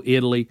 Mexico,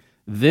 Italy,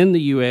 then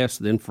the U.S.,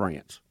 then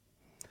France.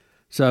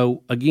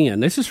 So, again,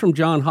 this is from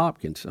Johns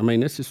Hopkins. I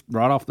mean, this is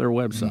right off their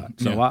website.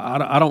 So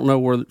I don't know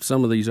where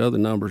some of these other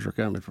numbers are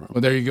coming from.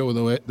 Well, there you go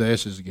with the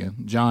S's again.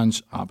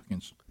 Johns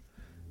Hopkins.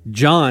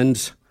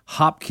 Johns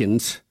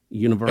Hopkins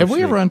University. Have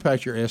we ever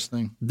unpacked your S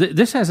thing?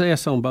 This has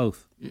S on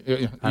both.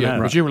 Yeah,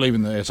 but you were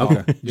leaving the S okay.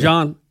 on. Yeah.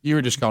 John. You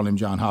were just calling him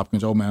John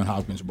Hopkins, old man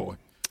Hopkins boy.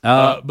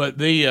 But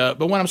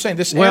what I'm saying,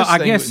 this well, S I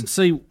thing guess,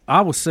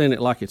 I was saying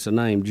it like it's a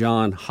name,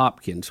 John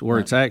Hopkins, where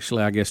it's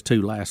actually, I guess,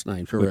 two last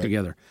names put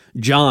together.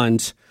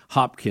 Johns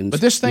Hopkins.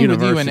 But this thing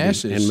University with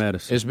UNS in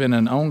medicine has been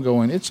an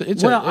ongoing.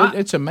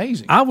 It's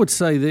amazing. I would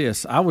say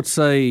this. I would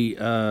say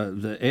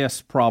the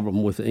S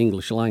problem with the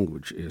English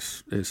language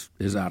is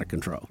out of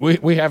control.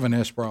 We have an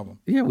S problem.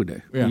 Yeah, we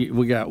do. Yeah.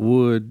 We got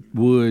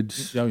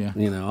woods. Oh yeah.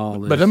 All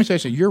this. But let me tell you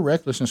something. Your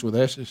recklessness with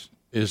S's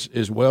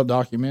is well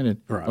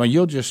documented. Right. I mean,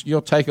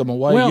 you'll take them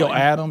away. Well, you'll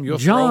add them. You'll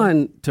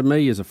John to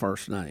me is a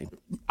first name.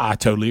 I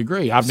totally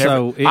agree.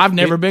 I've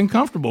never been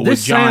comfortable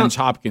with Johns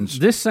Hopkins.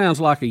 This sounds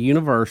like a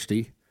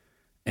university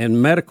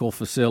and medical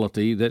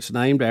facility that's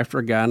named after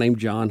a guy named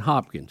John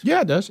Hopkins.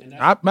 Yeah, it does.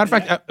 Matter of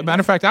fact,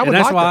 I would. And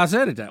that's like why that. I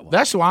said it that way.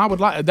 That's why I would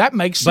like. That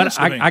makes sense.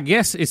 But to me. I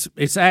guess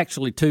it's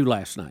actually two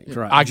last names,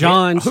 right?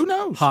 Johns. Who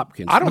knows?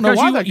 Hopkins. I don't know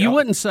why you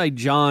wouldn't say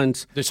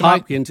Johns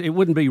Hopkins. It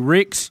wouldn't be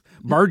Rick's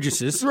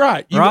Burgess's.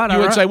 Right. You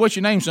would say, "What's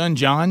your name, son?"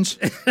 Johns.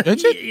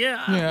 That's it.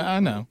 Yeah. Yeah, I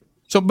know.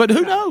 So, but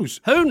who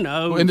knows? Who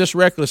knows? In this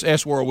reckless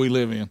S world we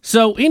live in.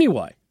 So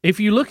anyway, if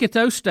you look at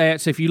those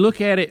stats, if you look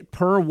at it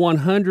per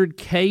 100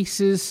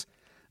 cases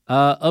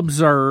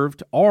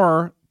observed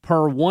or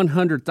per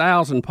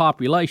 100,000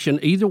 population,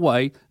 either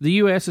way, the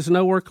U.S. is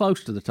nowhere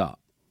close to the top.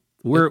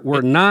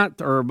 We're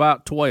ninth or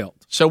about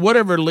 12th. So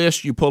whatever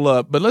list you pull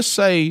up, but let's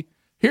say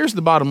Here's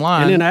the bottom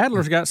line. And then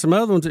Adler's got some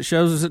other ones that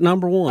shows us at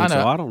number one.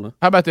 So I don't know.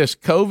 How about this?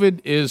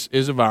 COVID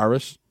is a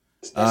virus.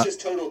 That's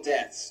just total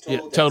deaths.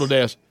 Total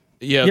deaths.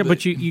 Yeah,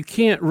 but you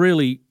can't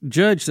really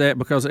judge that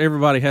because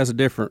everybody has a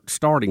different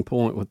starting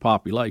point with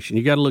population.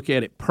 You got to look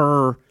at it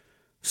per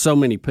so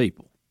many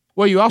people.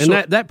 Well, you also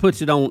and that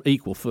puts it on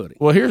equal footing.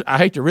 Well, I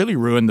hate to really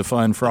ruin the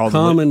fun for all the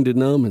common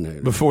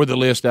denominator before the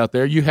list out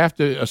there. You have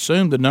to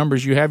assume the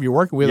numbers you have you're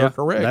working with are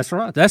correct. That's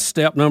right. That's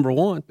step number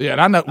one. Yeah,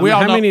 and I know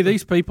how many of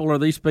these people are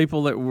these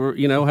people that were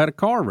had a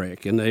car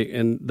wreck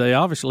and they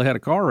obviously had a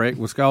car wreck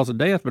was cause of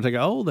death, but they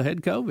go, they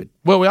had COVID.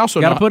 Well, we also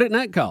got to put it in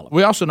that column.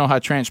 We also know how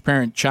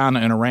transparent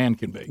China and Iran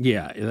can be.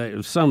 Yeah,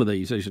 some of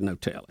these there's no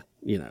telling.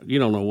 You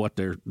don't know what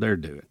they're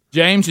doing.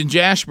 James and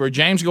Jasper.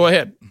 James, go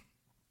ahead.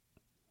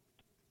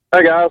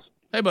 Hey guys.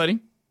 Hey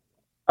buddy.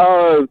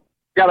 Got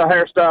a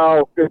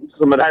hairstyle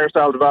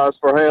advice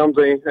for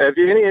Helmsy. Have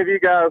any of you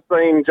guys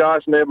seen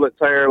Josh Niblett's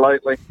hair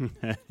lately?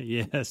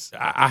 Yes,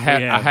 I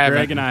have.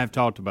 Greg and I have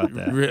talked about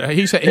that.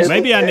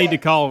 Maybe I need to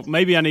call.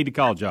 Maybe I need to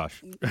call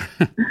Josh.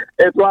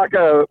 It's like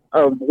a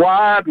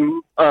wide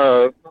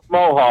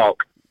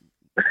mohawk.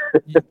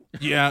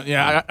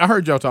 Yeah. I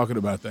heard y'all talking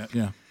about that.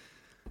 Yeah.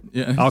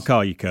 I'll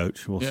call you,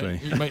 Coach. We'll see.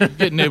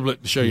 Get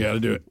Niblett to show you how to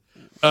do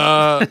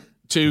it.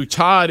 To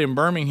Todd in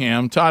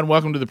Birmingham. Todd,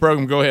 welcome to the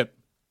program. Go ahead.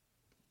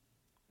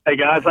 Hey,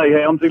 guys. Hey,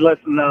 Helmsy.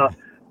 Listen,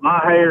 my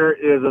hair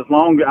is as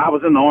long – I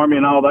was in the Army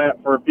and all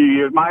that for a few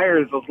years. My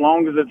hair is as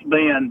long as it's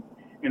been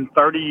in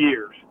 30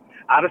 years.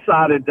 I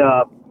decided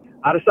to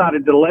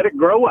let it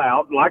grow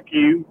out like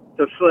you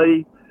to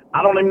see –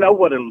 I don't even know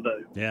what it'll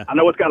do. Yeah. I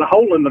know it's got a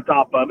hole in the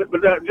top of it,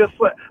 but I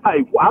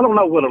don't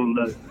know what it'll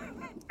do.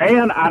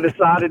 And I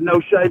decided no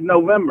shave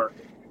November.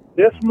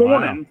 This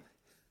morning –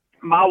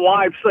 my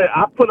wife said,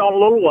 I put on a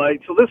little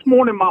weight. So this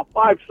morning my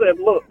wife said,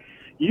 look,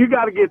 you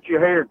got to get your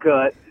hair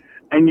cut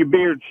and your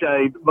beard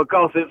shaved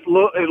because it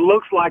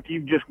looks like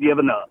you've just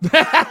given up. And so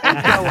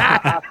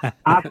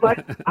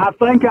I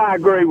think I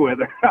agree with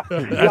her.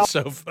 That's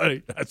so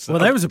funny.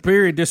 There was a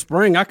period this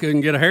spring I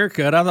couldn't get a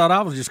haircut. I thought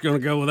I was just going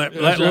to go with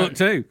that look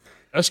too.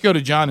 Let's go to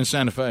John in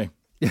Santa Fe.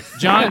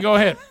 John, go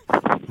ahead.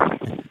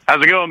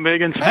 How's it going,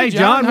 Biggins? Hey,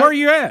 John, where are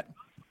you at?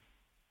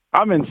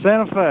 I'm in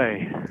Santa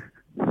Fe.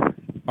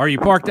 Are you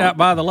parked out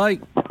by the lake?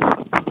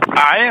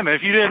 I am.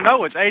 If you didn't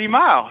know, it's 80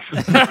 miles.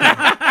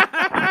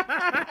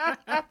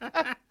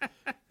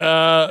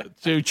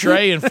 To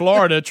Trey in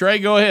Florida. Trey,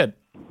 go ahead.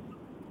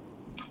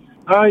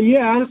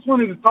 Yeah, I just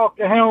wanted to talk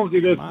to Helmsy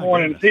this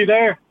morning. Is he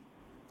there?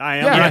 I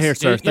am right here,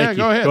 sir. Thank you.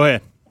 Go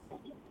ahead.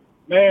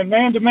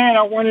 Man to man,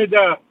 I wanted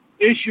to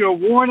issue a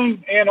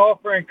warning and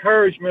offer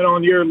encouragement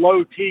on your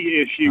low T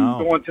issue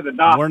going to the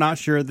doctor. We're not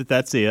sure that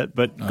that's it,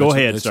 but go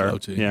ahead, sir.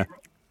 Yeah.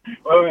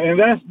 Well, and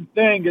that's the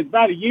thing.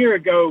 About a year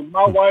ago,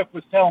 my wife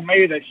was telling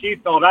me that she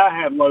thought I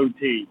had low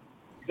T.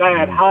 I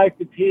had high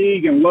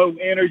fatigue and low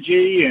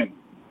energy and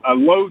a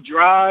low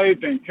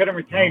drive and couldn't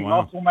retain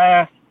muscle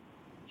mass.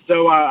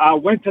 So I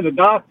went to the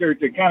doctor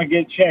to kind of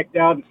get checked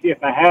out to see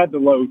if I had the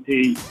low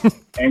T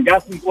and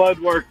got some blood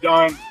work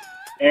done.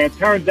 And it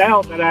turns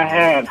out that I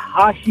had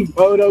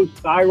Hashimoto's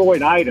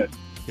thyroiditis.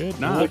 Good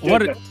night.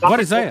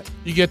 What is that?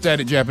 You get that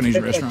at Japanese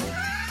restaurant.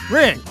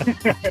 Rick.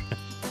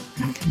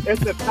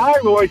 It's a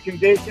thyroid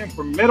condition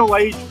for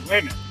middle-aged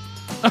women.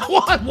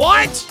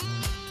 What?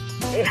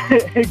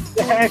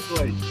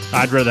 Exactly.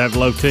 I'd rather have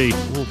low T.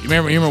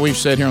 Remember we've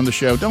said here on the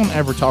show, don't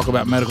ever talk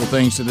about medical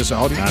things to this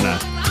audience.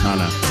 I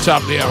know.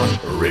 Top of the hour.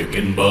 Rick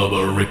and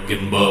Bubba, Rick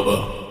and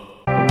Bubba.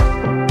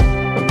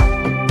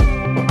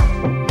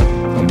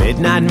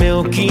 Midnight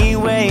Milky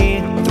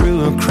Way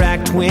through a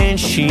cracked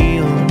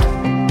windshield.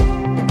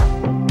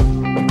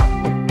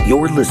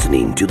 You're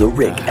listening to The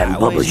Rick and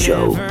Bubba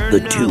Show,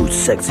 the two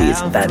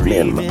sexiest fat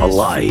men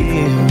alive.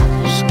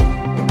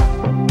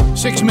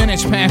 6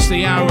 minutes past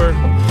the hour.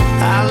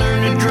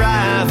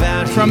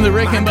 From the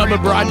Rick and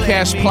Bubba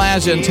Broadcast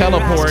Plaza and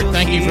Teleport,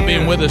 thank you for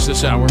being with us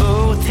this hour.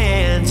 The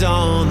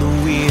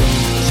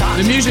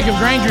music of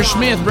Granger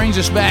Smith brings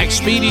us back.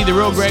 Speedy, the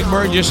real Greg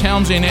Burgess,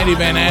 Helmsy, and Eddie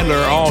Van Adler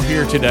are all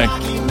here today.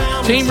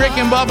 Team Rick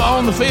and Bubba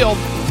on the field.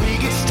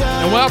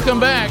 And welcome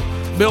back,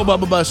 Bill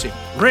Bubba Bussey.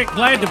 Rick,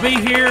 glad to be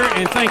here,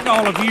 and thank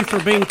all of you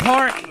for being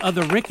part of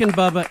the Rick and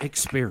Bubba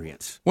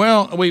experience.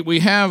 Well,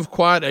 we have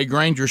quite a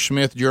Granger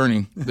Smith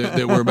journey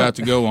that we're about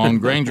to go on.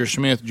 Granger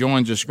Smith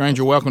joins us.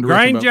 Granger, welcome to Rick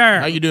and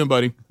Bubba. How you doing,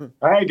 buddy?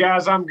 Hey,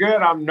 guys, I'm good.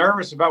 I'm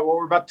nervous about what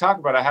we're about to talk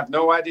about. I have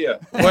no idea.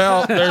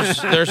 Well,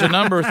 there's a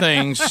number of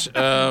things.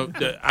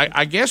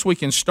 I guess we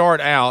can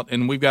start out,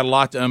 and we've got a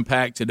lot to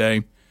unpack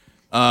today,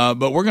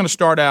 but we're going to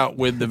start out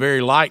with the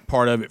very light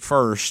part of it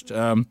first.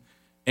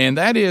 And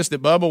that is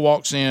that Bubba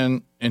walks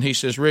in and he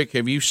says, Rick,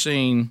 have you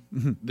seen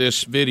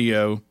this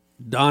video?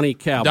 Donnie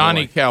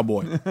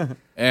Cowboy.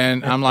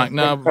 And I'm like,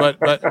 no, but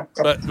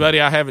buddy,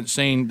 I haven't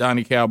seen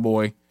Donnie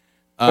Cowboy.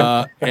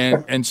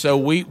 And so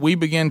we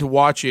begin to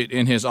watch it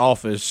in his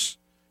office,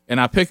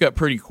 and I pick up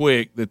pretty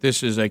quick that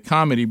this is a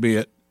comedy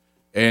bit,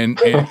 and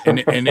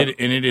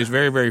it is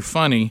very, very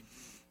funny.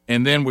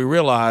 And then we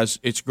realize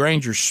it's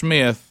Granger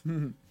Smith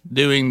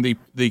doing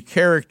the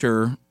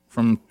character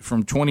from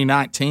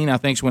 2019, I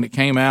think is when it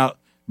came out.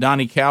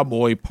 Donnie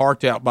Cowboy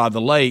parked out by the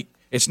lake.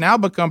 It's now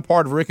become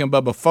part of Rick and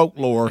Bubba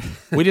folklore.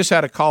 We just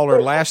had a caller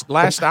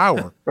last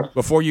hour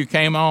before you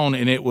came on,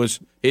 and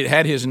it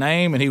had his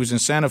name, and he was in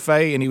Santa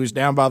Fe, and he was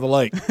down by the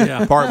lake,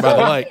 parked by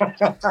the lake.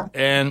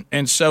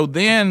 And so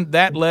then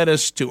that led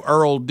us to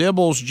Earl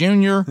Dibbles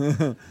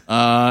Jr.,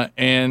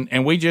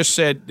 and we just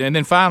said, and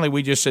then finally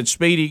we just said,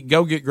 Speedy,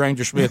 go get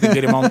Granger Smith and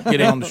get him on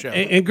the show.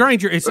 And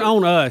Granger, it's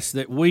on us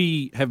that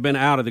we have been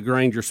out of the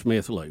Granger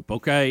Smith loop,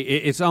 okay?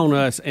 It's on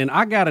us, and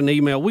I got an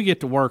email. We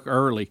get to work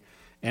early.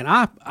 And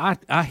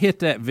I hit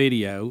that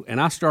video,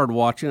 and I started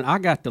watching. I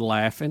got to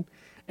laughing,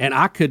 and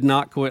I could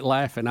not quit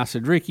laughing. I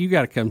said, Rick, you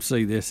got to come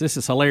see this. This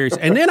is hilarious.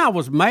 And then I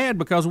was mad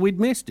because we'd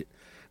missed it.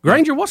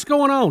 Granger, what's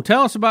going on?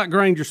 Tell us about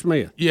Granger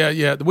Smith.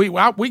 Yeah. We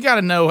got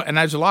to know, and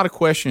there's a lot of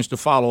questions to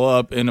follow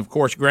up. And, of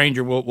course,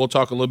 Granger, we'll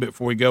talk a little bit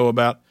before we go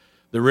about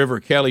the River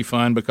Kelly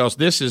Fund, because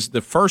this is the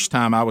first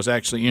time I was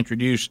actually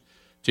introduced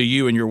to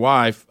you and your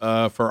wife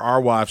for our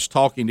wives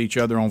talking to each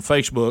other on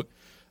Facebook.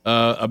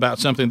 About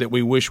something that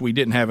we wish we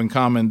didn't have in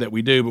common that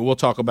we do, but we'll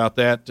talk about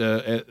that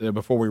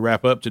before we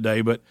wrap up today.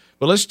 But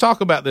let's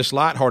talk about this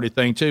lighthearted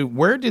thing, too.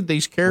 Where did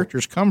these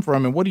characters come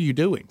from, and what are you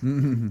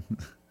doing?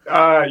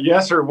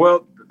 Yes, sir.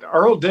 Well,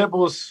 Earl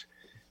Dibbles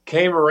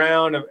came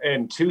around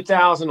in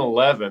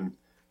 2011.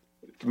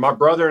 My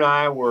brother and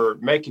I were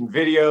making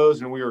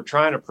videos, and we were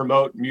trying to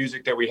promote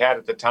music that we had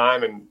at the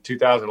time in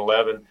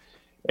 2011.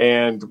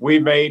 And we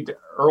made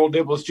Earl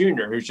Dibbles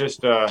Jr., who's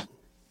just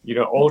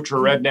ultra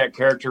redneck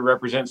character,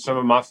 represents some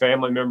of my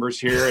family members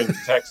here in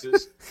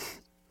Texas.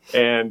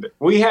 And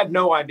we had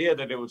no idea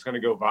that it was going to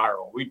go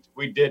viral.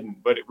 We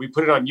didn't, but we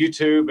put it on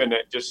YouTube, and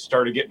it just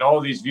started getting all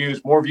these views,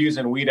 more views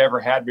than we'd ever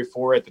had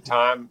before at the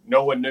time.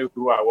 No one knew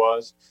who I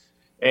was.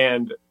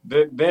 And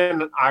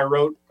then I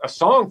wrote a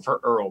song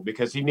for Earl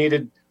because he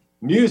needed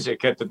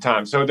music at the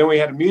time. So then we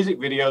had a music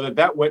video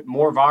that went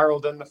more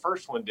viral than the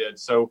first one did.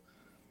 So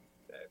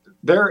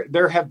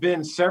there have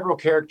been several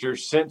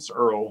characters since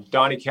Earl.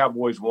 Donnie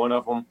Cowboy's one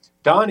of them.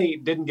 Donnie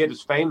didn't get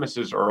as famous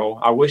as Earl.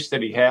 I wish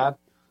that he had.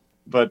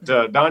 But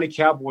Donnie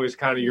Cowboy is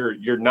kind of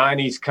your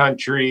 90s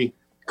country,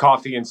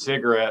 coffee and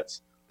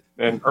cigarettes.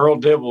 And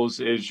Earl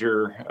Dibbles is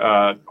your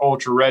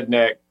ultra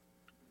redneck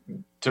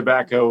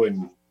tobacco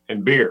and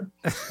beer.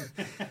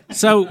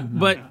 So,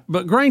 but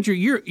Granger,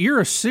 you're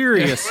a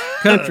serious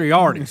country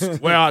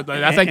artist. Well,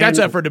 I think that's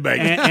up for debate.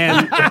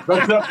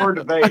 That's up for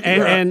debate.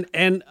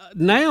 And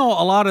now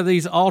a lot of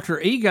these alter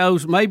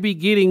egos may be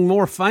getting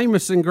more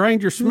famous than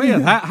Granger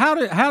Smith.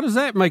 How does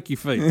that make you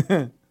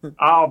feel?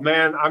 Oh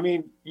man, I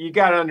mean, you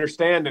got to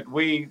understand that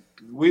we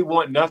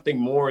want nothing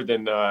more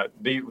than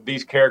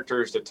these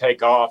characters to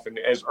take off. And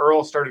as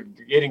Earl started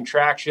getting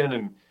traction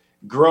and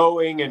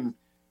growing, and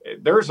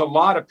there's a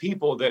lot of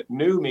people that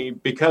knew me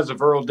because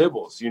of Earl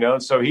Dibbles,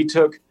 and so he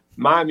took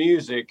my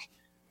music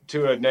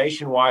to a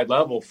nationwide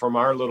level from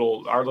our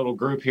little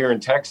group here in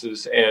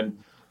Texas, and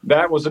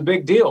that was a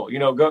big deal.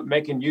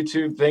 Making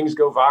YouTube things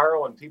go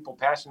viral and people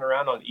passing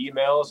around on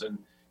emails, and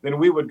then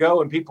we would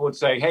go and people would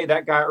say, hey,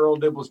 that guy Earl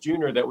Dibbles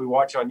Jr. that we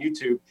watch on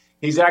YouTube,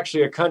 he's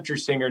actually a country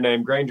singer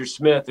named Granger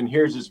Smith, and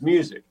here's his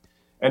music.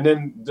 And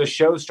then the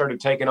show started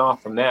taking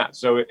off from that.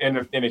 So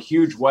in a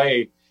huge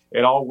way,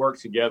 it all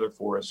worked together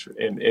for us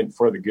and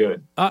for the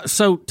good.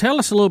 So tell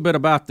us a little bit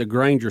about the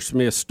Granger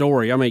Smith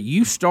story. I mean,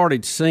 you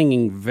started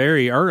singing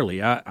very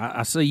early.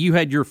 I see you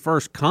had your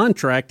first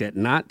contract at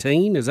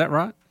 19. Is that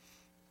right?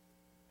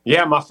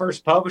 Yeah, my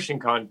first publishing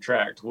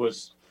contract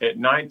was at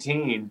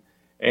 19.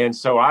 And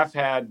so I've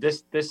had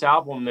this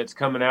album that's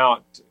coming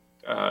out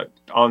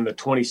on the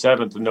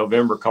 27th of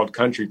November called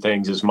Country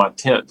Things is my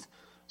 10th.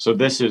 So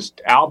this is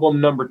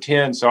album number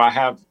 10. So I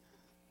have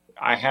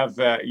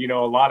a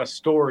lot of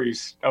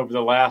stories over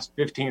the last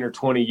 15 or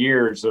 20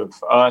 years of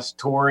us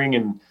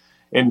touring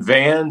in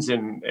vans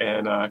and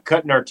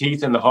cutting our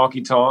teeth in the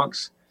honky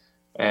tonks.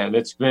 And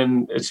it's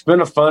been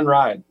a fun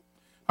ride.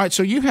 All right,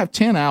 so you have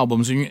 10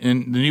 albums, and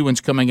the new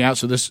one's coming out.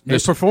 So this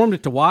performed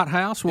at the White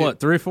House, 3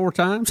 or 4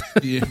 times?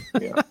 Yeah.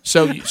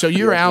 So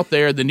you're out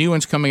there. The new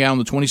one's coming out on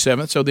the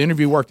 27th. So the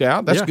interview worked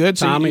out. That's good.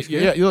 So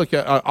you look,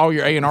 all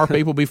your A&R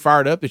people be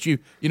fired up that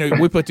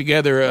we put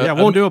together.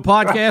 Want to do a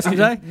podcast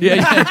today?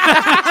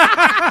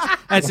 Yeah.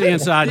 That's the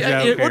inside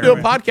joke. We'll do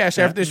a podcast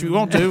after this if we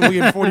want to. We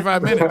get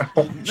 45 minutes.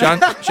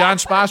 Sean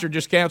Spicer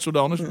just canceled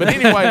on us. But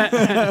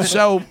anyway,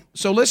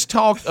 so let's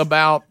talk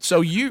about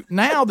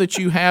now that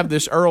you have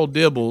this Earl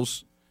Dibbles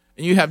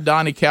and you have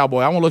Donnie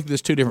Cowboy, I want to look at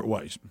this 2 different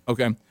ways.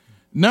 Okay.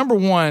 Number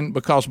one,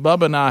 because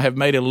Bubba and I have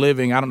made a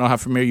living, I don't know how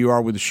familiar you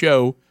are with the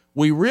show,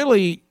 we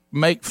really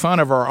make fun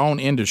of our own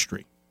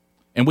industry.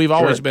 And we've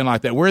always been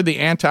like that. We're the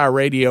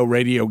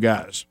anti-radio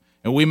guys.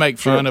 And we make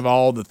fun of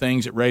all the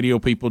things that radio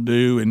people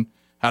do and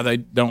how they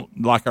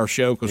don't like our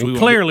show because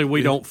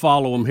we don't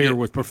follow them here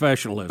with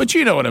professionalism. But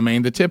you know what I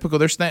mean.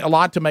 There's a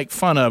lot to make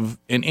fun of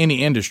in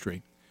any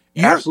industry.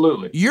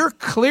 Absolutely. You're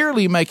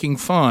clearly making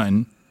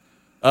fun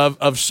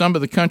of some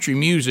of the country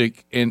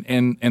music and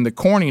the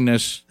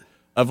corniness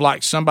of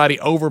like somebody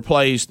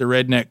overplays the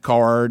redneck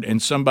card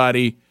and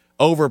somebody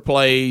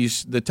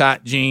overplays the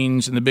tight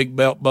jeans and the big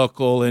belt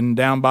buckle and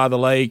Down by the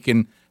Lake,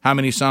 and how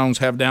many songs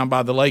have Down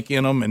by the Lake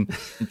in them, and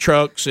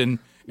trucks and.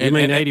 You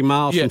mean 80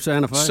 miles from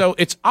Santa Fe? So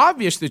it's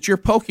obvious that you're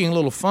poking a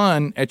little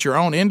fun at your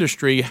own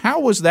industry. How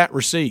was that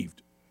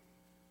received?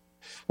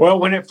 Well,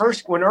 when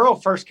Earl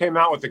first came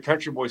out with the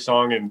Country Boy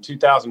song in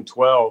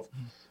 2012,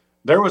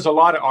 there was a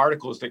lot of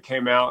articles that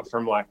came out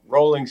from like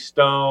Rolling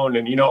Stone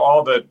and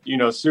all the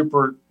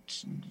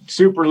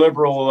super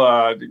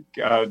liberal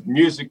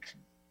music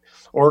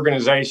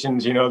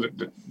organizations.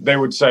 They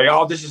would say,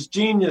 "Oh, this is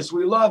genius.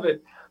 We love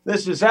it.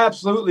 This is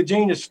absolutely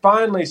genius.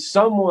 Finally,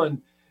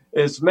 someone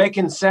is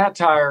making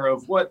satire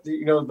of what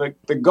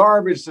the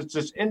garbage that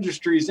this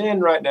industry's in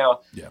right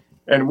now." Yeah.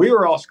 And we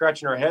were all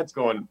scratching our heads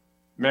going,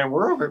 "Man,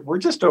 we're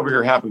just over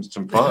here having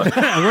some fun."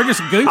 We're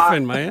just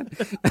goofing, man.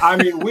 I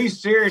mean, we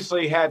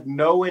seriously had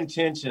no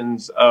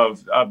intentions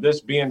of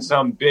this being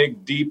some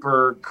big,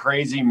 deeper,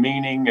 crazy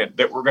meaning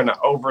that we're going to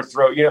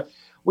overthrow.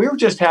 We were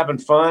just having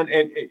fun.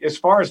 And as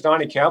far as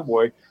Donnie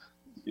Cowboy,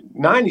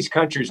 90s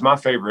country is my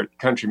favorite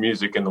country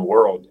music in the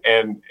world.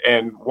 And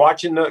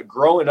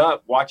growing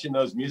up, watching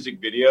those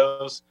music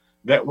videos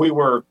that we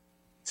were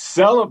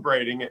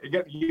celebrating,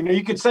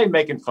 you could say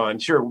making fun.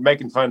 Sure,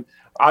 making fun.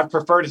 I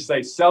prefer to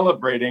say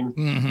celebrating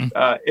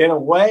in a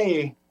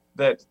way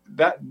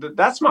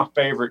that's my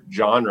favorite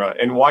genre.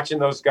 And watching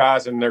those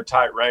guys in their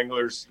tight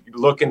Wranglers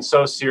looking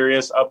so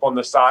serious up on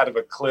the side of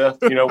a cliff,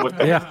 with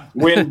the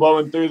wind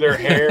blowing through their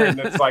hair, and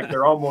it's like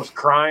they're almost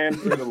crying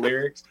through the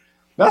lyrics.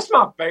 That's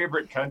my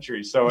favorite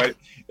country. So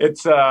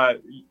it's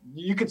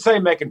you could say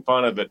making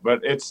fun of it,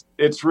 but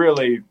it's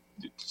really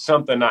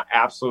something I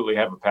absolutely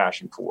have a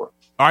passion for.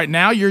 All right,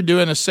 now you're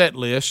doing a set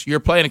list. You're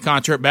playing a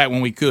concert back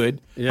when we could.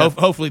 Yeah.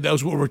 Hopefully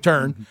those will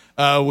return.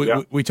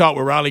 We talked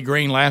with Riley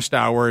Green last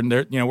hour, and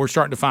we're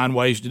starting to find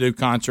ways to do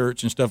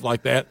concerts and stuff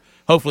like that.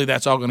 Hopefully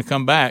that's all going to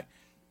come back.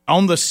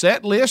 On the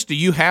set list, do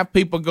you have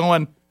people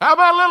going, "How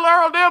about little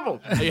Earl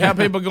Dibbles"? Do you have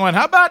people going,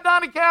 "How about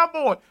Donnie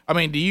Cowboy"? I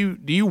mean,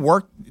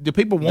 do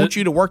people want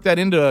you to work that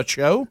into a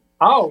show?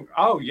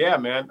 Oh yeah,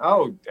 man.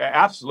 Oh,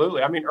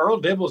 absolutely. I mean, Earl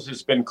Dibbles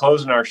has been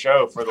closing our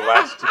show for the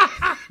last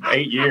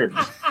 8 years.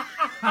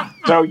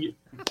 So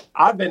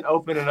I've been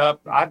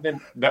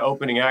the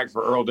opening act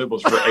for Earl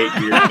Dibbles for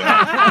 8 years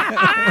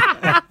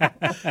now.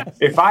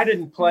 If I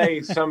didn't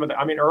play some of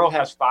Earl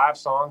has 5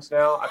 songs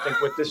now. I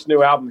think with this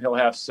new album, he'll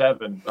have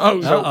 7.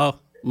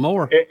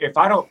 More. If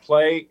I don't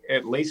play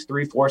at least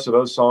 3/4 of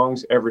those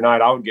songs every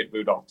night, I would get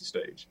booed off the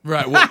stage.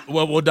 Right.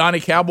 Well, will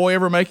Donnie Cowboy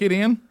ever make it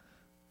in?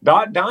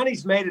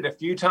 Donnie's made it a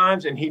few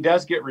times, and he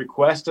does get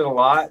requested a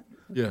lot.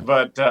 Yeah.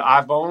 But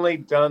I've only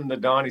done the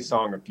Donnie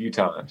song a few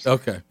times.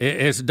 Okay.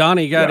 Has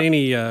Donnie got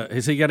any?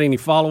 Has he got any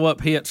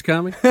follow-up hits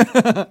coming?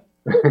 Hey,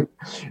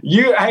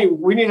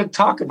 we need to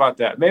talk about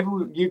that. Maybe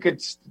you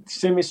could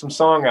send me some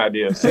song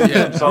ideas. Send me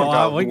some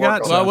song we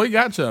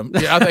got some.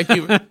 Yeah, I think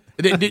you.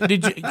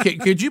 Did you?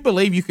 Could you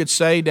believe you could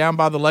say "Down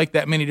by the Lake"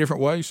 that many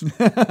different ways?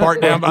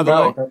 Park down by the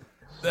lake.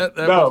 But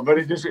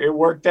it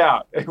worked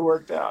out. It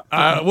worked out.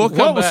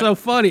 What was so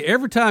funny?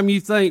 Every time you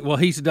think, well,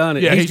 he's done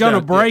it, he's going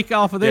to break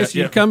off of this,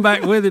 you come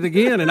back with it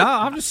again, and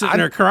I'm just sitting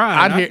there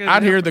crying.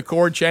 I'd hear the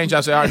chord change. I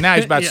say, all right, now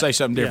he's about to say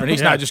something different.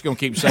 He's not just going to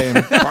keep saying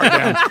 "Park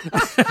down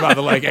by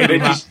the lake."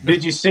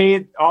 Did you see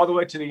it all the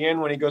way to the end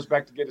when he goes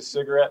back to get a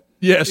cigarette?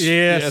 Yes.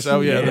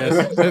 Oh yeah.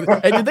 Yes.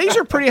 And these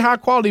are pretty high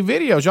quality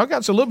videos. Y'all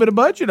got a little bit of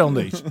budget on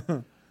these.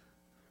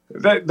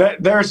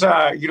 There's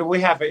we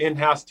have an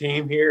in-house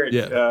team here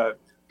at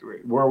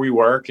where we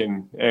work,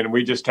 and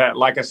we just had,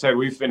 like I said,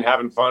 we've been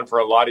having fun for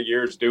a lot of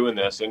years doing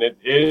this, and it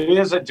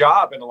is a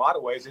job. In a lot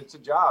of ways, it's a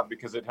job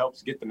because it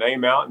helps get the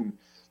name out. And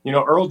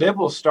Earl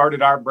Dibbles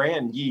started our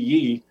brand Yee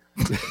Yee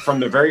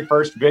from the very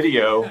first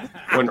video.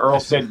 When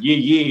Earl said Yee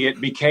Yee, it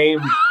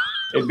became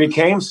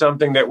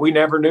something that we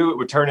never knew it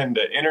would turn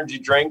into energy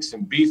drinks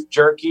and beef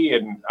jerky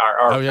and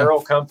our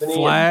apparel company,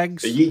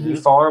 flags, the Yee Yee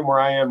farm where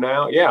I am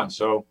now. Yeah,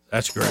 so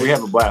that's great. We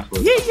have a blast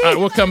with it. All right,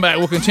 we'll come back.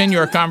 We'll continue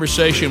our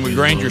conversation with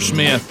Granger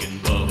Smith.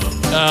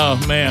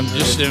 Oh man,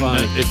 just in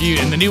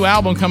the new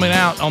album coming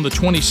out on the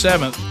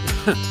 27th.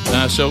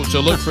 So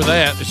look for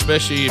that,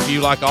 especially if you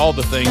like all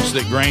the things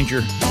that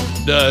Granger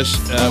does.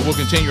 We'll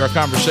continue our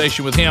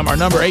conversation with him. Our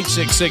number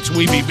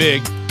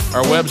 866-WE-BE-BIG.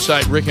 Our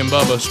website, Rick and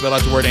Bubba, spell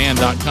out the word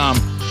and.com.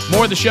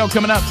 More of the show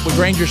coming up with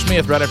Granger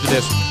Smith right after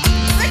this.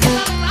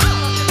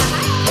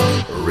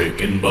 Rick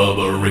and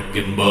Bubba, Rick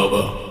and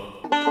Bubba.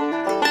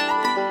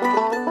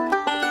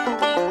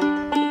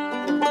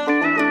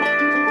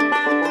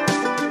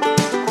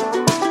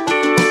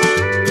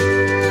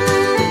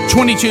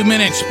 "22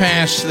 minutes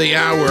past the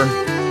hour.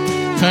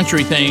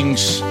 Country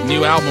Things,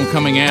 new album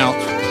coming out.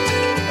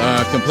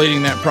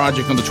 Completing that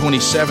project on the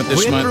 27th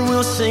this month.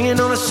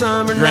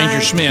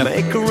 Granger Smith,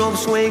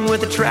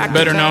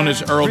 better known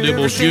as Earl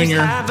Dibbles Jr.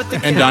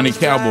 and Donnie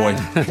Cowboy.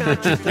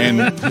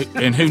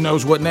 and who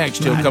knows what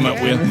next he'll come up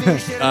with.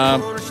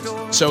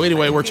 So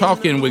anyway, we're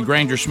talking with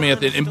Granger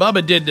Smith. And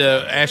Bubba did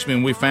ask me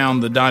when we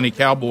found the Donnie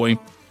Cowboy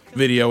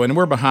video, and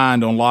we're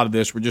behind on a lot of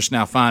this. We're just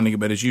now finding it,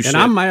 but as you said,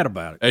 I'm mad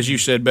about it. As you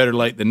said, better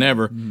late than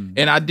never.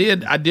 And I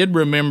did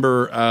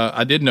remember.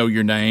 I did know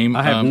your name.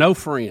 I have no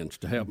friends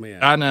to help me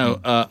out. I know.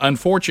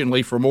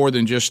 Unfortunately, for more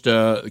than just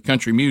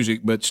country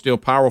music, but still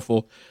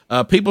powerful,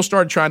 people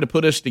started trying to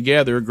put us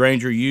together.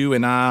 Granger, you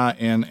and I,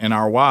 and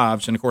our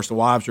wives, and of course the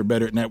wives are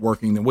better at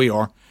networking than we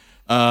are.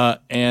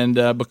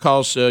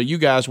 Because you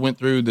guys went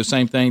through the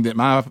same thing that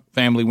my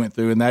family went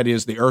through, and that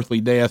is the earthly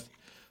death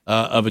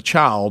of a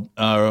child,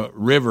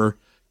 River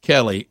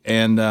Kelly,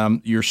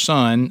 and your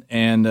son.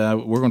 And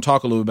we're going to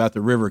talk a little about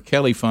the River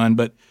Kelly Fund,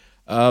 but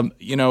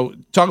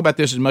talk about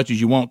this as much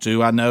as you want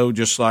to. I know,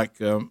 just like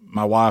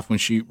my wife when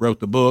she wrote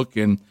the book,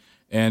 and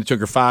it took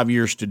her 5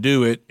 years to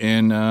do it.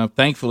 And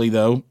thankfully,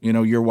 though,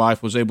 your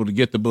wife was able to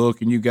get the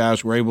book, and you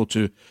guys were able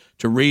to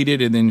read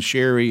it. And then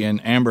Sherry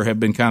and Amber have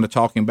been kind of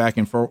talking back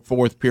and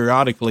forth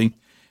periodically,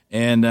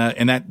 and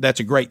that's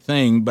a great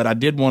thing. But I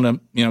did want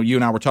to, you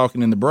and I were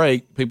talking in the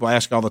break. People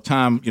ask all the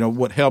time,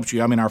 what helps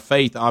you? I mean, our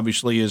faith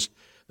obviously is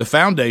the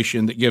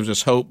foundation that gives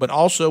us hope, but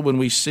also when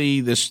we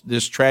see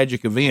this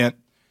tragic event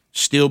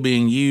still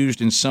being used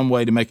in some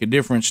way to make a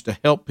difference to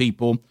help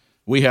people.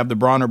 We have the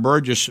Bronner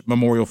Burgess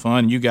Memorial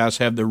Fund. You guys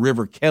have the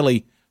River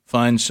Kelly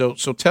Fund. So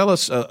tell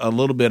us a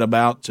little bit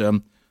about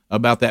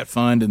that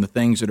fund and the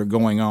things that are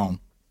going on.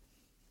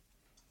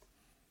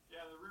 Yeah,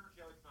 the River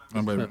Kelly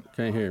Fund.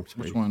 Can't hear him.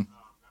 Which one?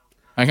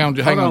 Hang on,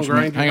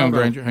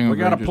 Granger. We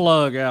got a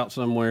plug out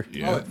somewhere.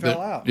 Yeah, it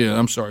fell out. Yeah,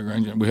 I'm sorry,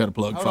 Granger. We had a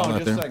plug fall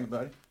out there. Just a second,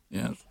 buddy.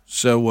 Yeah.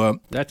 So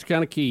that's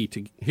kind of key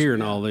to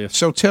hearing all this.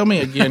 So tell me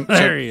again.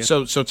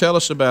 So tell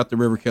us about the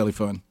River Kelly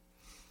Fund.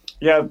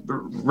 Yeah, the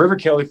River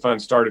Kelly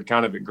Fund started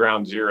kind of at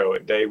ground zero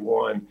at day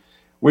one.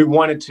 We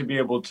wanted to be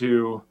able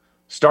to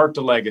start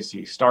the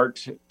legacy,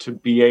 start to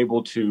be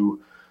able to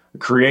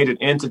create an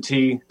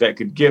entity that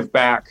could give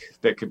back,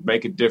 that could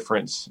make a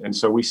difference. And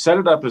so we set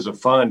it up as a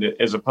fund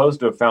as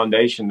opposed to a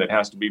foundation that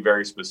has to be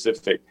very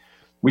specific.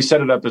 We set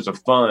it up as a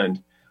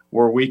fund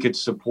where we could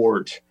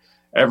support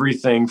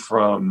everything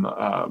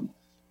from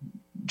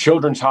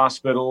children's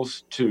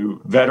hospitals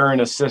to veteran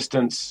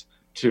assistance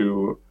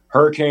to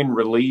hurricane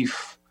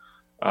relief,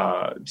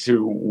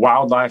 to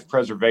wildlife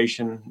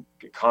preservation,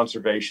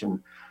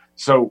 conservation.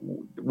 So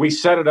we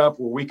set it up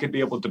where we could be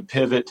able to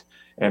pivot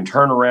and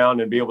turn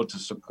around and be able to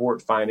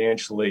support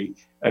financially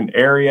an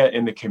area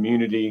in the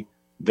community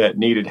that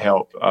needed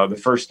help. The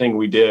first thing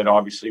we did,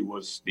 obviously,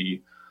 was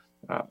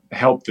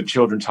help the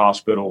children's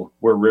hospital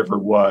where River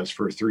was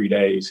for 3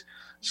 days.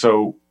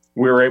 So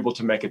we were able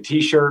to make a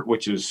T-shirt,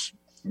 which is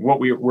what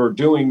we're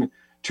doing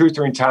 2 or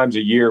 3 times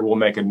a year. We'll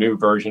make a new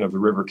version of the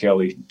River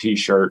Kelly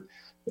T-shirt.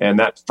 And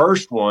that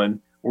first one,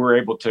 we were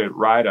able to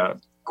write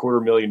a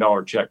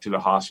 $250,000 check to the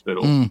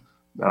hospital.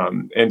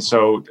 And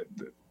so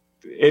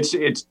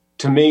it's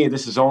to me,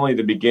 this is only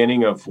the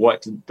beginning of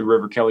what the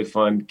River Kelly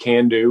Fund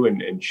can do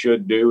and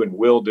should do and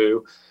will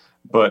do.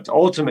 But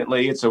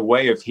ultimately, it's a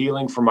way of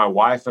healing for my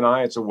wife and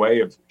I. It's a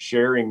way of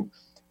sharing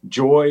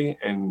joy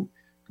and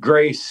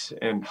grace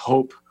and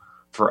hope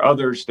for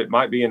others that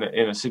might be in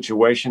a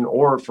situation,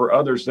 or for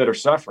others that are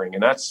suffering.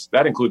 And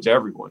that includes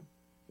everyone.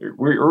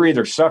 We're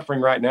either suffering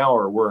right now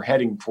or we're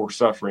heading for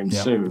suffering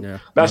soon. Yeah.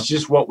 That's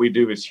just what we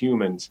do as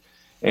humans.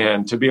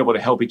 And to be able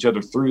to help each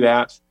other through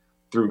that,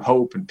 through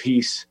hope and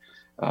peace,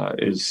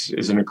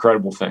 is an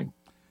incredible thing.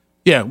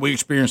 Yeah, we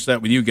experience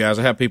that with you guys.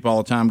 I have people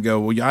all the time go,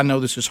 well, I know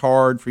this is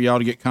hard for y'all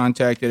to get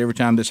contacted every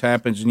time this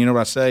happens. And you know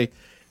what I say?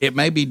 It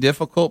may be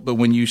difficult, but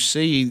when you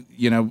see,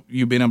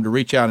 you being able to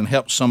reach out and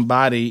help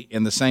somebody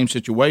in the same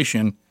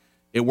situation,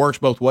 it works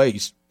both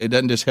ways. It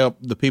doesn't just help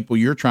the people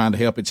you're trying to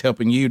help. It's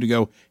helping you to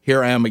go,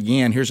 here I am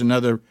again. Here's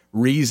another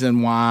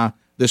reason why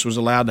this was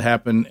allowed to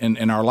happen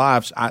in our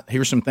lives.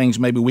 Here's some things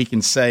maybe we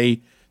can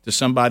say to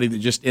somebody that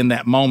just in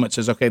that moment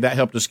says, okay, that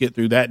helped us get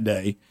through that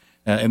day.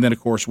 And then, of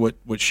course, what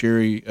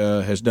Sherry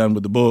has done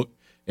with the book,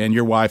 and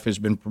your wife has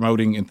been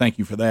promoting, and thank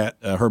you for that,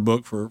 her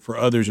book for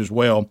others as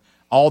well.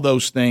 All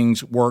those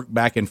things work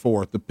back and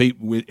forth.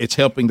 It's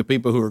helping the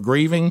people who are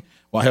grieving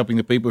while helping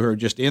the people who are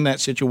just in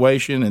that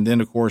situation, and then,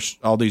 of course,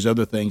 all these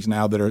other things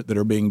now that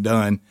are being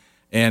done,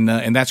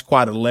 and that's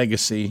quite a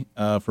legacy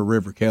for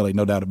River Kelly,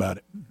 no doubt about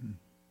it.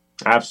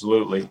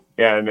 Absolutely,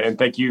 yeah, and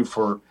thank you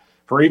for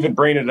even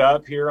bringing it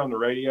up here on the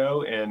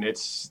radio. And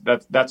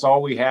that's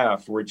all we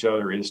have for each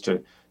other is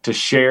to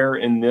share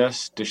in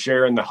this, to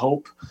share in the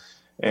hope,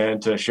 and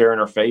to share in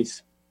our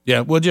faith. Yeah,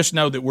 well, just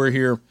know that we're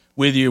here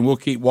with you, and we'll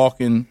keep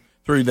walking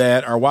through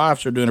that. Our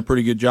wives are doing a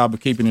pretty good job of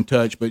keeping in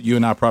touch, but you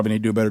and I probably need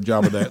to do a better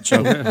job of that.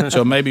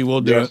 So maybe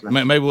we'll do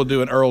maybe we'll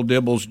do an Earl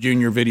Dibbles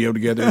Jr. video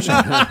together.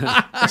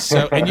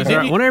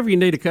 Whenever you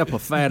need a couple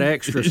of fat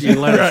extras, you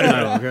can let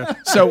us know.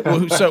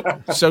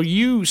 Okay? So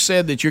you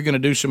said that you're going to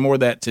do some more of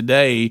that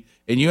today,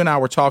 and you and I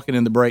were talking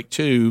in the break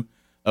too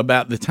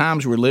about the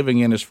times we're living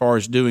in as far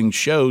as doing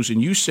shows,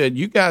 and you said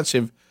you guys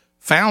have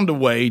found a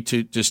way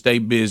to stay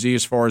busy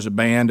as far as a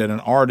band and an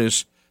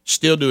artist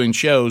still doing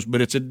shows,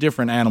 but it's a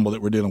different animal that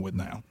we're dealing with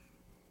now.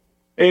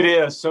 It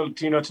is. So,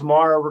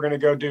 tomorrow we're going to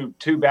go do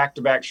 2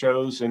 back-to-back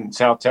shows in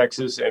South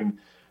Texas, and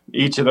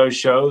each of those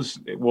shows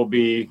will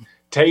be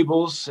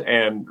tables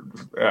and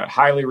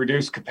highly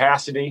reduced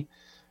capacity,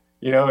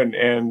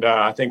 and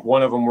I think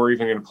one of them we're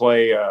even going to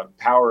play a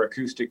power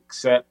acoustic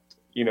set,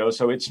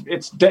 so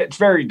it's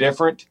very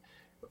different.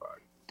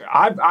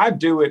 I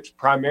do it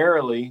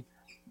primarily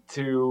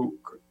to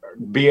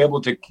be able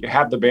to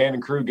have the band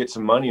and crew get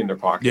some money in their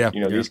pocket.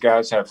 These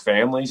guys have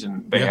families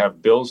and they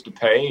have bills to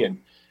pay,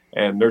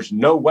 and there's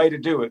no way to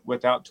do it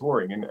without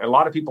touring. And a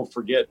lot of people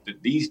forget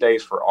that these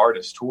days for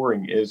artists,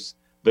 touring is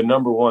the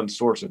number one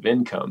source of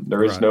income.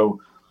 There is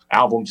no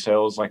album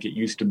sales like it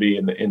used to be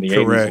in the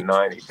 80s and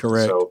 90s.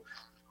 Correct. So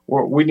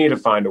we need to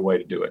find a way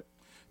to do it.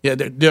 Yeah,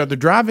 the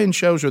drive-in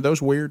shows, are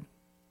those weird?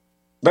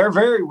 They're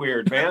very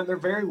weird, man. They're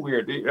very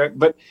weird.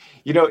 But,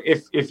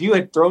 if you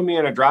had thrown me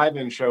in a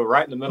drive-in show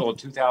right in the middle of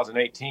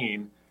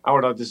 2018, I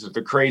would have thought this is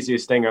the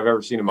craziest thing I've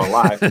ever seen in my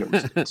life.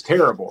 And it's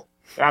terrible.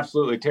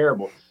 Absolutely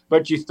terrible.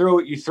 But you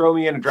throw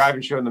me in a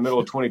drive-in show in the middle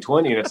of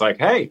 2020, and it's like,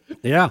 hey,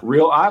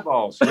 real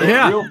eyeballs,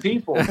 real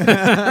people.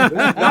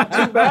 Not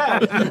too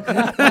bad.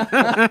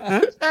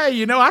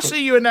 Hey, I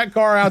see you in that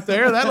car out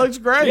there. That looks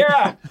great.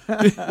 Yeah.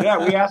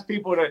 We ask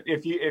people to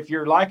if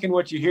you're liking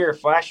what you hear,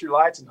 flash your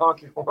lights and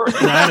honk your horn.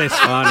 That is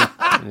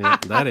funny. Yeah,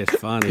 that is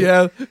funny.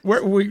 Yeah,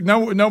 we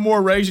no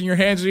more raising your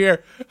hands in the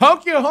air.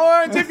 Honk your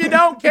horns if you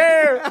don't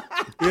care.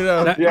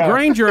 Now,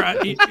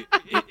 Granger,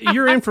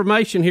 your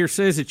information here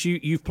says that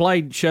you've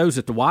played shows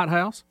at the White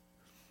House.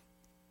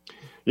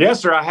 Yes,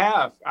 sir. I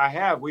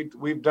have.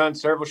 We've done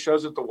several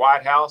shows at the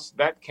White House.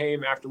 That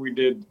came after we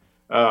did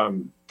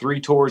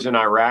 3 tours in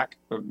Iraq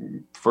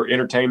for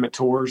entertainment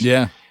tours.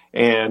 Yeah,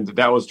 and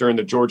that was during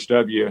the George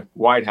W.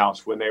 White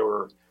House when they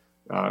were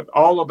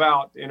all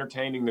about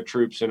entertaining the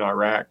troops in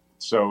Iraq.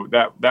 So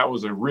that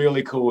was a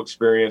really cool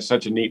experience.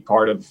 Such a neat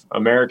part of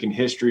American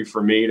history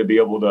for me to be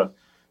able to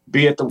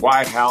be at the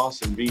White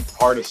House and be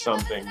part of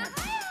something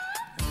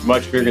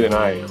much bigger than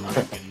I am.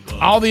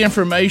 All the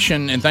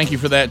information, and thank you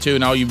for that too,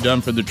 and all you've done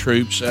for the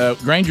troops.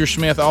 Granger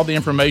Smith, all the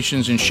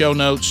information's in show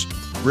notes.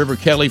 River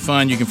Kelly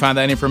Fund, you can find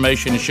that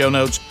information in show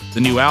notes.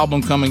 The new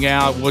album coming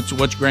out.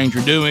 What's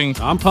Granger doing?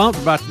 I'm pumped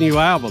about the new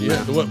album.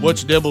 Yeah.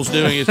 What's Dibbles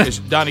doing? Is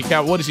Donnie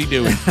Cow? What is he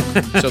doing?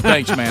 So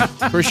thanks, man.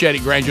 Appreciate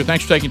it, Granger.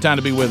 Thanks for taking time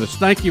to be with us.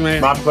 Thank you,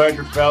 man. My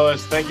pleasure,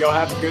 fellas. Thank y'all.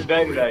 Have a good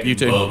day today. You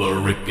too.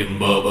 Bubba, Rick and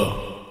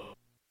Bubba.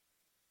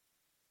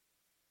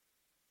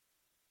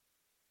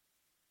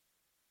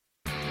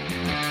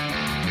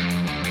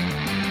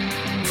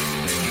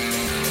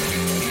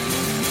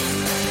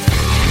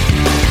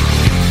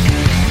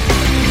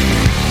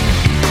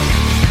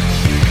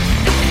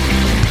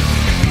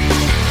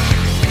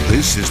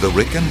 This is the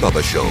Rick and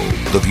Bubba Show.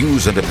 The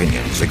views and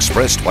opinions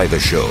expressed by the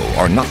show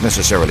are not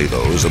necessarily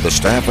those of the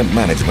staff and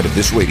management of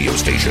this radio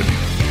station,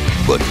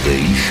 but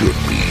they should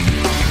be.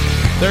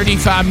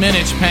 35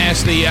 minutes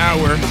past the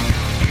hour.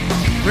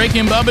 Rick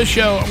and Bubba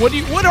Show. What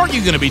are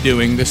you going to be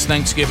doing this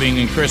Thanksgiving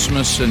and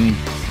Christmas? And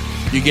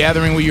you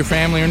gathering with your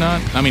family or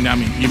not? I mean,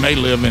 you may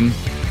live in,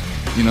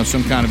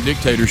 some kind of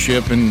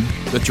dictatorship and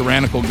the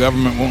tyrannical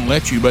government won't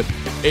let you. But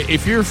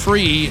if you're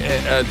free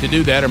to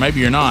do that, or maybe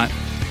you're not,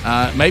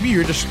 maybe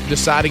you're just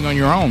deciding on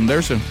your own.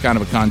 There's a kind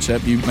of a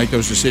concept. You make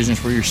those decisions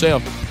for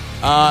yourself.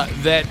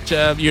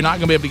 That you're not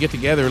going to be able to get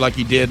together like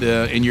you did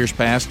in years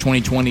past.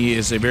 2020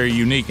 is a very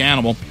unique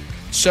animal.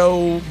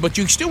 So, but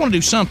you still want to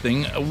do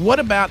something. What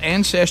about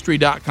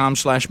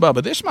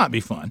Ancestry.com/Bubba? This might be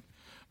fun.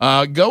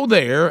 Go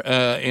there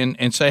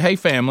and say, hey,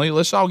 family,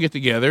 let's all get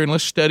together and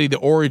let's study the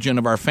origin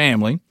of our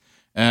family.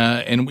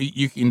 And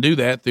you can do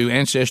that through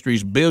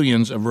Ancestry's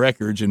billions of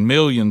records and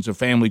millions of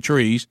family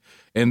trees,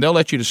 and they'll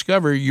let you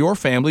discover your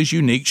family's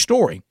unique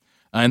story.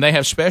 And they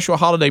have special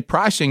holiday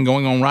pricing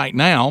going on right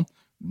now.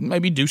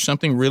 Maybe do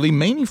something really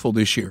meaningful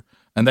this year.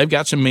 And they've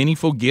got some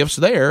meaningful gifts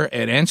there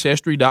at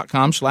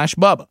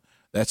Ancestry.com/Bubba.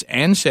 That's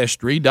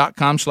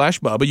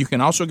Ancestry.com/Bubba. You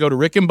can also go to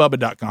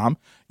rickandbubba.com.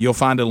 You'll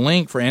find a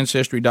link for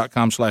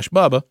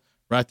Ancestry.com/Bubba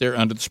right there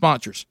under the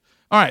sponsors.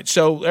 All right,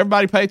 so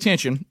everybody pay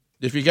attention.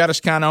 If you got us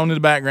kind of on in the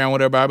background,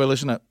 whatever, everybody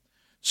listen up.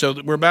 So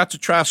we're about to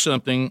try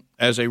something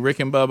as a Rick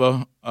and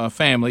Bubba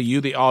family, you,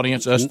 the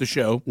audience, us, the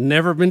show.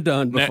 Never been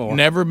done before.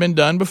 Never been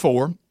done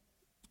before.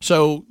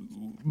 So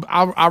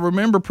I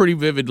remember pretty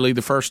vividly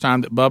the first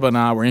time that Bubba and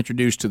I were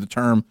introduced to the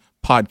term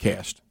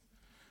podcast.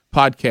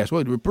 Podcast.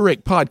 What,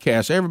 Rick,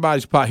 podcast.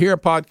 Everybody's here a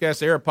podcast,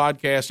 there a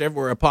podcast,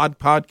 everywhere a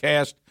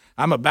podcast.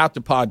 I'm about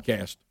to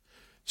podcast.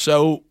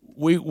 So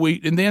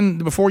we and then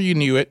before you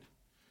knew it,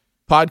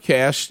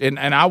 podcasts, and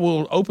I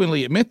will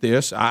openly admit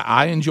this,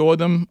 I enjoy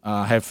them.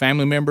 I have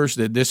family members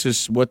that this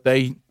is what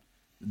they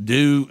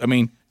do. I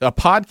mean, a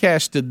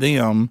podcast to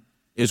them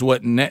is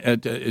what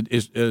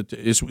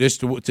is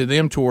to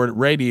them toward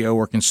radio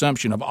or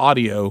consumption of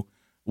audio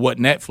what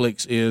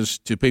Netflix is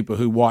to people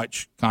who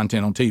watch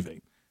content on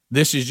TV.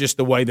 This is just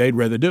the way they'd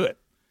rather do it.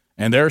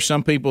 And there are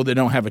some people that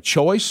don't have a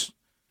choice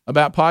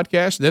about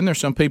podcasts. Then there's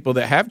some people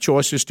that have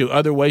choices to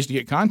other ways to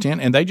get content,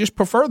 and they just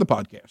prefer the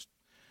podcast.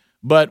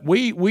 But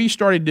we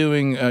started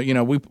doing,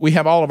 we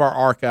have all of our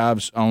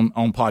archives on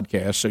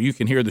podcasts, so you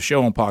can hear the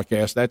show on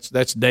podcast.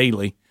 That's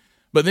daily.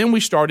 But then we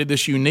started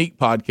this unique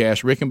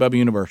podcast, Rick and Bubba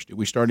University.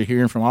 We started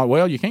hearing from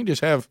you can't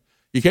just have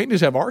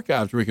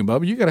archives, Rick and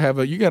Bubba. You got to have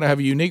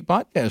a unique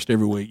podcast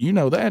every week. You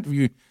know that.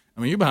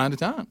 You're behind the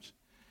times.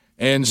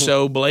 And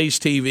so Blaze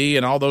TV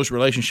and all those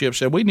relationships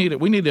said we need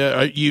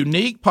a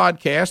unique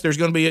podcast. There's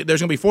going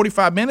to be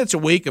 45 minutes a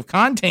week of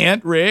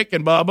content, Rick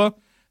and Bubba,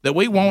 that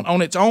we want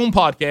on its own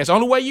podcast.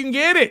 Only way you can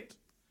get it.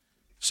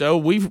 So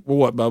we're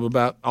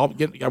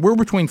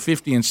between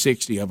 50 and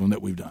 60 of them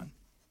that we've done.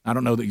 I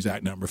don't know the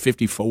exact number,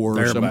 54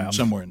 or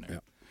somewhere in there.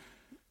 Yep.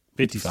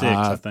 56,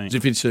 I think. Is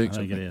it 56? I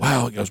think it is.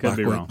 Wow, it goes by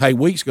quick. Wrong. Hey,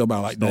 weeks go by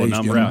like days.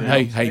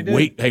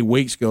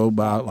 Weeks go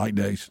by like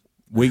days.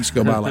 Weeks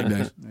go by like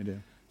days. They do.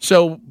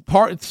 So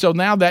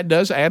now that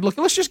does add. Look,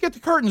 let's just get the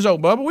curtains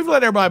open, Bubba. We've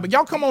let everybody, but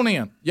y'all come on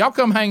in. Y'all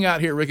come hang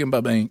out here, Rick and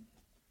Bubba Inc.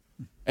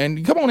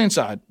 And come on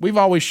inside. We've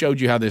always showed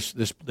you how this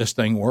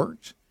thing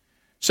works.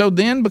 So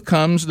then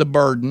becomes the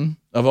burden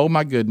of, oh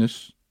my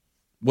goodness,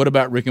 what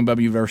about Rick and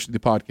Bubba University, the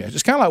podcast?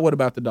 It's kind of like, what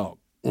about the dog?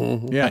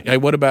 Mm-hmm. Yeah. Hey,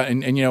 what about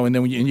and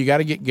you got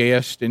to get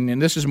guests,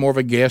 and this is more of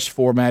a guest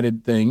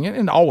formatted thing,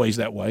 and always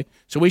that way.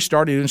 So we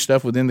started doing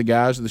stuff within the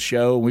guys of the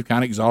show. We've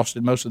kind of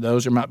exhausted most of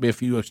those. There might be a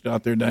few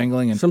out there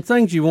dangling, and some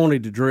things you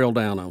wanted to drill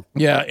down on.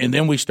 Yeah, and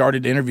then we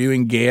started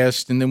interviewing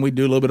guests, and then we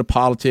do a little bit of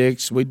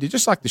politics. We did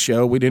just like the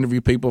show. We'd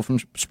interview people from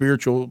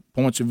spiritual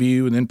points of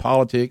view, and then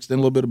politics, then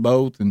a little bit of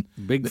both, and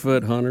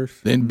Bigfoot hunters,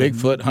 then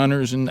Bigfoot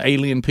hunters and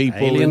alien people,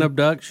 alien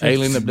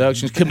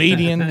abductions,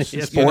 comedians,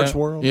 sports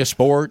world,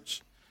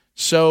 sports.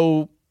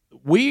 So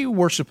we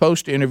were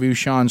supposed to interview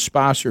Sean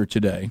Spicer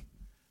today,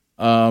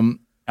 and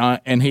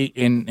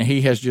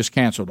he has just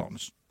canceled on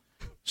us.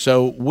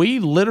 So we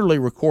literally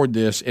record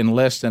this in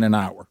less than an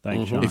hour.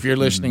 Thanks, Sean. If you're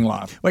listening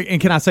live. Wait,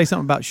 and can I say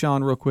something about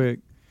Sean real quick?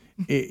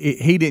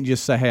 He didn't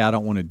just say, "Hey, I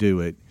don't want to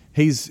do it."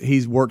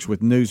 He's works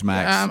with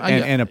Newsmax,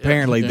 and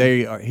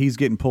apparently he's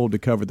getting pulled to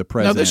cover the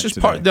president. No, this is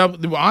part.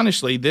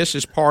 Honestly, this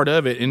is part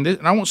of it, and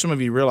I want some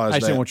of you to realize. I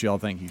just want y'all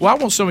to think. I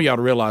want some of y'all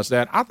to realize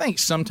that. I think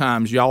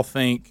sometimes y'all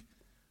think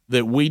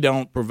that we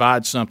don't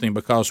provide something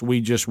because we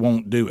just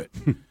won't do it.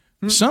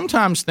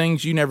 Sometimes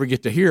things you never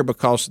get to hear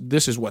because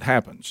this is what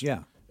happens. Yeah.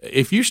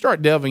 If you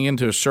start delving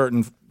into a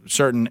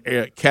certain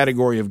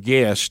category of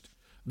guest,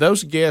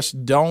 those guests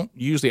don't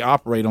usually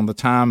operate on the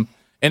time.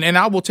 And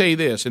I will tell you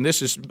this, and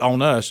this is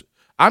on us.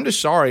 I'm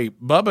just sorry.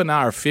 Bubba and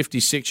I are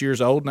 56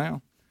 years old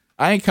now.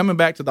 I ain't coming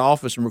back to the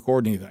office and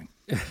recording anything.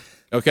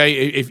 Okay,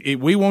 if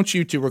we want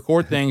you to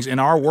record things in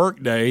our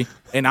work day,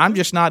 and I'm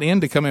just not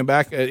into coming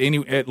back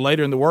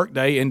later in the work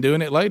day and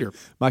doing it later.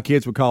 My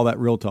kids would call that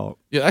real talk.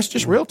 Yeah, that's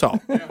just real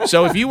talk.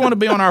 So if you want to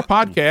be on our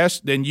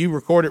podcast, then you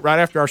record it right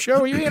after our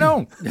show. You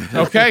know,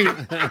 okay.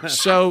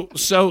 So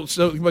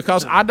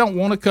because I don't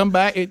want to come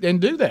back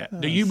and do that.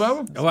 Do you,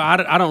 Bubba? Well, I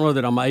don't know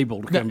that I'm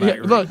able to come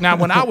back. Look, now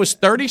when I was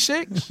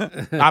 36,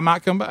 I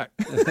might come back,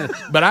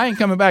 but I ain't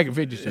coming back at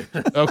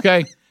 56.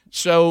 Okay.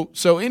 So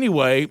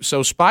anyway,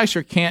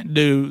 Spicer can't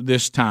do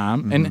this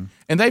time,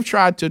 and they've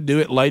tried to do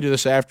it later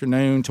this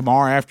afternoon,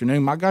 tomorrow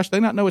afternoon. My gosh, they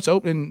not know it's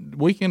open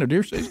weekend of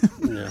deer season.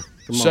 Yeah,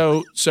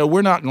 so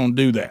we're not going to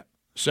do that.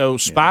 So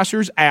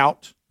Spicer's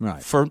out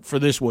right for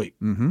this week.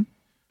 Mm-hmm.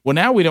 Well,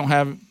 now we don't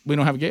have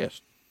a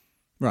guest.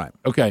 Right.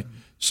 Okay.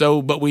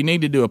 So, but we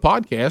need to do a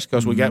podcast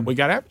because we got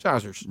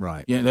advertisers.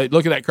 Right. Yeah.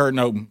 Look at that curtain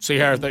open. See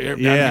how they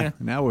here?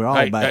 Now we're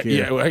all back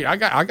here. Yeah.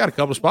 I got a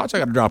couple of spots I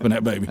got to drop in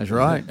that baby. That's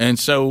right. And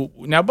so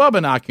now Bubba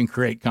and I can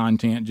create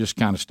content just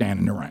kind of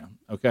standing around.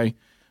 Okay.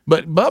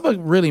 But Bubba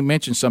really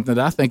mentioned something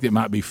that I think that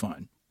might be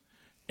fun,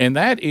 and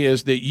that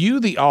is that you,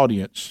 the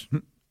audience,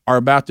 are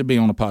about to be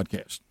on a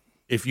podcast.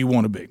 If you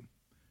want to be,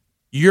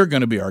 you're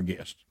going to be our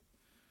guest.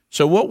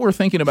 So what we're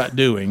thinking about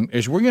doing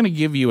is we're going to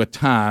give you a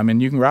time,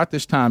 and you can write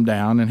this time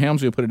down, and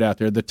Helmsley will put it out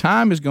there. The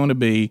time is going to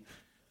be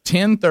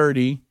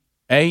 10:30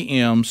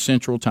 a.m.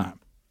 Central Time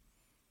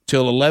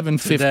till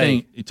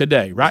 11:15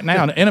 today, right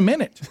now, in a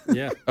minute.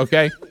 Yeah.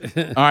 Okay?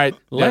 All right.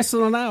 Less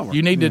than an hour.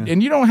 You need to,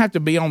 and you don't have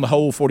to be on the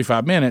whole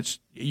 45 minutes.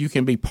 You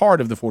can be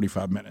part of the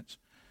 45 minutes.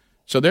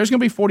 So there's going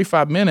to be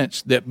 45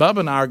 minutes that Bubba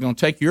and I are going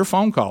to take your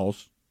phone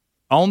calls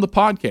on the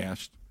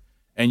podcast,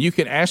 and you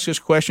can ask us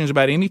questions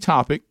about any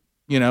topic.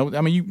 You know,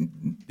 I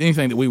mean,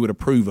 anything that we would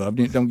approve of.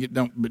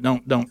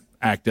 Don't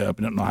act up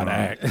and don't know how to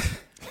act.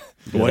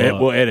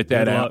 We'll edit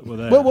that out.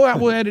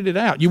 We'll edit it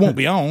out. You won't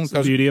be on.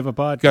 The beauty of a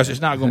podcast because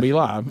it's not going to be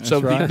live. So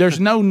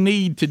there's no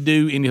need to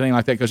do anything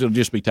like that because it'll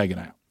just be taken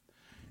out,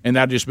 and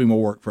that'll just be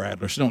more work for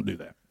Adler. So don't do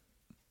that.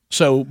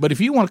 So, but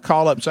if you want to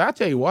call up and say, I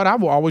tell you what,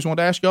 I've always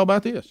wanted to ask y'all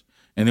about this,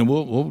 and then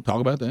we'll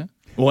talk about that.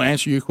 We'll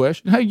answer your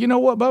question. Hey, you know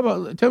what,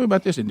 Bubba? Tell me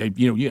about this, and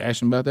you ask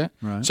them about that.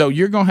 Right. So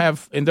you're going to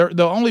have, and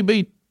there'll only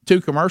be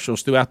 2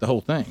 commercials throughout the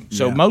whole thing.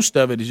 So most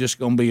of it is just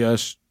going to be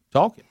us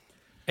talking.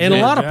 And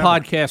a lot of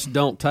podcasts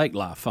don't take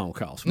live phone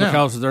calls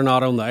because they're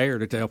not on the air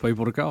to tell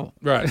people to call.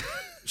 Right.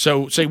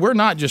 So, see, we're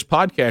not just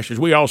podcasters.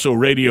 We also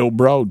radio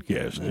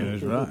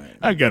broadcasters. That's right.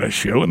 I got a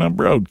show and I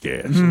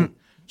broadcast. Mm-hmm.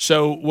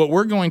 So what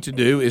we're going to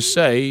do is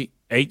say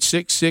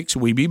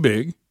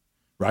 866-WE-BE-BIG.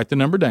 Write the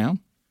number down.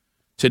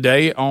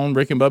 Today on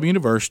Rick and Bubba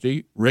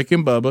University, Rick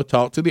and Bubba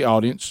talk to the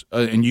audience,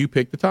 and you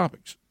pick the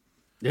topics.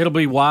 It'll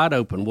be wide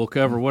open. We'll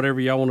cover whatever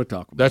y'all want to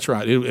talk about. That's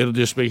right. It'll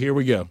just be here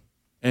we go.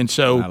 And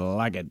so I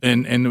like it.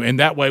 And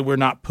that way we're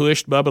not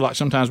pushed, Bubba. Like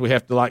sometimes we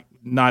have to like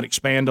not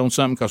expand on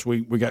something because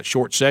we got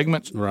short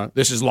segments. Right.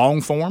 This is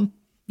long form.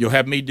 You'll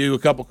have me do a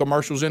couple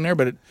commercials in there,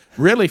 but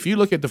really, if you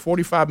look at the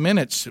 45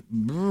 minutes,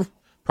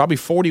 probably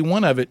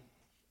 41 of it,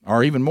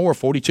 or even more,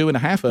 42 and a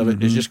half of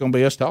it is just going to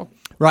be us talking.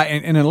 Right,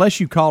 and unless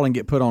you call and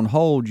get put on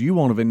hold, you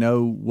won't even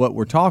know what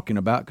we're talking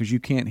about because you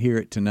can't hear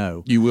it to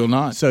know. You will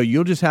not. So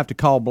you'll just have to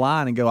call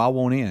blind and go, I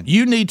want in.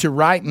 You need to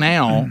right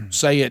now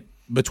say it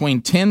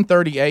between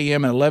 10:30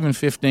 a.m. and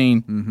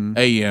 11:15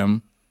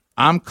 a.m.,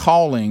 I'm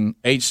calling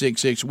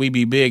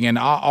 866-WE-BE-BIG, and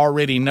I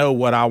already know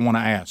what I want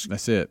to ask.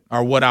 That's it.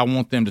 Or what I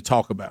want them to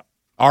talk about.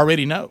 I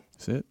already know.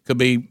 That's it. Could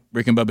be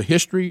Rick and Bubba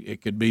history.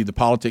 It could be the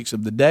politics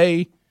of the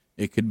day.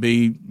 It could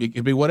be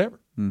whatever.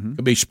 It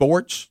could be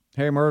sports.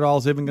 Harry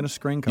Murdahl's even going to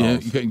screen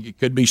calls. Yeah, it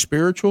could be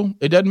spiritual.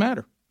 It doesn't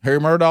matter. Harry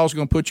Murdahl's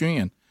going to put you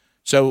in.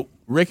 So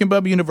Rick and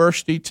Bubba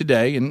University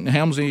today, and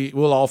Helmsy,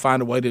 we'll all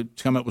find a way to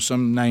come up with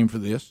some name for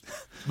this.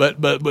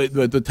 But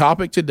the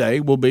topic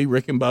today will be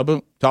Rick and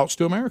Bubba Talks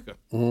to America.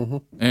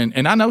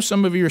 And I know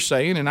some of you are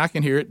saying, and I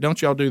can hear it,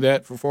 don't y'all do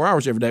that for 4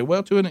 hours every day?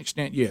 Well, to an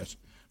extent, yes.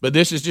 But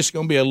this is just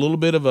going to be a little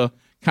bit of a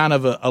kind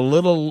of a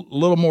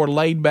little more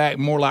laid back,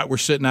 more like we're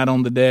sitting out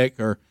on the deck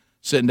or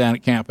sitting down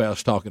at Camp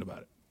House talking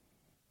about it.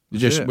 We're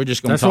just going to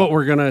talk. That's what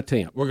we're going to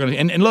attempt. We're going to,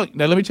 and look,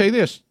 now let me tell you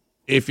this: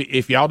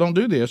 if y'all don't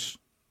do this,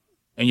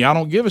 and y'all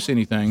don't give us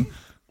anything,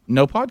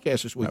 no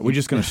podcast this week. Right, we're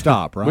just going to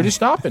stop, right? We're just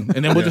stopping,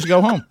 and then we'll just go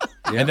home.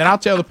 And then I'll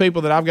tell the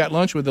people that I've got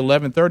lunch with at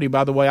 11:30.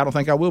 By the way, I don't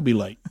think I will be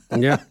late.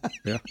 Yeah.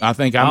 I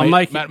think I'll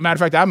make it. Matter of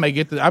fact, I may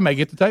get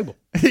the table.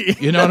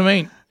 You know what I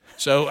mean?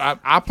 So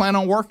I plan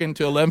on working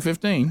till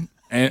 11:15,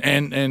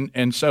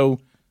 and so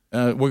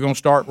we're going to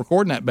start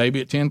recording that baby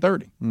at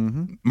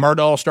 10:30.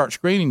 Murdahl will start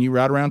screening you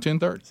right around 10:30.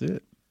 That's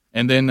it.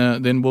 And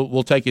then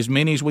we'll take as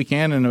many as we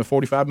can in a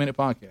 45-minute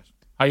podcast.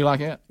 How you like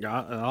that?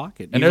 I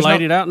like it. And You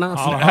laid it out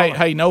nice.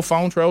 Hey, no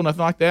phone trail,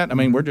 nothing like that. I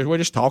mean, we're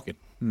just talking.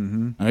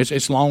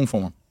 It's long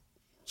form.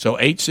 So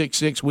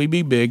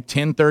 866-WE-BE-BIG,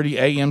 10:30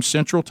 a.m.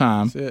 Central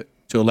Time to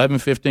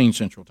 11:15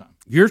 Central Time.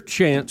 Your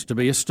chance to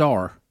be a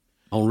star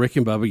on Rick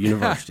and Bubba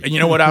University. And you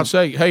know what I'll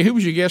say? Hey, who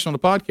was your guest on the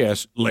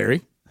podcast?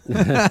 Larry.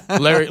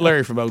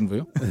 Larry from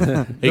Odenville.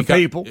 The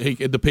people.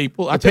 The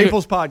people. The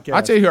People's Podcast.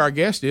 I tell you who our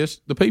guest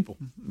is. The people.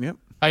 Yep.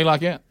 How you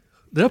like that?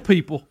 The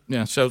people.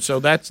 Yeah. So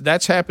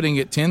that's happening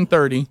at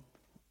 10:30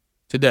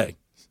 today.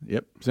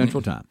 Yep.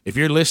 Central Time. If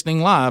you're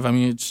listening live, I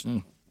mean it's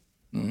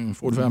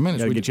 45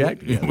 minutes. Gotta get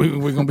checked.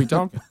 We're going to be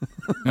talking.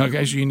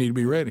 Okay, so you need to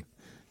be ready.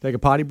 Take a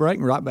potty break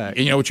and right back.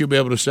 And you know what you'll be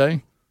able to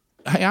say?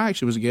 Hey, I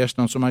actually was a guest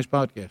on somebody's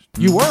podcast.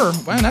 You were?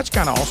 Man, that's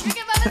kind of awesome.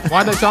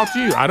 Why'd they talk to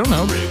you? I don't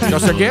know.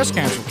 Because their guest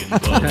canceled.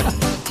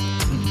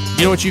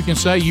 You know what you can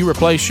say? You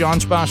replaced Sean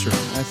Spicer.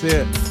 That's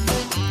it.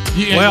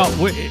 Well,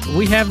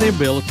 we have the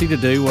ability to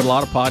do what a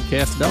lot of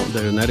podcasts don't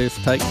do, and that is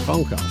take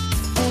phone calls.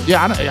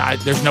 Yeah,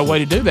 there's no way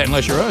to do that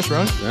unless you're us,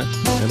 right?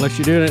 Unless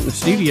you're doing it in the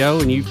studio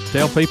and you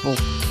tell people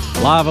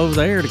live over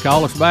there to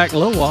call us back in a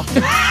little while.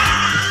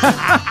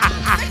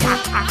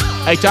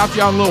 Hey, talk to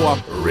y'all in a little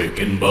while. Rick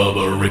and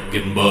Bubba, Rick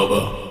and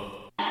Bubba.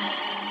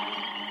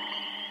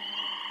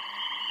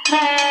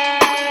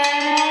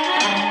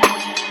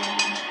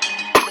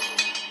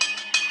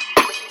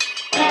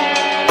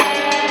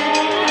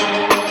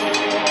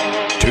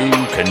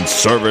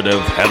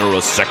 Conservative,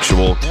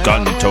 heterosexual,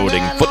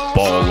 gun-toting,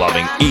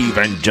 football-loving,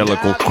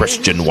 evangelical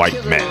Christian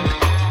white men.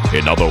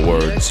 In other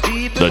words,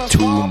 the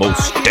two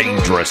most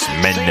dangerous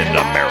men in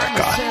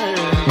America,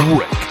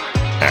 Rick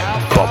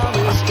and Bubba.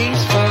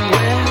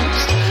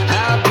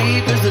 How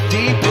deep is the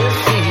deepest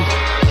sea?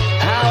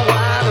 How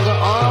wide are the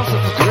arms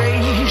of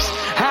grace?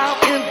 How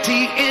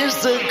empty is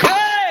the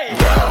grave?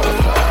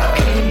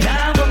 Came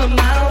down from the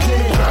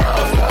mountain.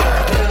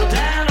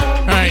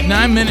 All right,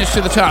 9 minutes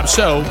to the top.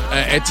 So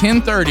at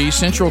 10:30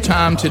 Central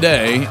Time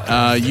today,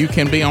 you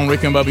can be on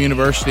Rick and Bubba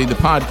University, the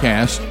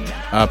podcast.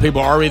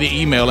 People are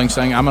already emailing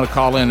saying, I'm going to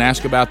call in and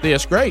ask about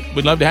this. Great.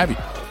 We'd love to have you.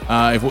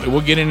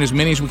 We'll get in as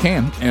many as we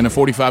can in a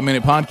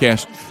 45-minute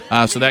podcast.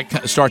 So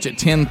that starts at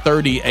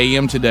 10:30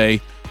 a.m.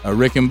 today.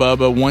 Rick and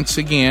Bubba, once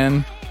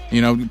again,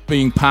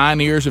 being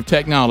pioneers of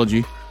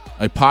technology,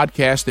 a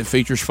podcast that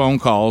features phone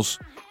calls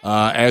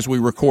as we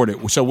record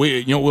it. So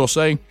we'll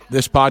say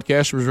this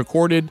podcast was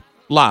recorded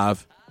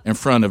live in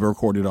front of a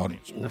recorded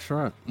audience. That's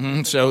right.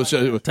 So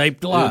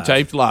taped live.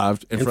 Taped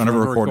live in front of a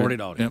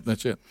recorded audience. Yep,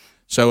 that's it.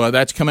 So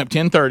that's coming up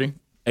 10:30,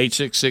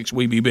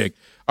 866-WE-BE-BIG.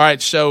 All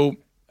right, so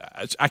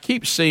I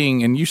keep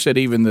seeing, and you said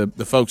even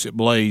the folks at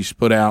Blaze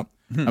put out,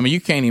 I mean,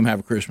 you can't even have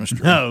a Christmas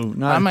tree. No.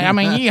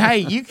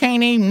 You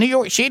can't even, New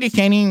York City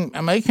can't even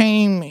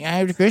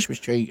have the Christmas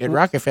tree at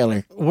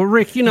Rockefeller. Well,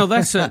 Rick,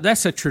 that's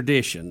a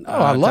tradition.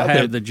 I love to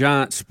have it. the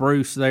giant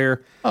spruce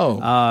there.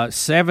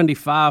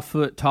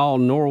 75-foot tall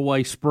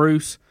Norway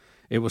spruce.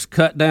 It was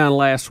cut down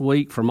last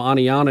week from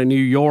Aniana, New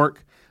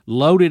York,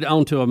 loaded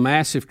onto a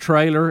massive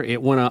trailer.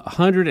 It went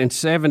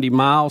 170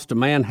 miles to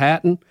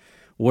Manhattan,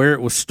 where it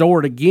was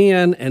stored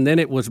again, and then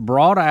it was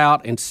brought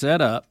out and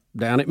set up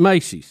down at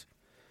Macy's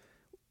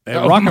at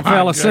Oh,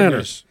 Rockefeller my Center.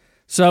 goodness.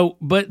 So,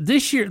 but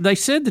this year they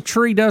said the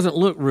tree doesn't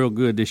look real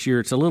good this year.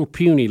 It's a little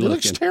puny looking. It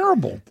looks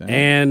terrible.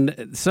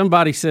 And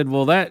somebody said,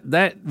 "Well,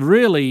 that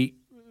really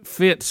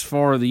fits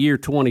for the year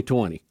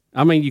 2020."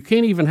 I mean, you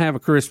can't even have a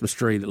Christmas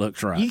tree that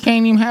looks right. You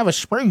can't even have a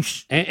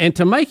spruce. And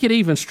to make it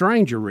even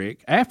stranger,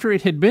 Rick, after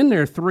it had been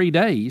there 3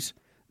 days,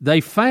 they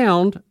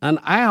found an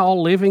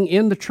owl living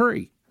in the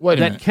tree. Wait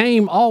a that minute.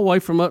 came all the way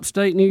from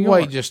upstate New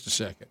York. Wait just a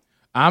second.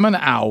 I'm an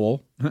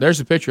owl. There's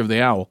a picture of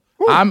the owl.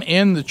 I'm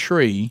in the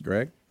tree.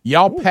 Greg?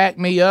 Y'all pack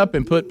me up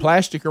and put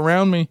plastic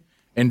around me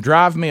and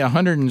drive me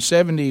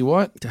 170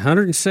 what?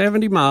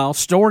 170 miles,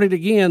 stored it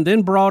again,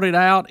 then brought it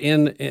out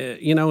in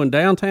in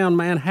downtown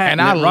Manhattan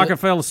And at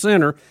Rockefeller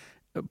Center,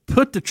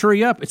 put the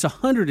tree up. It's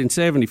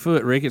 170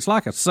 foot, Rick. It's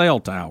like a cell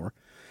tower.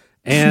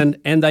 And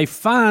they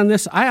find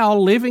this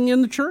owl living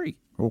in the tree.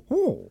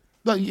 Oh.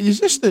 Is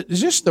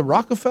this the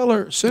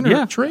Rockefeller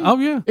Center tree? Oh,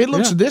 yeah. It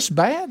looks Yeah. this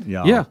bad?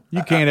 Yeah.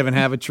 You can't even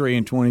have a tree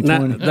in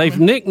 2020. Now, they've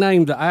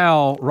nicknamed the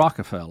owl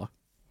Rockefeller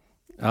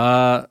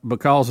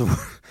because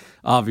of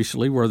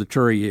obviously where the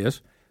tree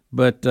is,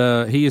 but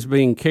he is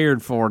being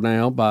cared for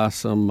now by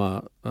some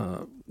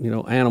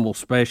animal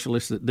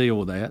specialists that deal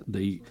with that.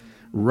 The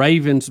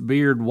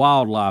Ravensbeard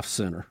Wildlife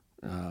Center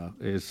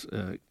is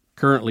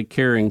currently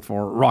caring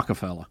for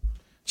Rockefeller.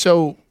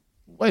 So,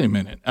 wait a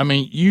minute. I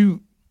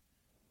mean,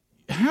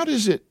 how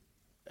does it?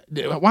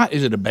 Why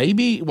is it a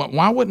baby?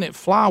 Why wouldn't it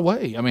fly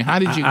away? I mean, how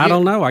did you? I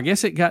don't know. I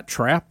guess it got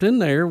trapped in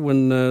there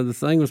when the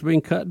thing was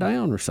being cut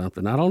down or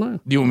something. I don't know.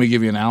 Do you want me to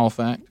give you an owl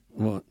fact?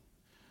 What?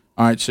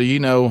 All right, so you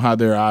know how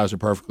their eyes are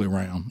perfectly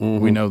round. Mhm.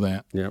 We know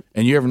that. Yep.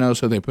 And you ever notice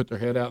how they put their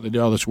head out, they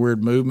do all this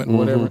weird movement and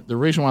whatever? Mhm. The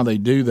reason why they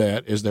do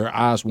that is their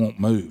eyes won't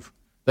move.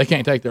 They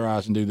can't take their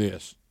eyes and do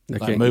this. They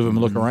Like can't. move them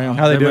and look around.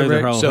 How they do it,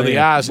 Rick? So the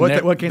eyes, What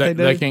can't they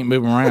do? They can't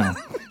move them around.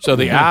 So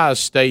the eyes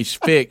stays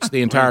fixed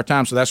the entire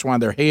time. So that's why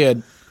their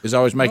head is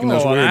always making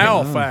those an weird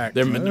owl fact.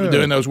 They're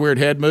doing those weird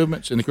head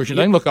movements, and of course they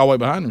can look all the way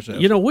behind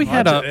themselves. You know, we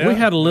had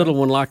a little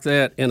one like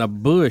that in a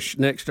bush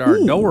next to our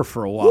door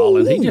for a while,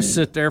 and he just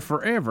sit there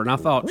forever. And I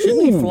thought,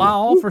 shouldn't he fly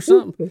off or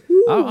something?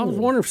 I was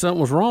wondering if something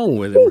was wrong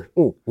with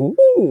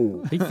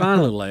him. He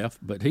finally left,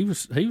 but he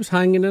was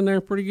hanging in there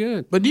pretty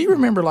good. But do you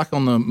remember, like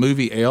on the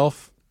movie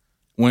Elf,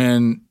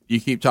 when you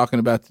keep talking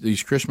about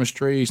these Christmas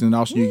trees, and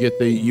also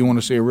you want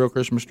to see a real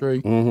Christmas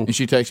tree, and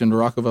she takes him to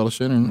Rockefeller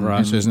Center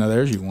and says, "Now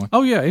there's you one."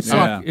 Oh yeah, it's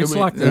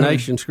like the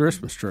nation's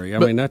Christmas tree. I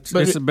mean, it's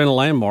been a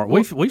landmark.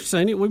 We've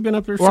seen it. We've been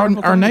up there. Well, several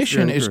our times nation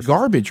during is Christmas.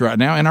 garbage right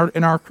now,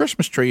 and our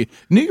Christmas tree.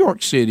 New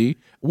York City,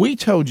 we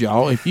told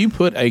y'all if you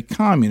put a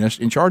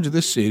communist in charge of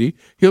this city,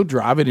 he'll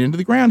drive it into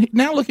the ground.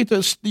 Now look at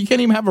this. You can't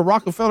even have a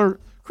Rockefeller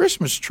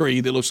Christmas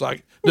tree that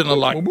doesn't look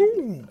like. I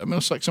mean,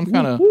 it's like some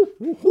kind of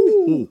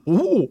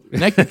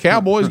naked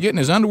cowboy's getting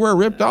his underwear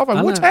ripped off.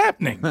 Like, what's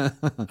happening?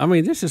 I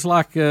mean, this is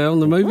like on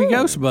the movie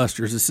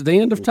Ghostbusters. It's the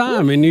end of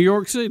time in New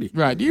York City.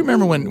 Right. Do you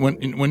remember when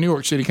New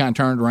York City kind of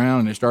turned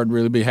around and it started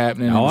really be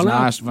happening? Oh, It was I know.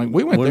 nice. Like,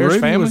 we went When there as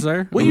Ruby family. was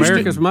there, We used to-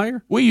 America's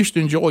mayor. We used to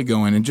enjoy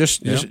going and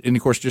and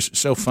of course just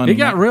so funny. It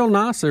got real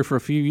nice there for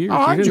a few years.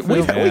 Oh, You didn't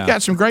we feel-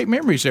 got some great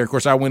memories there. Of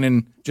course, I went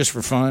in just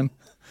for fun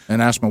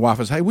and asked my wife,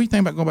 I said, "Hey, what do you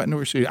think about going back to New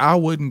York City?" "I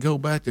wouldn't go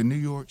back to New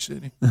York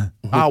City.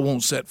 I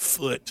won't set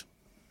foot."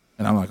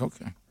 And I'm like,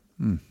 "Okay."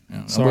 You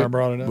know, Sorry I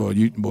brought it up.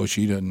 Boy,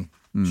 she doesn't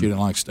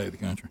like to stay in the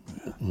country.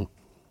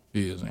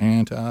 She is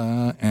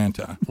anti.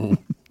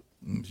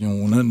 She don't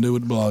want nothing to do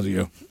with de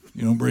Blasio.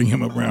 You don't bring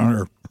him up around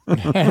her.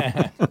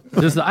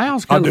 Does the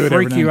owls I'll kind do of it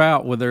every freak you now.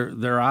 out with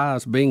their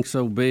eyes being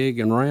so big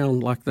and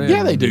round like that?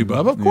 Yeah, they do,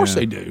 Bubba. Of course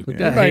they do. With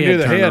that Everybody do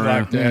the turned head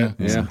around. like that.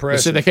 It's They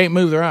impressive. said they can't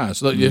move their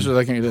eyes. Look, this is what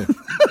they can't do.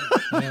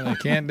 Yeah, they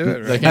can't do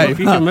it. They Right? can't. If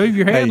you can move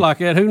your head Hey. like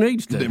that, who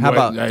needs to? How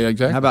about Yeah,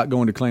 exactly. how about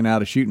going to clean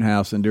out a shooting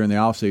house and during the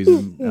off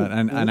season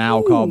an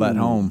owl called that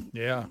home?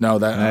 Yeah. No,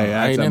 that Hey, that's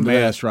I ain't a into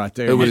mess that. right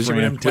there, With his,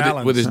 my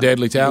friend. with his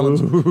deadly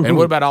talons. And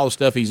what about all the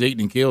stuff he's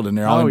eaten and killed in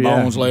there? All them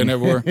bones laying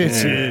everywhere.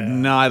 It's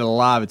not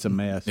alive. It's a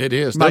mess. It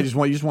is. You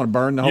just want to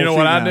burn the whole. You know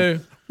what I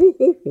shooting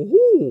house.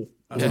 do?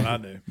 That's what I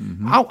do.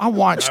 I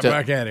watched Right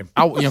back at him.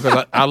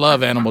 'cause I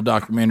love animal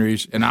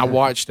documentaries, and I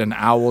watched an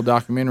owl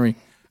documentary.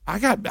 I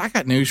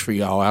got news for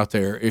y'all out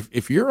there.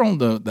 If you're on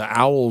the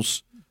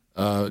owls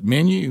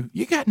menu,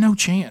 you got no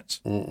chance.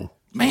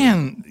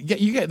 Man,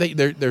 you got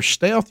they're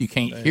stealth. You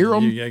can't hear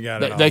them. you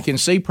got it They all. can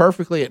see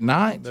perfectly at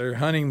night. They're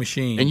hunting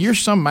machines. And you're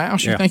some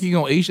mouse. You Yeah. think you're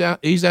gonna ease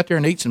out there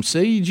and eat some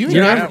seeds? You ain't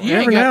You know, got- you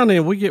ain't every got- now and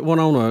then we get one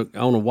on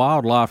a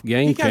wildlife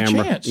game You got a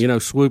camera.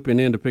 chance.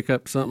 Swooping in to pick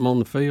up something on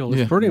the field.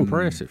 It's pretty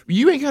impressive.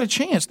 You ain't got a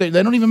chance. They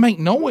don't even make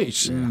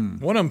noise.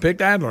 One of them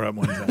picked Adler up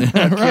one time.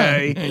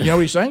 Okay. You know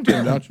what he's saying to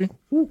him, don't you?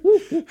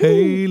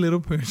 Hey,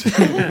 little person.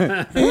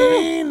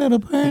 Hey, little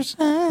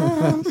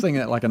person. Sing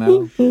that like an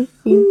owl.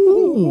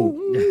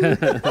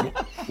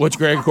 Which,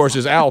 Greg, of course,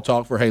 is owl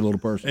talk for "Hey, little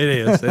person." It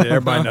is.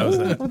 Everybody knows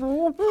that.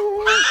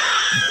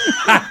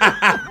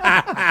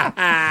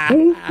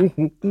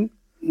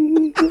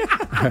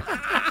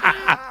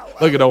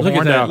 Look at old Look at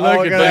Horndow. that.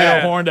 Look at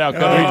that. Horndow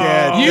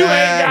coming. You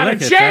ain't got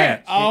Look a at chance.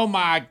 that. Oh,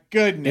 my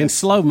goodness. In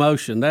slow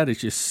motion, that is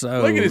just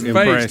so Look at his face.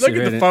 impressive, Look at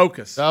isn't the it?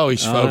 focus. Oh,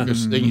 he's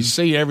focused. You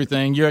see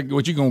everything. You're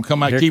going to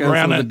come out, Here keep comes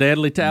around the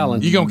deadly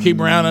talent. You going to keep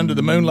around under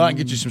the moonlight and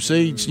get you some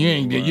seeds?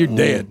 You're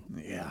dead.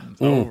 Yeah,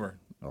 it's over.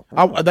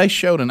 They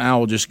showed an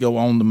owl just go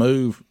on the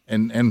move,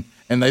 and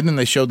then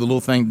they showed the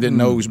little thing that didn't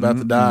know he was about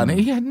to die, and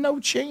he had no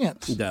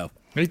chance. No.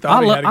 He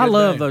thought he had a I good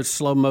love day. those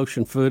slow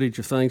motion footage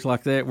of things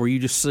like that where you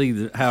just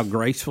see how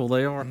graceful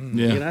they are.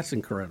 Yeah. That's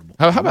incredible.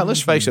 How about, let's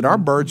face it, our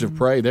birds of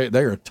prey, they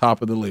are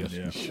top of the list.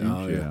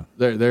 Yeah.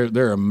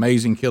 They're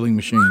amazing killing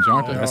machines,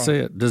 aren't they? That's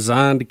it.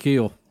 Designed to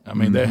kill. I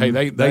mean,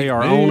 they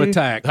are on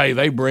attack. Hey,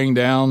 they bring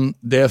down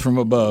death from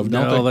above,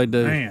 don't No, they? they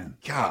do. Man.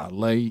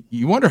 Golly,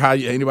 you wonder how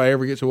anybody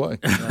ever gets away.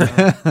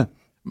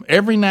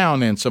 Every now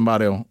and then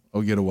somebody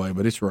will get away,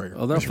 but it's rare.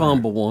 Oh, they'll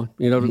fumble one.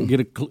 Don't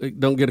get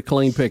a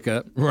clean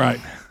pickup. Right.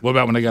 What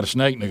about when they got a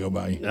snake and they go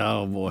by you?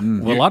 Oh boy.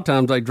 Well, a lot of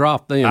times they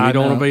drop them. You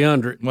don't want to be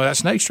under it. Well, that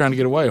snake's trying to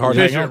get away. Hard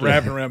to Just hang on to.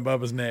 wrapping around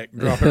Bubba's neck,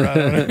 drop it right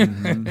on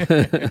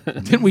it.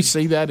 Didn't we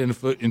see that in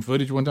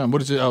footage one time?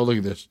 What is it? Oh, look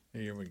at this.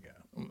 Here we go.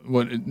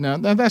 What? No,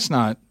 that's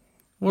not.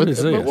 What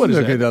is this? What is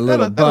Look that? at the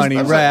little bunny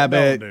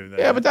rabbit. Don't do that.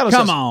 Yeah, but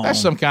Come on. That's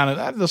some kind of.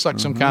 That looks like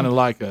some kind of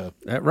like a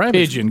That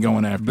rabbit's pigeon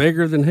going after.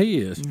 bigger than he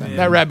is.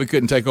 That rabbit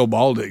couldn't take old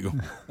bald eagle.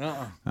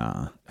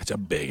 That's a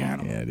big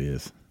animal. Yeah, it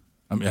is.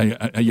 I mean,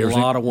 you A ever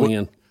lot seen, of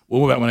wind.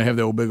 What about when they have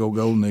the old big old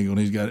golden eagle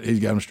and he's got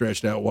them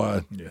stretched out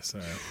wide? Yes,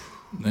 sir.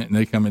 And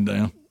they coming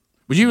down.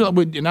 Would you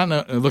not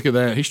know, look at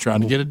that? He's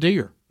trying to get a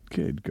deer.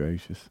 Good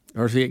gracious.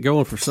 Or is he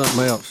going for something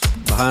else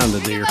behind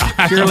the deer?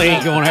 Surely he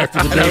ain't going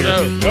after the deer.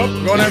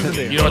 Nope, going after the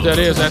deer. You know what that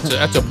is?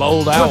 That's a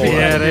bold owl.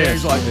 Yeah, right? it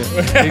is.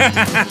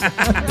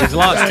 He's a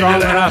lot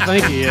stronger than I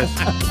think he is.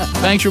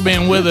 Thanks for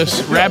being with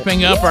us.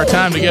 Wrapping up our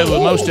time together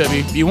with most of you.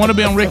 If you want to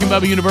be on Rick and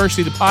Bubba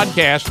University, the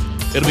podcast,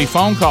 it'll be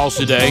phone calls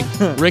today.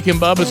 Rick and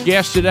Bubba's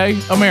guest today,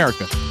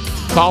 America.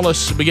 Call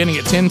us beginning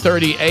at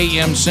 10:30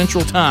 a.m.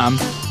 Central Time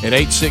at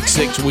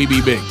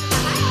 866-WE-BE-BIG.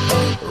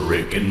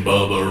 Rick and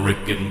Bubba,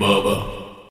 Rick and Bubba.